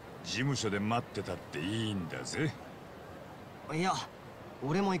ら事務所で待ってたっていいんだぜ。いや、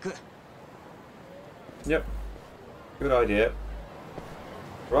俺も行く。Yep. Good idea.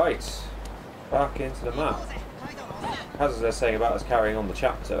 Right. Back into the map. As they're saying about us carrying on the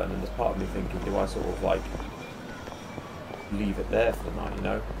chapter, and then there's part of me thinking, do I sort of like leave it there for the night, you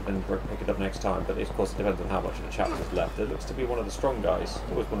know, and pick it up next time? But of course it depends on how much of the chapter's left. It looks to be one of the strong guys.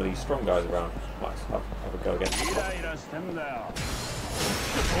 There's always one of these strong guys around. Might have a go against him. That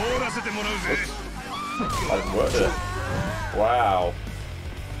didn't work, did it? Wow.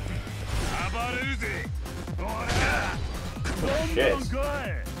 Shit.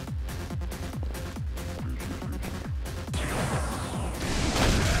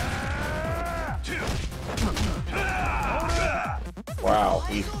 Wow,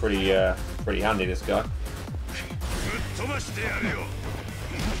 he's pretty handy, this guy.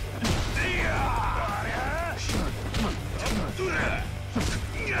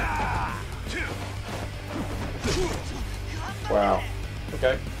 Wow.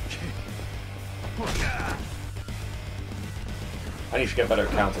 Okay. I need to get better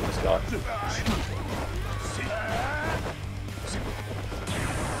at counting this guy.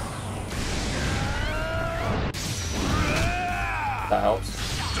 That helps.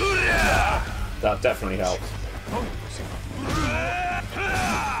 That definitely helps.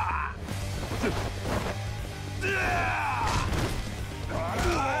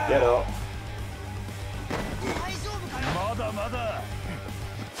 Get up.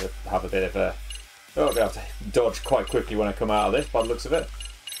 Have a bit of a... Oh, I'll be able to dodge quite quickly when I come out of this, by the looks of it.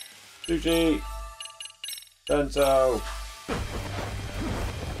 Sushi! Bento!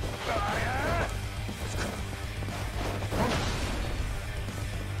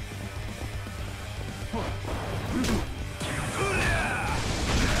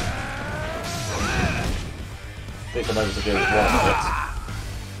 I think I'm able to deal with one of it.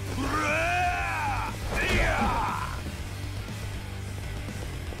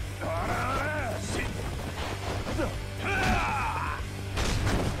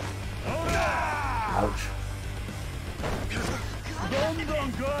 Ouch. I'm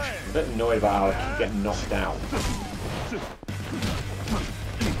a bit annoyed about how I keep getting knocked down.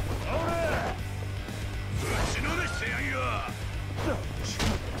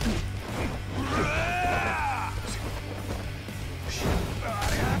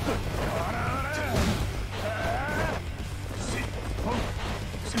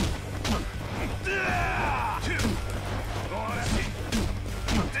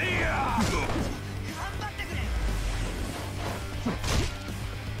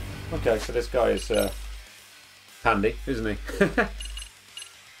 Okay, so this guy is handy, isn't he?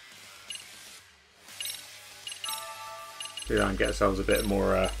 Do that and get ourselves a bit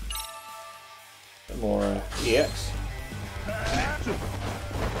more EX.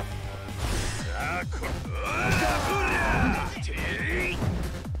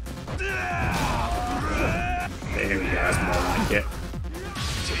 There we go, that's more like it.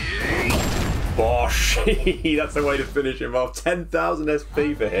 Bosh! That's the way to finish him off. 10,000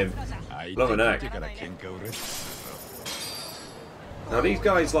 SP for him. Love an egg. Now these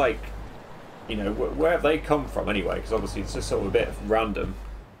guys, like, you know, where have they come from anyway? Because obviously it's just sort of a bit random.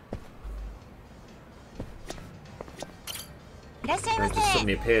 They just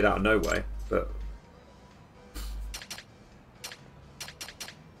suddenly appeared out of nowhere, but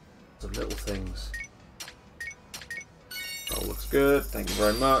some little things. Oh, looks good. Thank you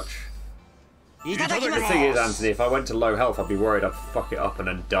very much. The thing is, Anthony, if I went to low health, I'd be worried I'd fuck it up and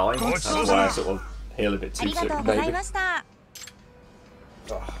then die. That's why I sort of heal a bit too soon, maybe.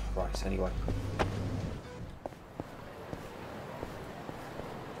 Oh, right, anyway.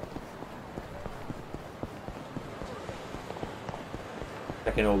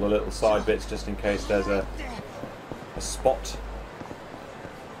 Checking all the little side bits just in case there's a spot.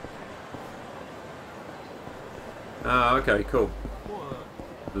 Ah, okay, cool.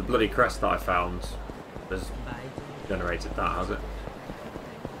 The bloody crest that I found has generated that, has it?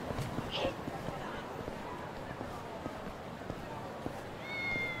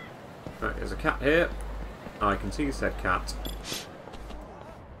 Right, there's a cat here. I can see said cat.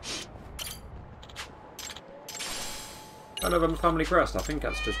 I love a family crest. I think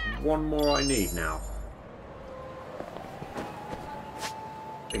that's just one more I need now.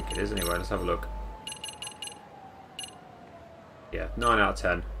 I think it is anyway. Let's have a look. Yeah, 9 out of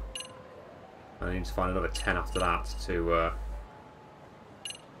 10. I need to find another 10 after that to, you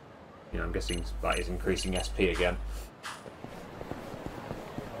know, I'm guessing that is increasing SP again.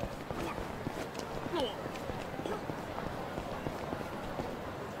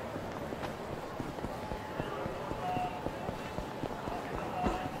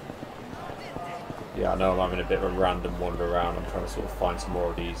 Yeah, I know I'm having a bit of a random wander around. I'm trying to sort of find some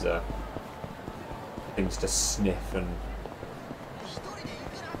more of these things to sniff and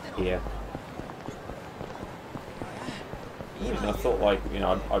hear. And I thought, like, you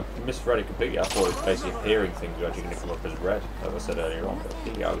know, I misread it completely. I thought it was basically hearing things were actually going to come up as red, as I said earlier on,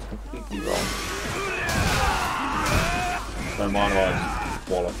 but yeah, I was completely wrong. So mine was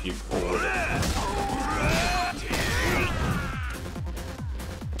wallop you forward.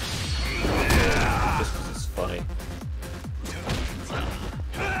 Just because it's funny.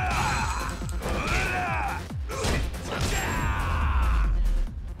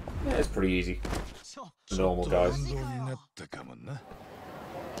 Yeah, it's pretty easy. The normal guys.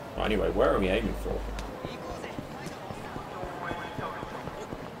 Right, anyway, where are we aiming for?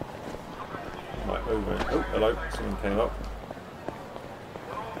 Right, over. Oh, hello. Someone came up.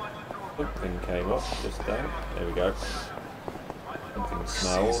 Something came up just then. There we go. Something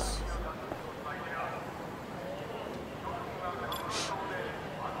smells.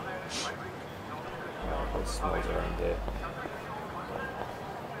 Oh, what smells around here?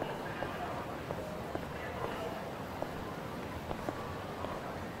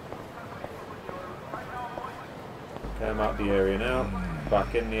 Okay, I'm out of the area now.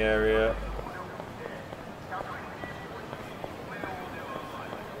 Back in the area.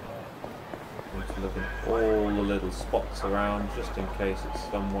 I'm just looking at all the little spots around, just in case it's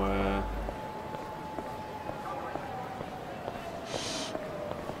somewhere.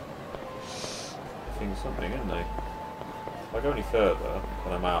 Seeing something, isn't they? If I go any further,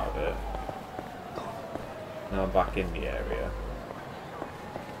 then I'm out of it. Now I'm back in the area.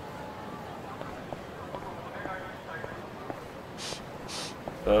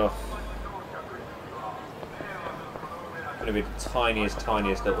 Ugh. It's going to be the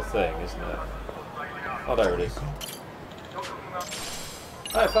tiniest little thing, isn't it? Oh, there it is.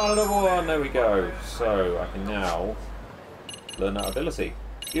 I found another one! There we go. So, I can now learn that ability.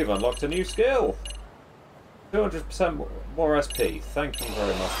 You've unlocked a new skill! 200% more SP. Thank you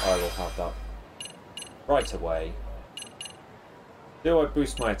very much. I will have that right away. Do I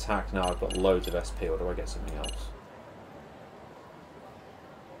boost my attack now I've got loads of SP, or do I get something else?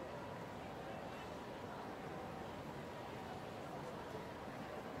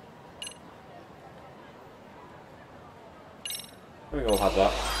 I think I'll have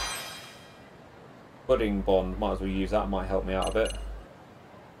that. Budding Bond, might as well use that, might help me out a bit.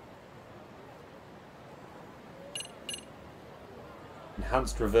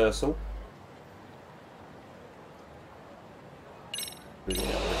 Enhanced Reversal. Really,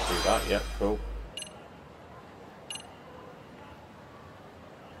 yeah, let's do that, yep, cool.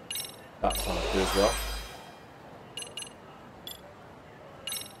 That sounds good as well.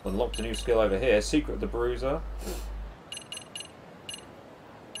 Unlocked a new skill over here, Secret of the Bruiser.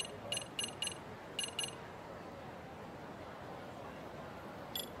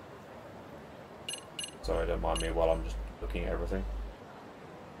 Sorry, don't mind me while I'm just looking at everything.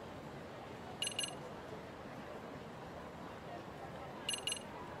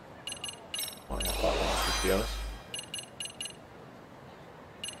 Might have that one, to be honest.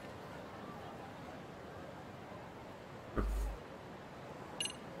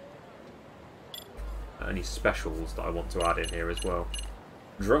 Any specials that I want to add in here as well.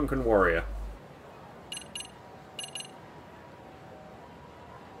 Drunken Warrior.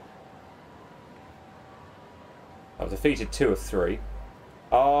 I've defeated 2 of 3.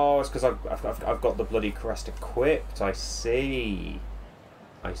 Oh, it's because I've got the bloody crest equipped. I see.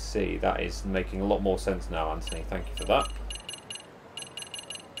 I see. That is making a lot more sense now, Anthony. Thank you for that.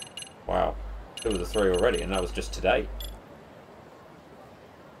 Wow. 2 of the 3 already, and that was just today.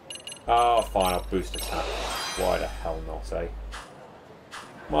 Oh, fine. I'll boost attack. Why the hell not, eh?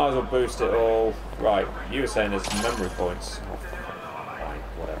 Might as well boost it all. Right. You were saying there's some memory points. Oh, fine.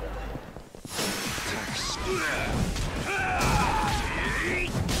 Whatever.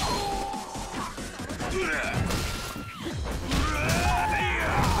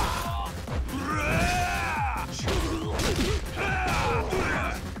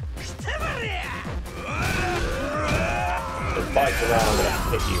 around, I'm gonna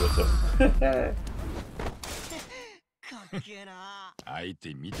hit you with them.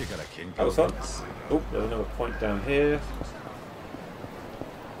 That was fun. Oh, there's another point down here.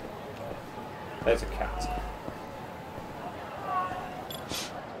 There's a cat.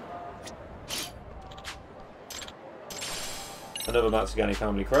 Another Matsugani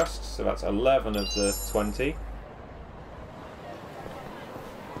family crest, so that's 11 of the 20.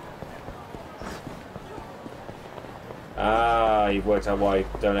 Ah, you've worked out why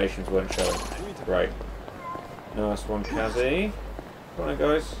donations weren't showing. Great. Nice one, Kazi. Come on,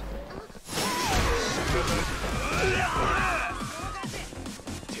 guys.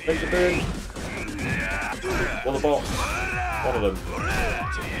 Laser burn. One of the box. One of them.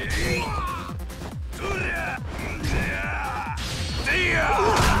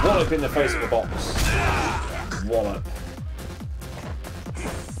 Wallop in the face of the box. Wallop.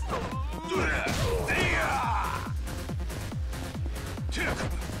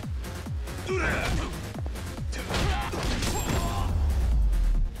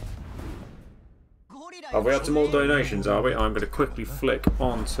 Oh, we had some more donations, are we? I'm going to quickly flick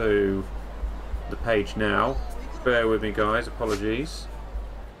onto the page now. Bear with me, guys. Apologies.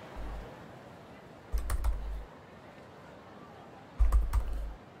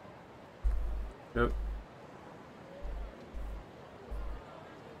 Nope.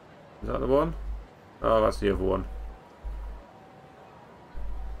 Is that the one? Oh, that's the other one.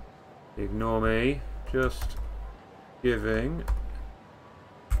 Ignore me. Just giving.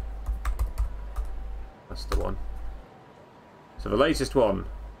 That's the one. So the latest one.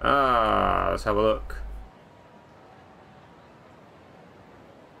 Ah, let's have a look.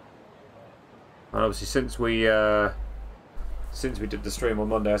 And obviously, since we did the stream on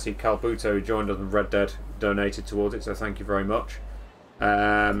Monday, I see Calbuto who joined us and Red Dead donated towards it, so thank you very much.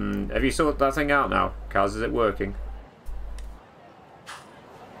 Have you sorted that thing out now, Kaz? Is it working?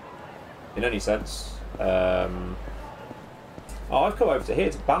 In any sense. Oh, I've come over to here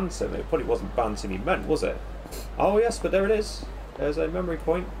to Bantam. It probably wasn't Bantam he meant, was it? Oh yes, but there it is. There's a memory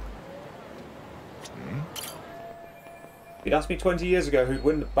point. If you'd asked me 20 years ago who'd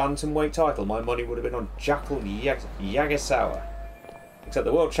win the bantamweight title, my money would have been on Jackal Yagasawa. Except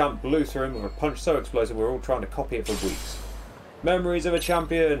the world champ blew through him with a punch so explosive we're all trying to copy it for weeks. Memories of a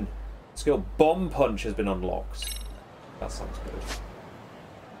champion! Skill Bomb Punch has been unlocked. That sounds good.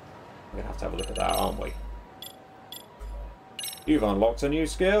 We're going to have a look at that, aren't we? You've unlocked a new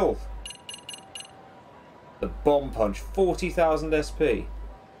skill! The Bomb Punch, 40,000 SP.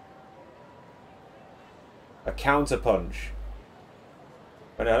 A counter punch.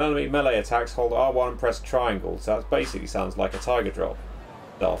 When an enemy melee attacks, hold R1 and press triangle. So that basically sounds like a tiger drop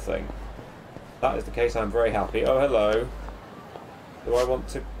style thing. If that is the case, I'm very happy. Oh, hello. Do I want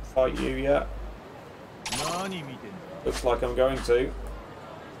to fight you yet? Looks like I'm going to.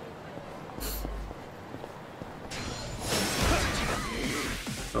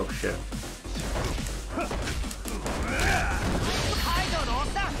 Oh shit.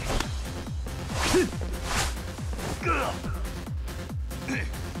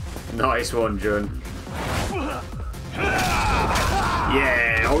 Nice one, Jun.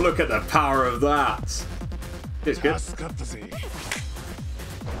 Yeah, oh look at the power of that. It's good.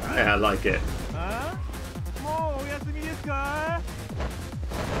 Yeah, I like it.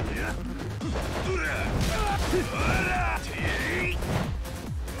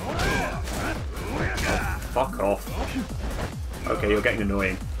 Fuck off. Okay, you're getting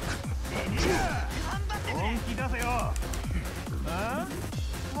annoying.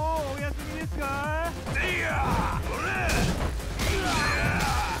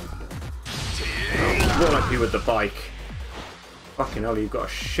 More like you with the bike. Fucking hell, you've got a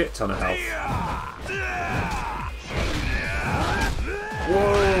shit ton of health.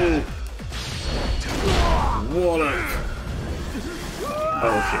 Whoa! Wallop!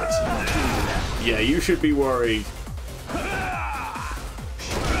 Oh shit. Yeah, you should be worried.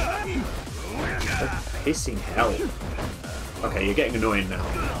 Pissing hell. Okay, you're getting annoying now.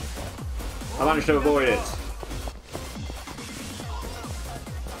 I managed to avoid it.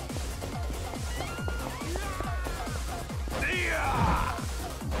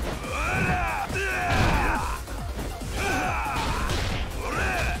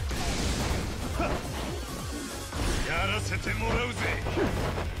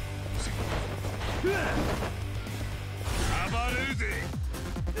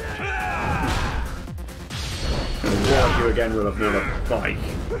 You again with another bike.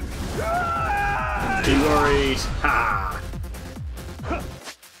 Be worried. Ha!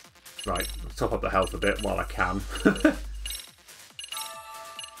 Right, I'll top up the health a bit while I can.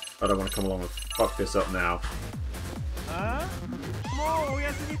 I don't want to come along and fuck this up now.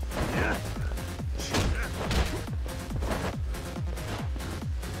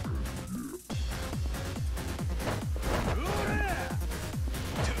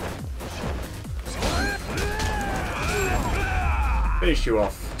 Finish you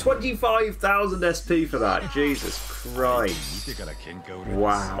off. 25,000 SP for that. Jesus Christ.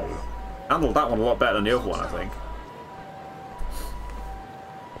 Wow. Handled that one a lot better than the other one, I think.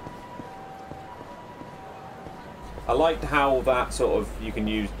 I liked how that sort of, you can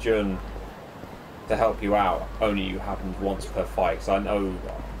use Jun to help you out, only you happened once per fight. Because I know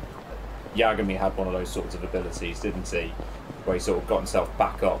Yagami had one of those sorts of abilities, didn't he? Where he sort of got himself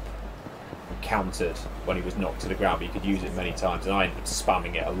back up and countered when he was knocked to the ground, but you could use it many times, and I ended up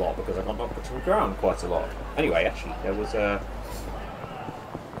spamming it a lot because I got knocked to the ground quite a lot. Anyway, actually, there was a...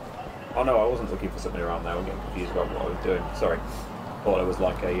 Oh no, I wasn't looking for something around there. I'm getting confused about what I was doing. Sorry. Thought it was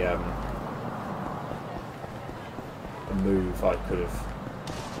like a move I could have...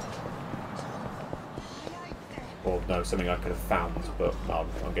 Or no, something I could have found, but no,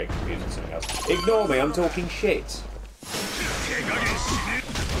 I'm getting confused with something else. Ignore me, I'm talking shit!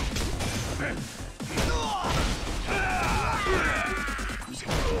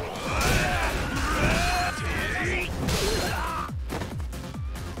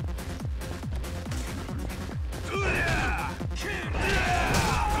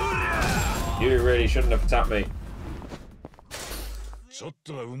 You really shouldn't have attacked me.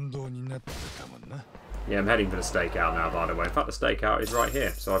 Yeah, I'm heading for the stakeout now, by the way. In fact, the stakeout is right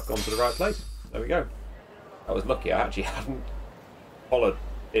here, so I've gone to the right place. There we go. I was lucky. I actually hadn't followed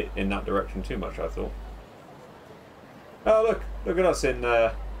it in that direction too much, I thought. Oh, look. Look at us in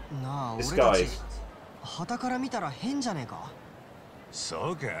disguise. 旗から見たら変じゃねえか。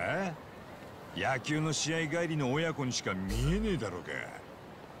そうか？野球の試合帰りの親子にしか見えねえだろうか。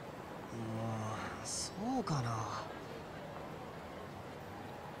そうかな。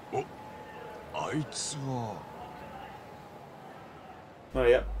お、あいつは。Oh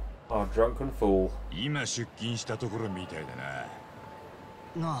yeah, our drunken fool. 今出勤したところみたいだな。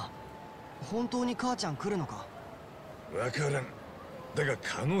なあ、本当に母ちゃん来るのか。わからん。だが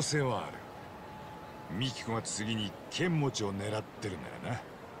可能性はある。ミキコが次に剣持ちを狙ってるんだよな。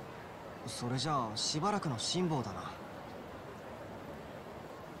それじゃあしばらくの辛抱だな。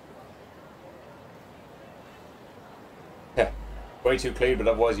Yeah, way too clean, but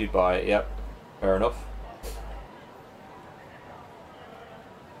otherwise you'd buy it. Yep, fair enough.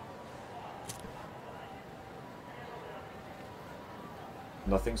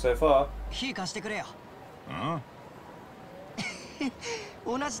 Nothing so far. 火貸してくれよ。うん？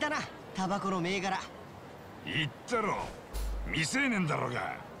同じだな。タバコの銘柄。言ったろ。未成年だろう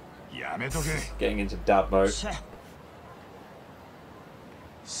が。やめとけ。Getting into dad mode.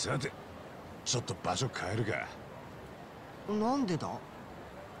 さて、ちょっと場所変えるか。なんでだ？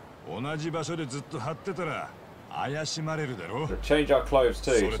同じ場所でずっと張ってたら怪しまれるだろ。So change our clothes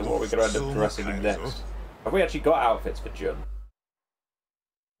too. So what are we going to end up dressing in next? Have we actually got outfits for Jun?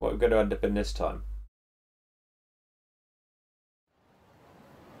 What are we going to end up in this time?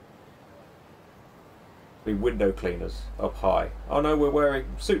 Be window cleaners up high. Oh no, we're wearing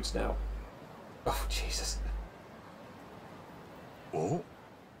suits now. Oh Jesus. Oh.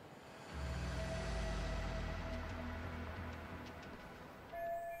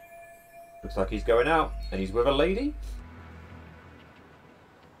 Looks like he's going out and he's with a lady.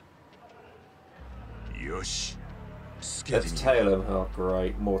 Yosh. Let's tail him. Oh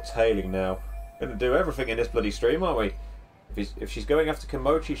great, more tailing now. Gonna do everything in this bloody stream, aren't we? If she's going after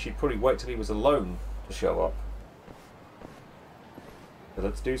Kimochi, she'd probably wait till he was alone to show up. So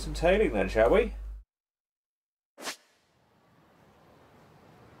let's do some tailing then, shall we?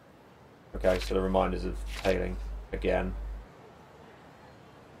 Okay, so the reminders of tailing again.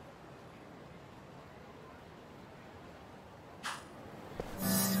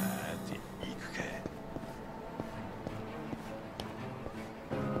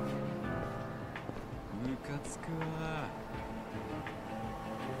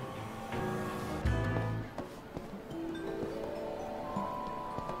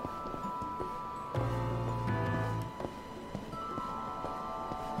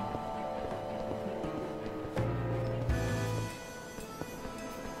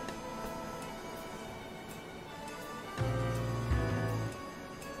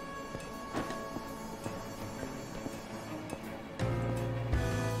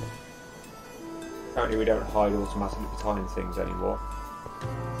 Apparently we don't hide automatically behind things anymore.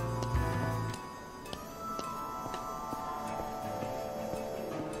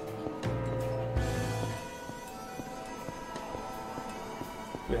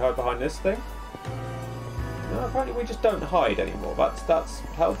 We hide behind this thing? No, apparently we just don't hide anymore. That's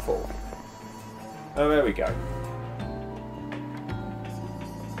helpful. Oh, there we go.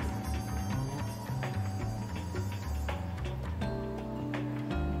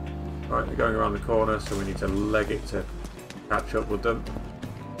 Right, they're going around the corner, so we need to leg it to catch up with them.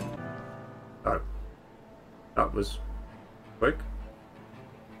 Oh. That was quick.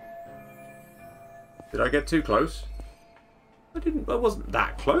 Did I get too close? I wasn't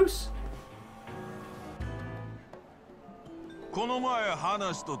that close. この前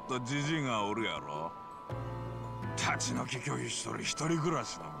話しとったジジイがおるやろ。立ち退き拒否しとる一人暮ら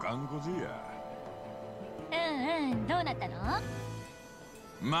しの頑固じや。どうなったの？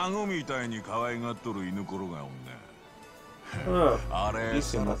孫みたいに可愛がっとる犬ころがおんね。Oh, you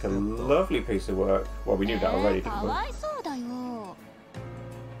seem like a lovely piece of work. Well, we knew that already, didn't we? かわいそうだよ。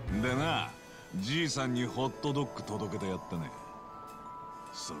でな、じいさんにホットドッグ届けてやったね。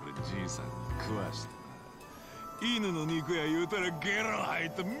それじいさんに食わしてな。犬の肉や言うたらゲロ吐い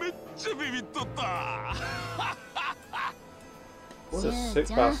てめっちゃビビっとった。What a sick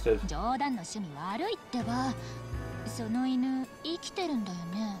bastard. 冗談の趣味悪いってば。その犬生きてるんだよ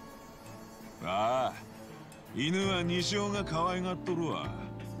ね。ああ、犬は西尾が可愛がっとるわ。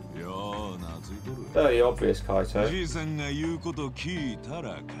よう懐いとる。Very obvious, Kaito. じいさんが言うこと聞いた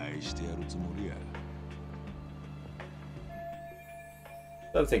ら返してやるつもりや。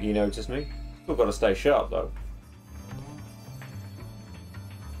Don't think he noticed me. Still got to stay sharp though.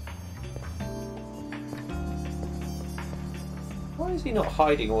 Why is he not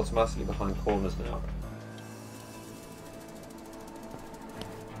hiding automatically behind corners now?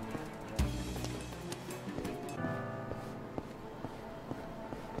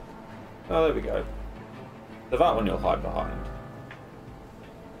 Oh, there we go. So that one you'll hide behind.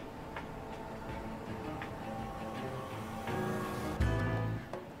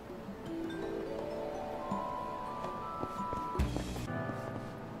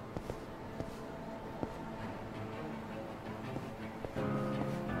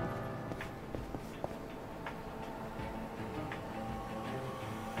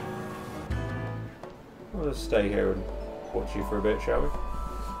 Let's stay here and watch you for a bit, shall we?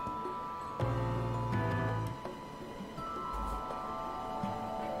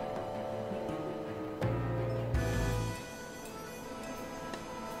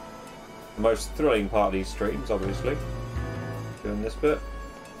 The most thrilling part of these streams, obviously, doing this bit.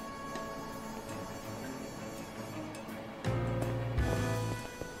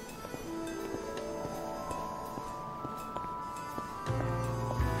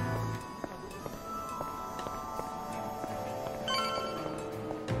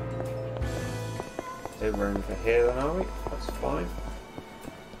 We're in for here then, are we? That's fine.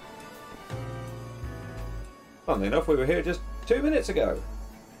 Funnily enough, we were here just 2 minutes ago.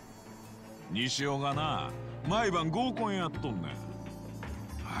 西尾がな、毎晩合コンやっとんねん。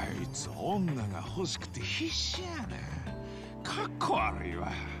あいつ女が欲しくて必死やねん。かっこ悪い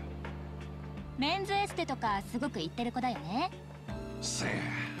わ。メンズエステとかすごく言ってる子だよね。せや、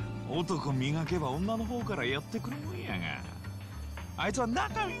男磨けば女の方からやってくるもんやが。あいつは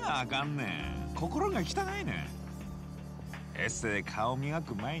中身があかんねん。心が汚いねん。エステで顔磨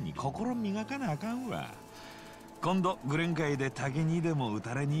く前に心磨かなあかんわ。今度グレン会で竹にでも打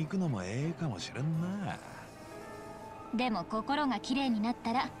たれに行くのもええかもしれんな。でも心が綺麗になっ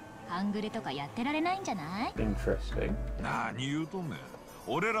たら半グレとかやってられないんじゃない？ Interesting. 何言うとんねん。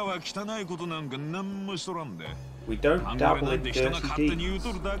俺らは汚いことなんか何もしとらんで。We don't 半グレ dabble なん in て人が dirty 勝手に言う deeds.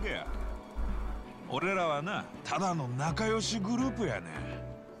 とるだけや。俺らはな、ただの仲良しグループやねん。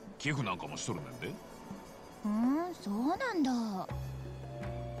寄付なんかもしとるねんで。そうなんだ。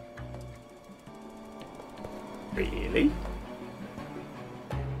Really?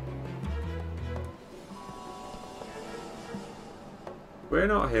 We're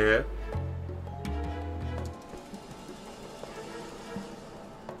not here.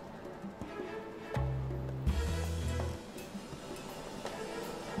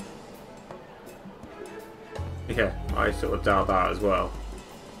 Yeah, I sort of doubt that as well.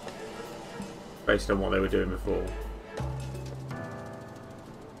 Based on what they were doing before.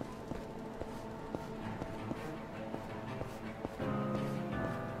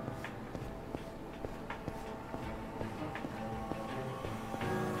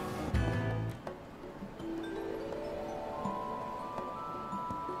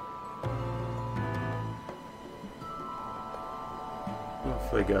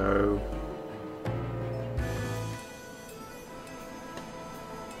 Off they go.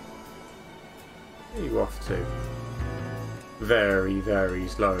 Where are you off to? Very, very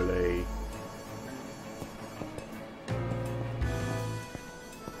slowly.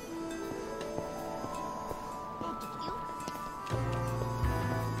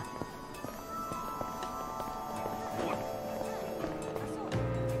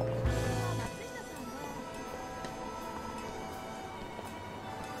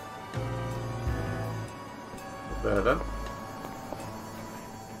 There then.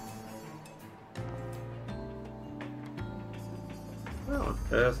 Where on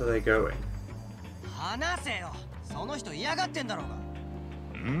earth are they going? 話せよ。その人嫌がってんだろうが。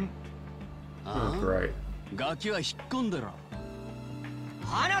Oh, great. ガキは引っ込んでろ。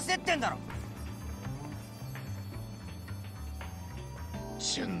話せってんだろ。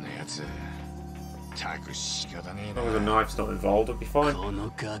旬なやつ。たく仕方ねえ As な。 long as a knife's not involved, it'll be fine. こ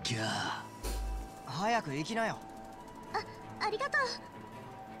のガキは早く行きなよ。ありがとう。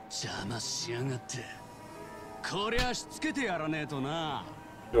邪魔しやがって。こりゃしつけてやらねえとな。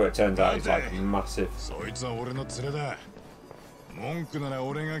Well, it turns out he's like massive. そいつは俺の連れだ。文句なら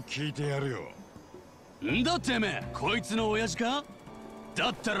俺が聞いてやるよ。んだてめえ、こいつの親父か？だ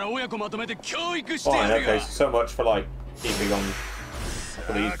ったら親子まとめて教育して Fine, やるよ。 okay, so much for like keeping on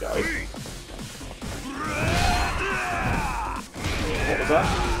for these guys. What was that?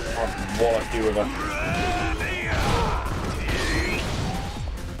 I'll wallop you with a...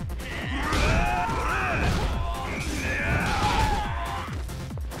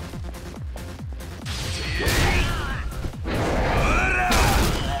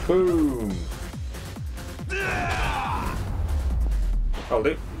 Boom! Hold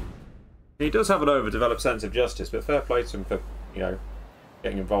it. He does have an overdeveloped sense of justice, but fair play to him for, you know,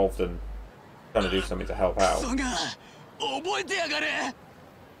 getting involved and trying to do something to help out.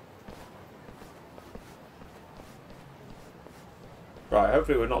 Right,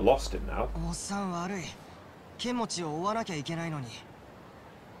 hopefully we're not lost him now. おっさん悪い。剣持ちを追わなきゃいけないのに。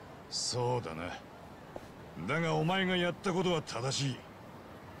そうだな。だがお前がやったことは正しい。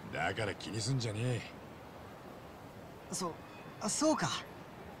だから気にすんじゃねえ。そうか。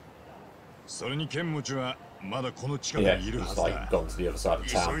それに剣持ちはまだこの近く Yeah, にいるは he's ず like だ。 gone to the other side of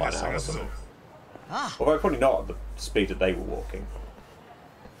急 town い by で now or 探すぞ。 something. Although probably not at the speed that they were walking.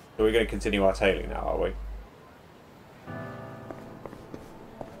 So we're going to continue our tailing now, are we?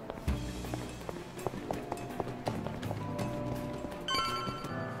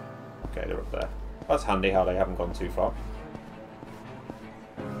 Okay, they're up there. That's handy how they haven't gone too far.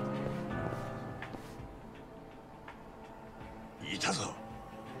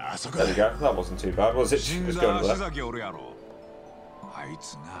 There we go. That wasn't too bad, was it? Just going to that.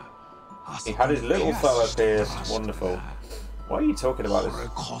 He had his little fella pierced. Wonderful. Why are you talking about this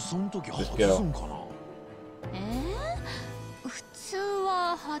girl?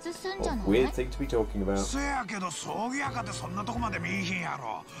 What a weird thing to be talking about. せやけど葬儀屋かってそんなとこまで見えへんや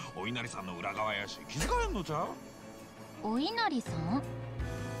ろ。お稲荷さんの裏側やし気づかへんのちゃう？お稲荷さん？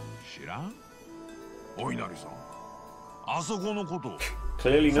知らん？お稲荷さん。あそこのこと。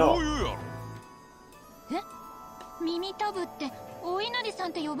Clearly not. そういうやろ。え？耳たぶってお稲荷さ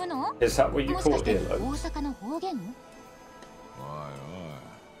んって呼ぶの？ Is that what you もしか call して it? 大阪の方言？おいおい。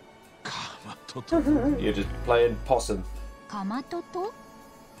かまとと。 You're just playing possum. かまとと？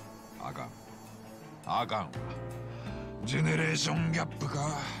あかん。あかんわ。ジェネレーションギャップ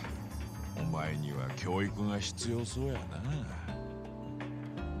か。お前には教育が必要そうやな。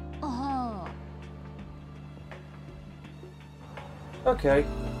ああ。Okay.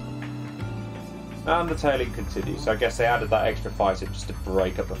 And the tailing continues. So I guess they added that extra fighting just to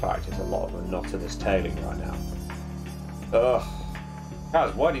break up the fact there's a lot of them not in this tailing right now. Ugh.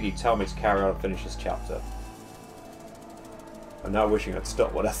 Kaz, why did you tell me to carry on and finish this chapter? I'm now wishing I'd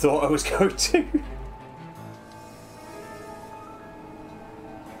stopped what I thought I was going to.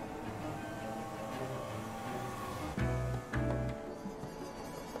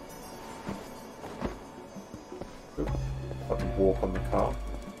 Got to walk on the car.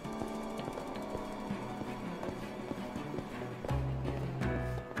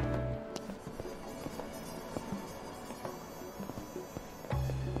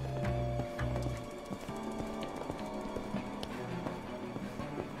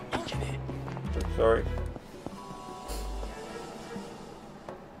 Sorry.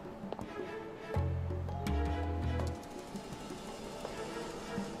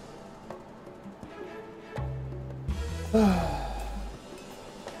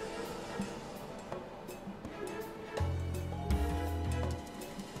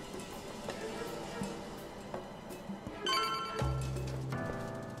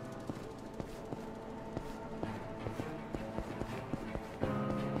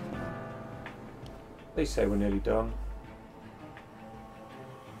 They say we're nearly done.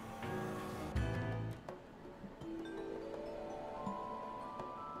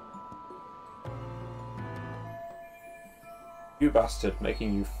 You bastard,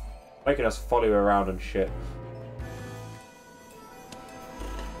 making us follow you around and shit.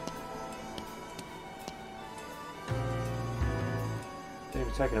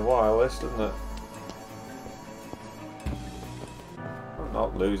 It's taking a while, this, doesn't it?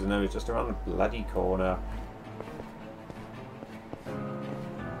 Not losing them, it's just around the bloody corner.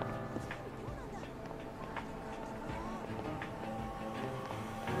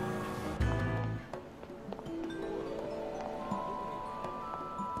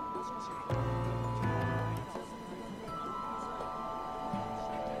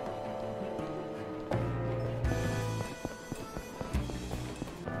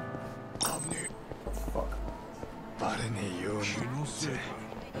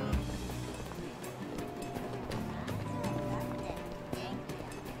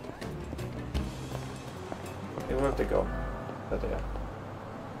 Where have they gone? There they are.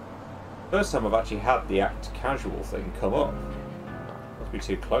 First time I've actually had the act casual thing come up. Must be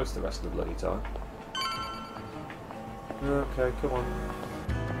too close the rest of the bloody time. Okay, come on.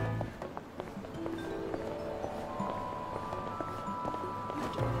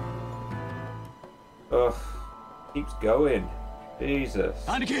 Ugh. Keeps going. Jesus.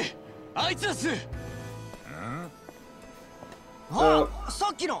 Aniki! Aitsu! Oh, さ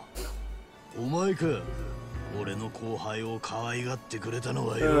っきのお前か俺の後輩を可愛がってくれたの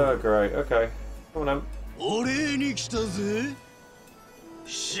はよ oh, great. Okay. Come on, then. お礼に来たぜ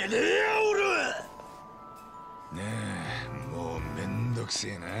死ねや俺ねえもうめんどくせ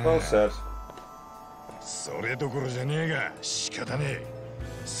えな Well said. それどころじゃねえが仕方ねえ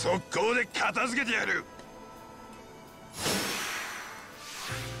速攻で片付けてやる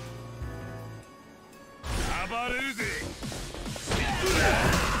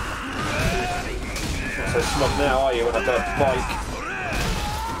So smug now, are you, when I've got a bike?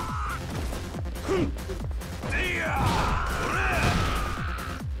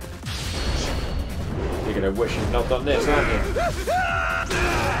 You're gonna wish you'd not done this, aren't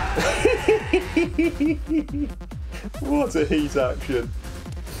you? What a heat action.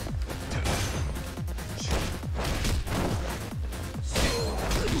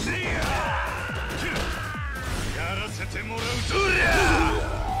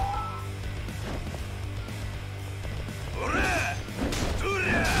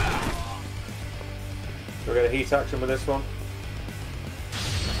 We'll get a heat action with this one.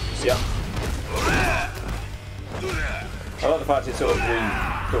 Yep. I like the fact it sort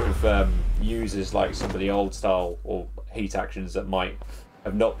of uses like some of the old style or heat actions that might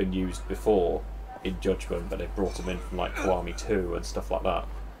have not been used before in Judgment, but they brought them in from like Kiwami 2 and stuff like that.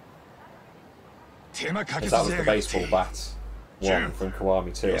 Because that was the baseball bat one from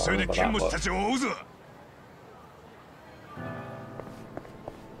Kiwami 2. I remember that much.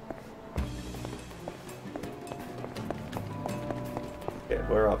 Yeah,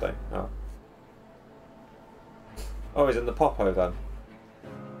 where are they? Oh. Oh, he's in the Popo then.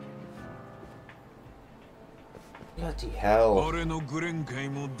 Bloody hell. 俺のグレン会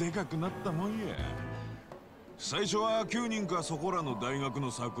もでかくなったもんや。最初は9人かそこらの大学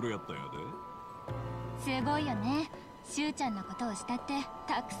のサークルやったんやで。すごいよね。しゅうちゃんのことを慕って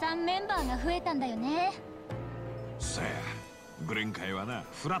たくさんメンバーが増えたんだよね。さや、グレン会はな、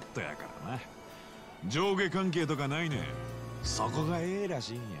フラットやからな。上下関係とかないね。そこがええら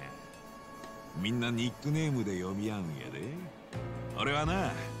しいんや。みんなニックネームで呼び合うんやで。俺は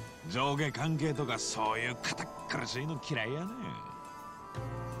な、上下関係とかそういう堅苦しいの嫌いやね。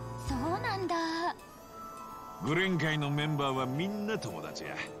そうなんだ。グレン会のメンバーはみんな友達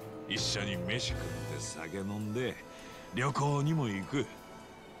や。一緒に飯食って酒飲んで旅行にも行く。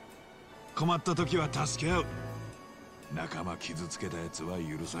困った時は助け合う。仲間傷つけたやつは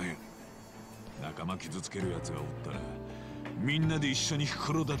許さへん。仲間傷つけるやつがおったらみんなで一緒に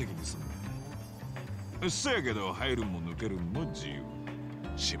袋叩きにすんねん。せやけど入るんも抜けるんも自由。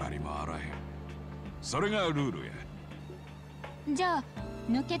縛りもあらへん。それがルールや。じゃあ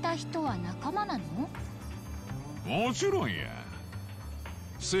抜けた人は仲間なの？もちろんや。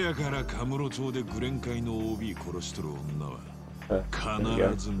せやからカムロ町でグレン会の OB 殺しとる女は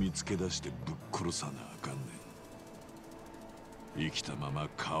必ず見つけ出してぶっ殺さなあかんねん。生きたまま皮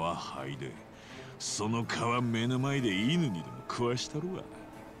剥いでその皮目の前で犬にでも食わしたるわ。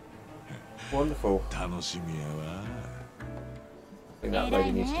Wonderful. 楽しみやわ。I think that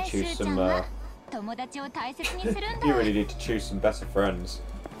lady needs to choose some. 友達を大切にするんだ。You really need to choose some better friends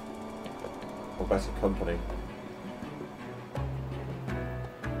or better company.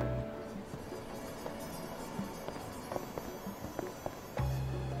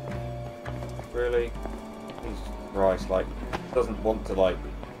 Really? Jesus Christ, like, doesn't want to, like,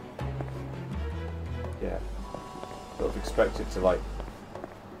 yeah, sort of expected to, like,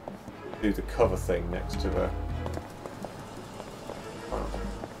 do the cover thing next to her.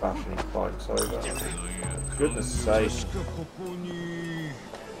 Bashing his bikes over. Goodness sake.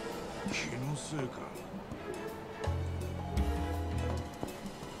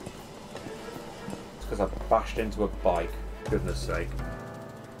 because I've bashed into a bike. Goodness sake.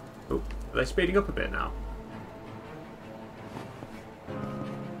 Oh, are they speeding up a bit now?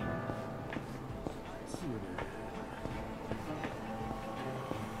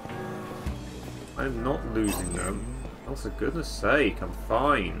 I'm not losing them. Oh, for goodness sake, I'm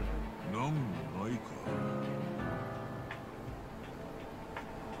fine.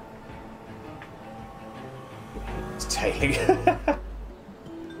 It's tailing.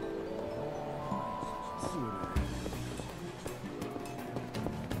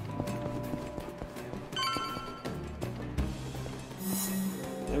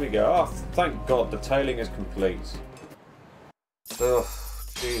 There we go. Oh, thank God, the tailing is complete. Ugh.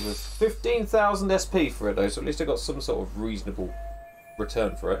 Jesus. 15,000 SP for it though, so at least I got some sort of reasonable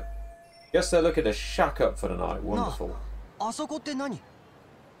return for it. Guess they're looking to shack up for the night. Wonderful. あそこって何？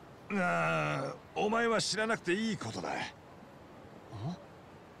お前は知らなくていいことだ。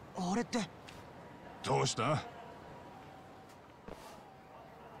あれってどうした？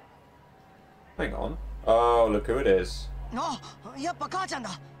 Hang on. Oh, look who it is. あ、やっぱ母ちゃん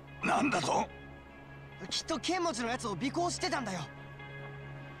だ。なんだと？きっと剣持ちのやつを尾行してたんだよ。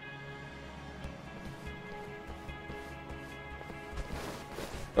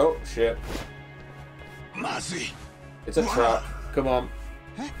 Oh shit. It's a trap. Come on.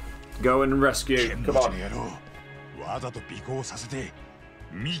 Go and rescue. Come on. わざと尾行させて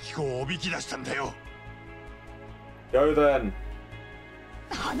ミキコをおびき出したんだよ。 Go then.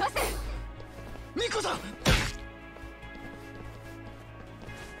 離せ。ミコさん。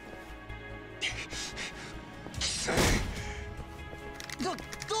ど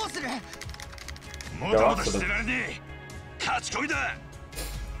うする？もたもたしてられねえ。勝ち込みだ。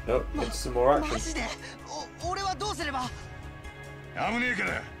 Nope, it's some more action. マジで？俺はどうすれば？危ねえか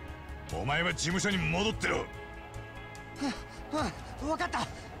ら。お前は事務所に戻ってろ。わかった。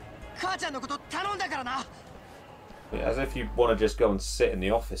母ちゃんのこと頼んだからな。 As if you want to just go and sit in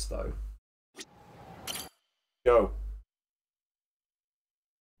the office though. Go.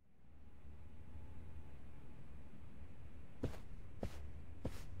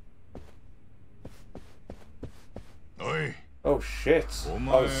 Oi. Oh shit!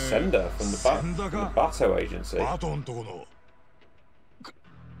 Oh, Sender from the Bato agency. バトンとこの。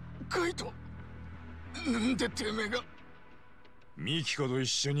カイト。なんでてめえが。ミキコと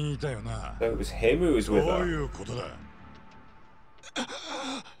一緒にいたよな。So it was him who was with her. どういうことだ。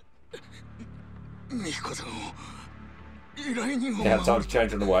ミキコさんを依頼人を。He had time to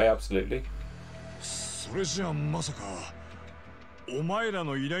change on the way, absolutely. それじゃまさかお前ら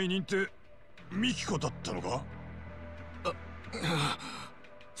の依頼人ってミキコだったのか？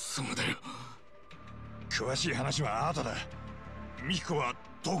そうだよ。詳しい話は後だ。ミキコは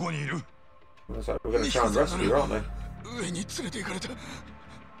どこにいる？ Looks like we're going to try and rescue her, aren't they? 上に連れて行かれた。や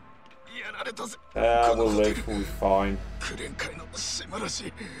られたぜ。We'll live, we'll be fine. クレン会の島らし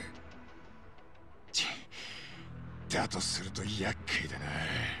い。だとすると厄介だな。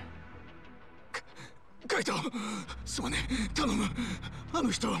カイト、すまねえ、頼む。あ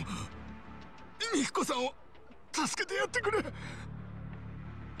の人、ミキコさんを助けてやってくれ。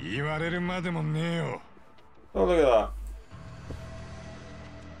言われるまでもねえよ。Oh, look at that.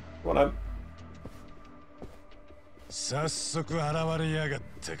 Come on, then. 早速現れやがっ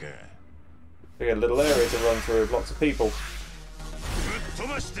たか。We get a little area to run through with lots of people. ぶっ飛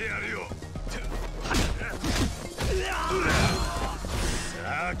ばしてやるよ。さ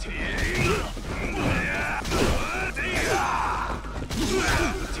て。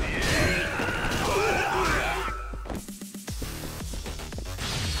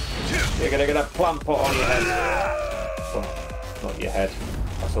You're gonna get a plant pot on your head. Well, not your head.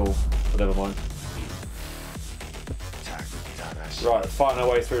 That's all. But never mind. Right, fighting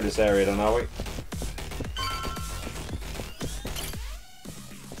our way through this area then, are we?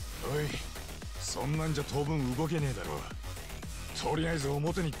 おい、そんなんじゃ当分動けねえだろ。とりあえず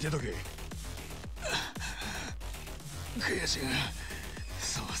表に出とけ。悔しいが、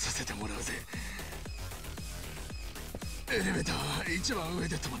そうさせてもらうぜ。エレベーターは一番上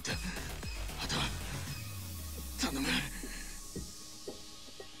で止まった。あとは頼む。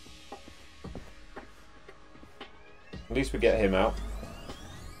At least we get him out.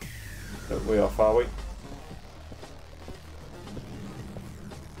 But we off, are we?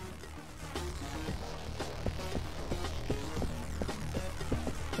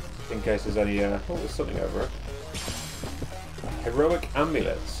 In case there's any, oh, there's something over it. Heroic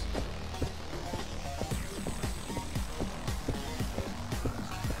amulets.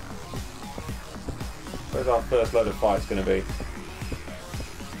 Where's our first load of fights going to be?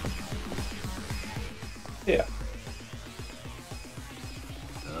 Here.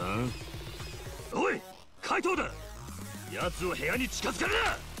 おい、つを部屋に近づける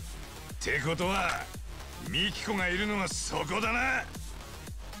な。ってことはミキコがいるのはそこだな。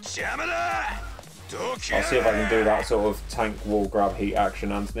邪魔だ。I'll see if I can do that sort of tank wall grab heat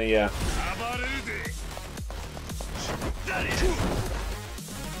action, Anthony. Yeah.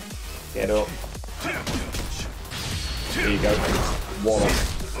 Get up. There you go. Wallop.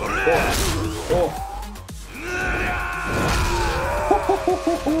 Oh.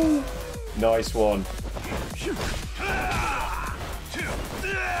 Nice one.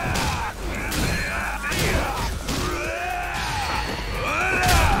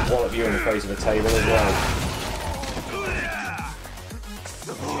 Wallop you in the face of a table as well.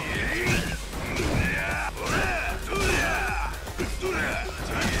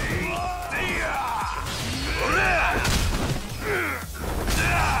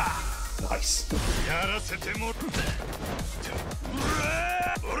 Nice.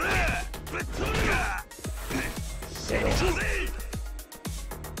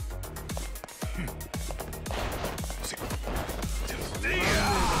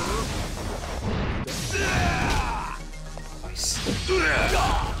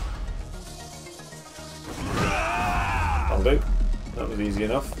 That'll do. That was easy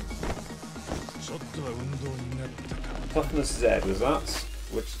enough. Toughness Z was that.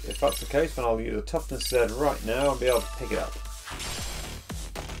 Which, if that's the case, then I'll use a toughness Z right now and be able to pick it up.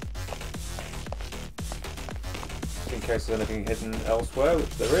 In case there's anything hidden elsewhere,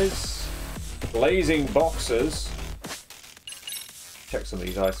 which there is. Blazing boxes. Check some of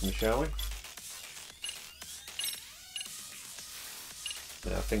these items, shall we?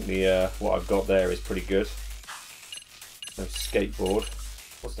 Yeah, I think the what I've got there is pretty good. No skateboard.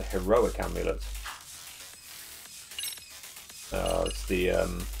 What's the heroic amulet? It's the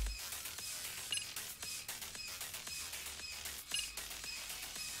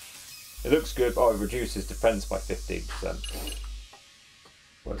it looks good. Oh, it reduces defense by 15%.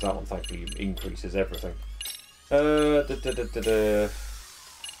 Whereas that one, thankfully, increases everything.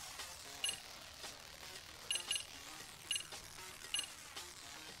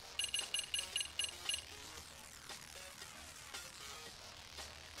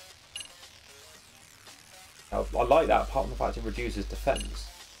 I like that, apart from the fact it reduces defense.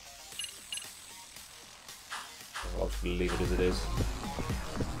 I'll just leave it as it is.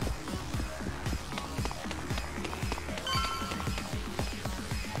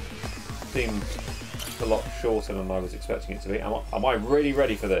 Seemed a lot shorter than I was expecting it to be. Am I really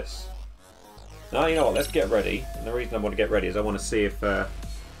ready for this? No, you know what? Let's get ready. And the reason I want to get ready is I want to see if I've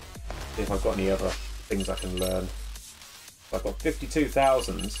got any other things I can learn. I've got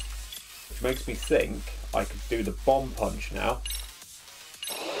 52,000, which makes me think I could do the bomb punch now,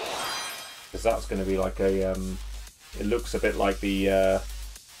 because that's going to be like a it looks a bit like the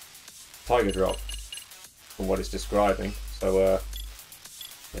tiger drop from what it's describing, so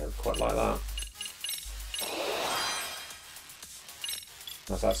yeah, quite like that.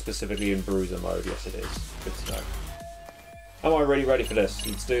 That's that specifically in bruiser mode. Yes, it is. Good to know. Am I really ready for this?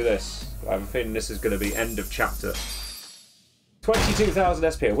 Let's do this. I have a feeling this is going to be end of chapter. 22,000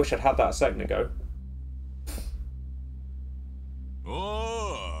 SP. I wish I'd had that a second ago.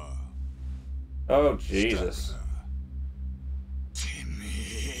 Oh, Jesus.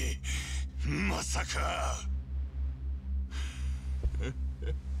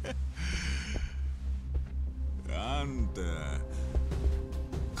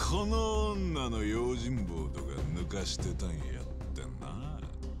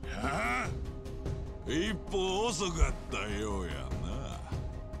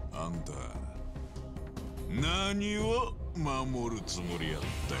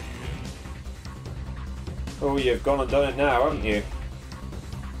 Oh, you've gone and done it now, haven't you?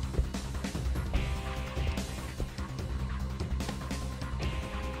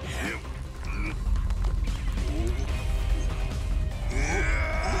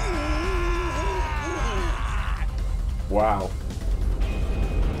 Wow.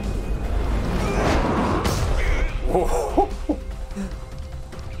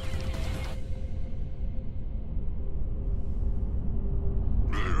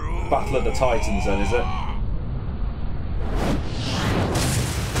 Battle of the Titans then, is it?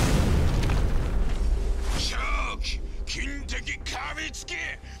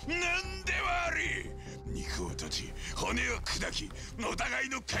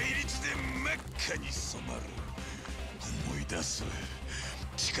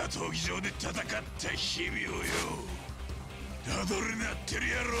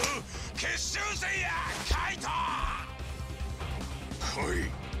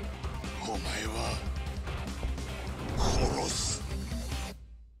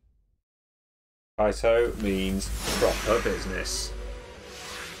 Kaito means Proper business.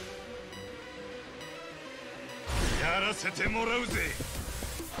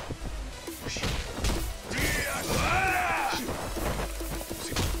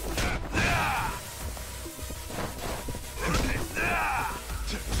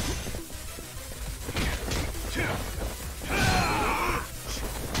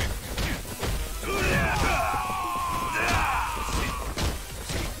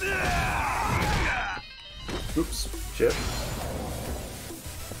 Oops, shit.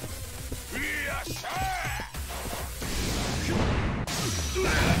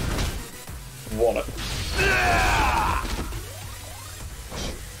 Wallet.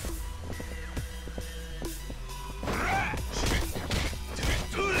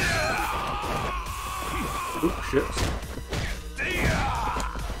 Oops, shit.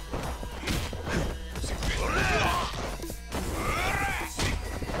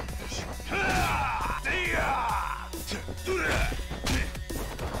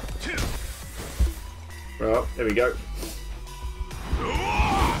 Well, there we go.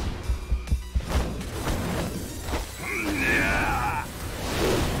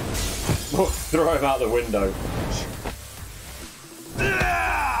 Throw him out the window.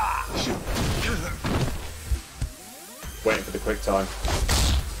 Waiting for the quick time.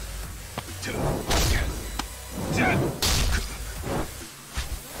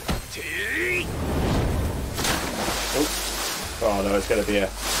 Oh no, it's going to be a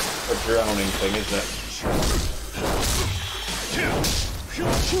drowning thing, isn't it?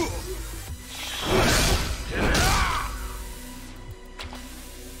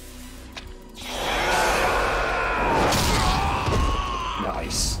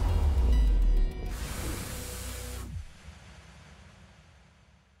 Nice.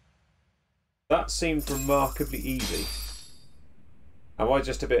 That seemed remarkably easy. Am I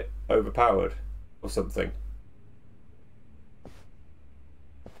just a bit overpowered or something?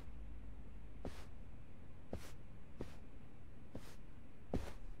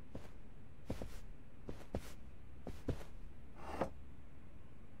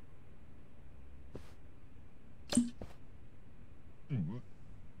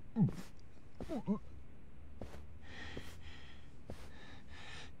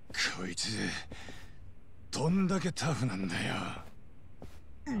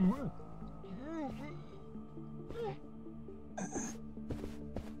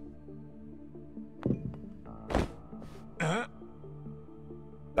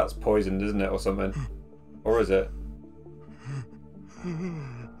 That's poisoned, isn't it, or something? Or is it?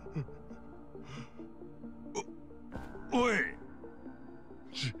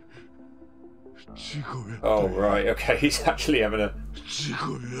 Oh right, okay, he's actually having a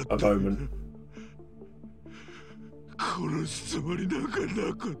moment.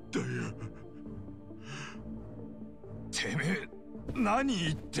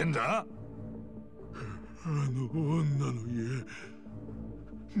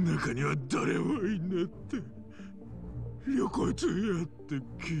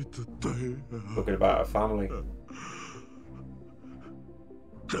 Talking about a family.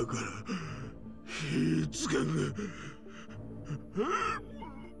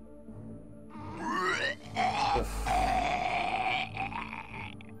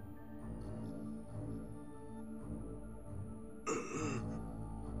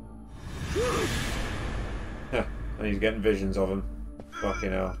 And he's getting visions of him.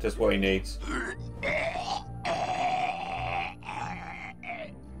 Fucking hell, just what he needs.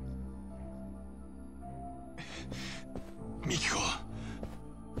 Mikiko.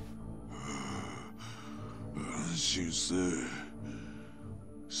 安心せえ。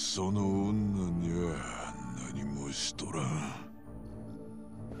その女には何もしとらん。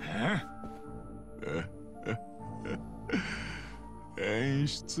演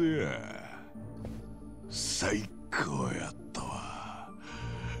出や。最高やったわ。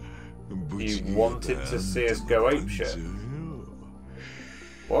You wanted to see us go apeshit?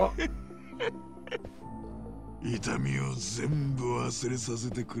 What? 痛みを全部忘れさ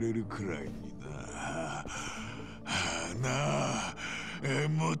せてくれるくらいにな。なあ、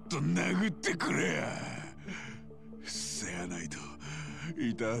もっと殴ってくれや。せやないと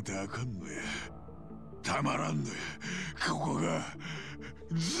痛ってあかんのや。たまらんのや。ここが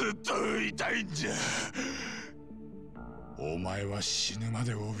ずっと痛いんじゃ。お前は死ぬま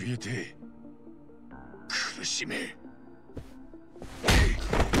で怯えて苦しめ。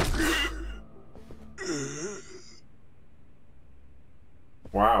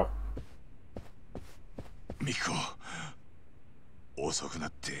Wow. ミコ、遅くな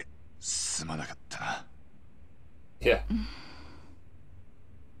ってすまなかったな。Yeah.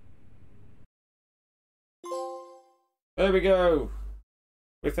 There we go.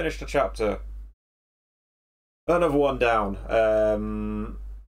 We finished a chapter. Another one down.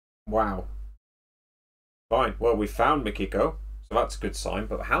 Wow. Fine. Well, we found Mikiko, so that's a good sign.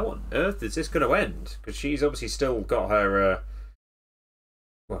 But how on earth is this going to end? Because she's obviously still got her...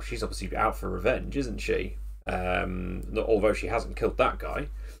 well, she's obviously out for revenge, isn't she? Although she hasn't killed that guy.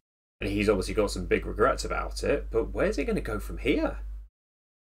 And he's obviously got some big regrets about it. But where's it going to go from here?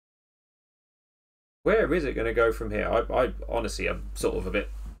 Where is it going to go from here? I honestly am sort of a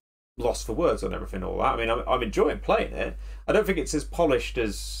bit lost for words on everything, all that. I mean, I'm enjoying playing it. I don't think it's as polished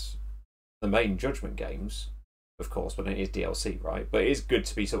as the main Judgment games, of course, but it is DLC, right? But it is good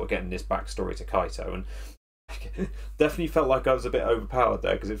to be sort of getting this backstory to Kaito, and definitely felt like I was a bit overpowered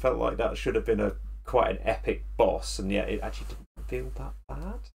there, because it felt like that should have been quite an epic boss, and yet it actually didn't feel that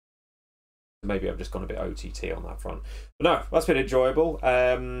bad. Maybe I've just gone a bit OTT on that front. But no, that's been enjoyable.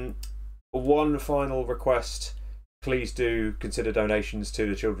 One final request. Please do consider donations to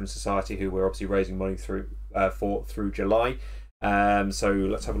the Children's Society, who we're obviously raising money through July. So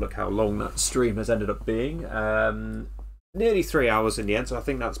let's have a look how long that stream has ended up being. Nearly 3 hours in the end, so I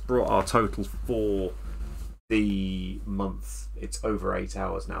think that's brought our total for the month. It's over 8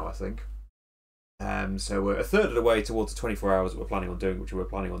 hours now, I think. So we're a third of the way towards the 24 hours that we're planning on doing, which we were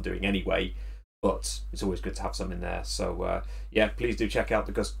planning on doing anyway. But it's always good to have some in there. So yeah, please do check out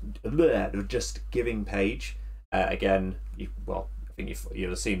the Just Giving page. Again, I think you'll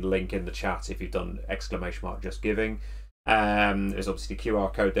have seen the link in the chat if you've done !Just Giving. There's obviously the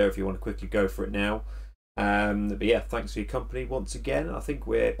QR code there if you want to quickly go for it now. But yeah, thanks for your company once again. I think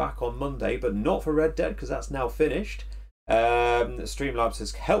we're back on Monday, but not for Red Dead because that's now finished. Streamlabs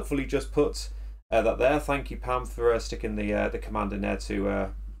has helpfully just put that there. Thank you, Pam, for sticking the command in there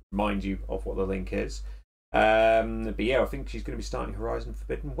to remind you of what the link is. But yeah, I think she's going to be starting Horizon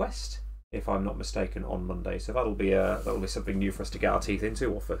Forbidden West, if I'm not mistaken, on Monday. So that'll be something new for us to get our teeth into,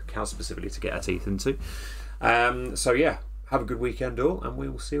 or for Cal specifically to get our teeth into. So yeah, have a good weekend all, and we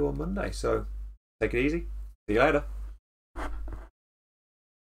will see you on Monday. So take it easy. See you later.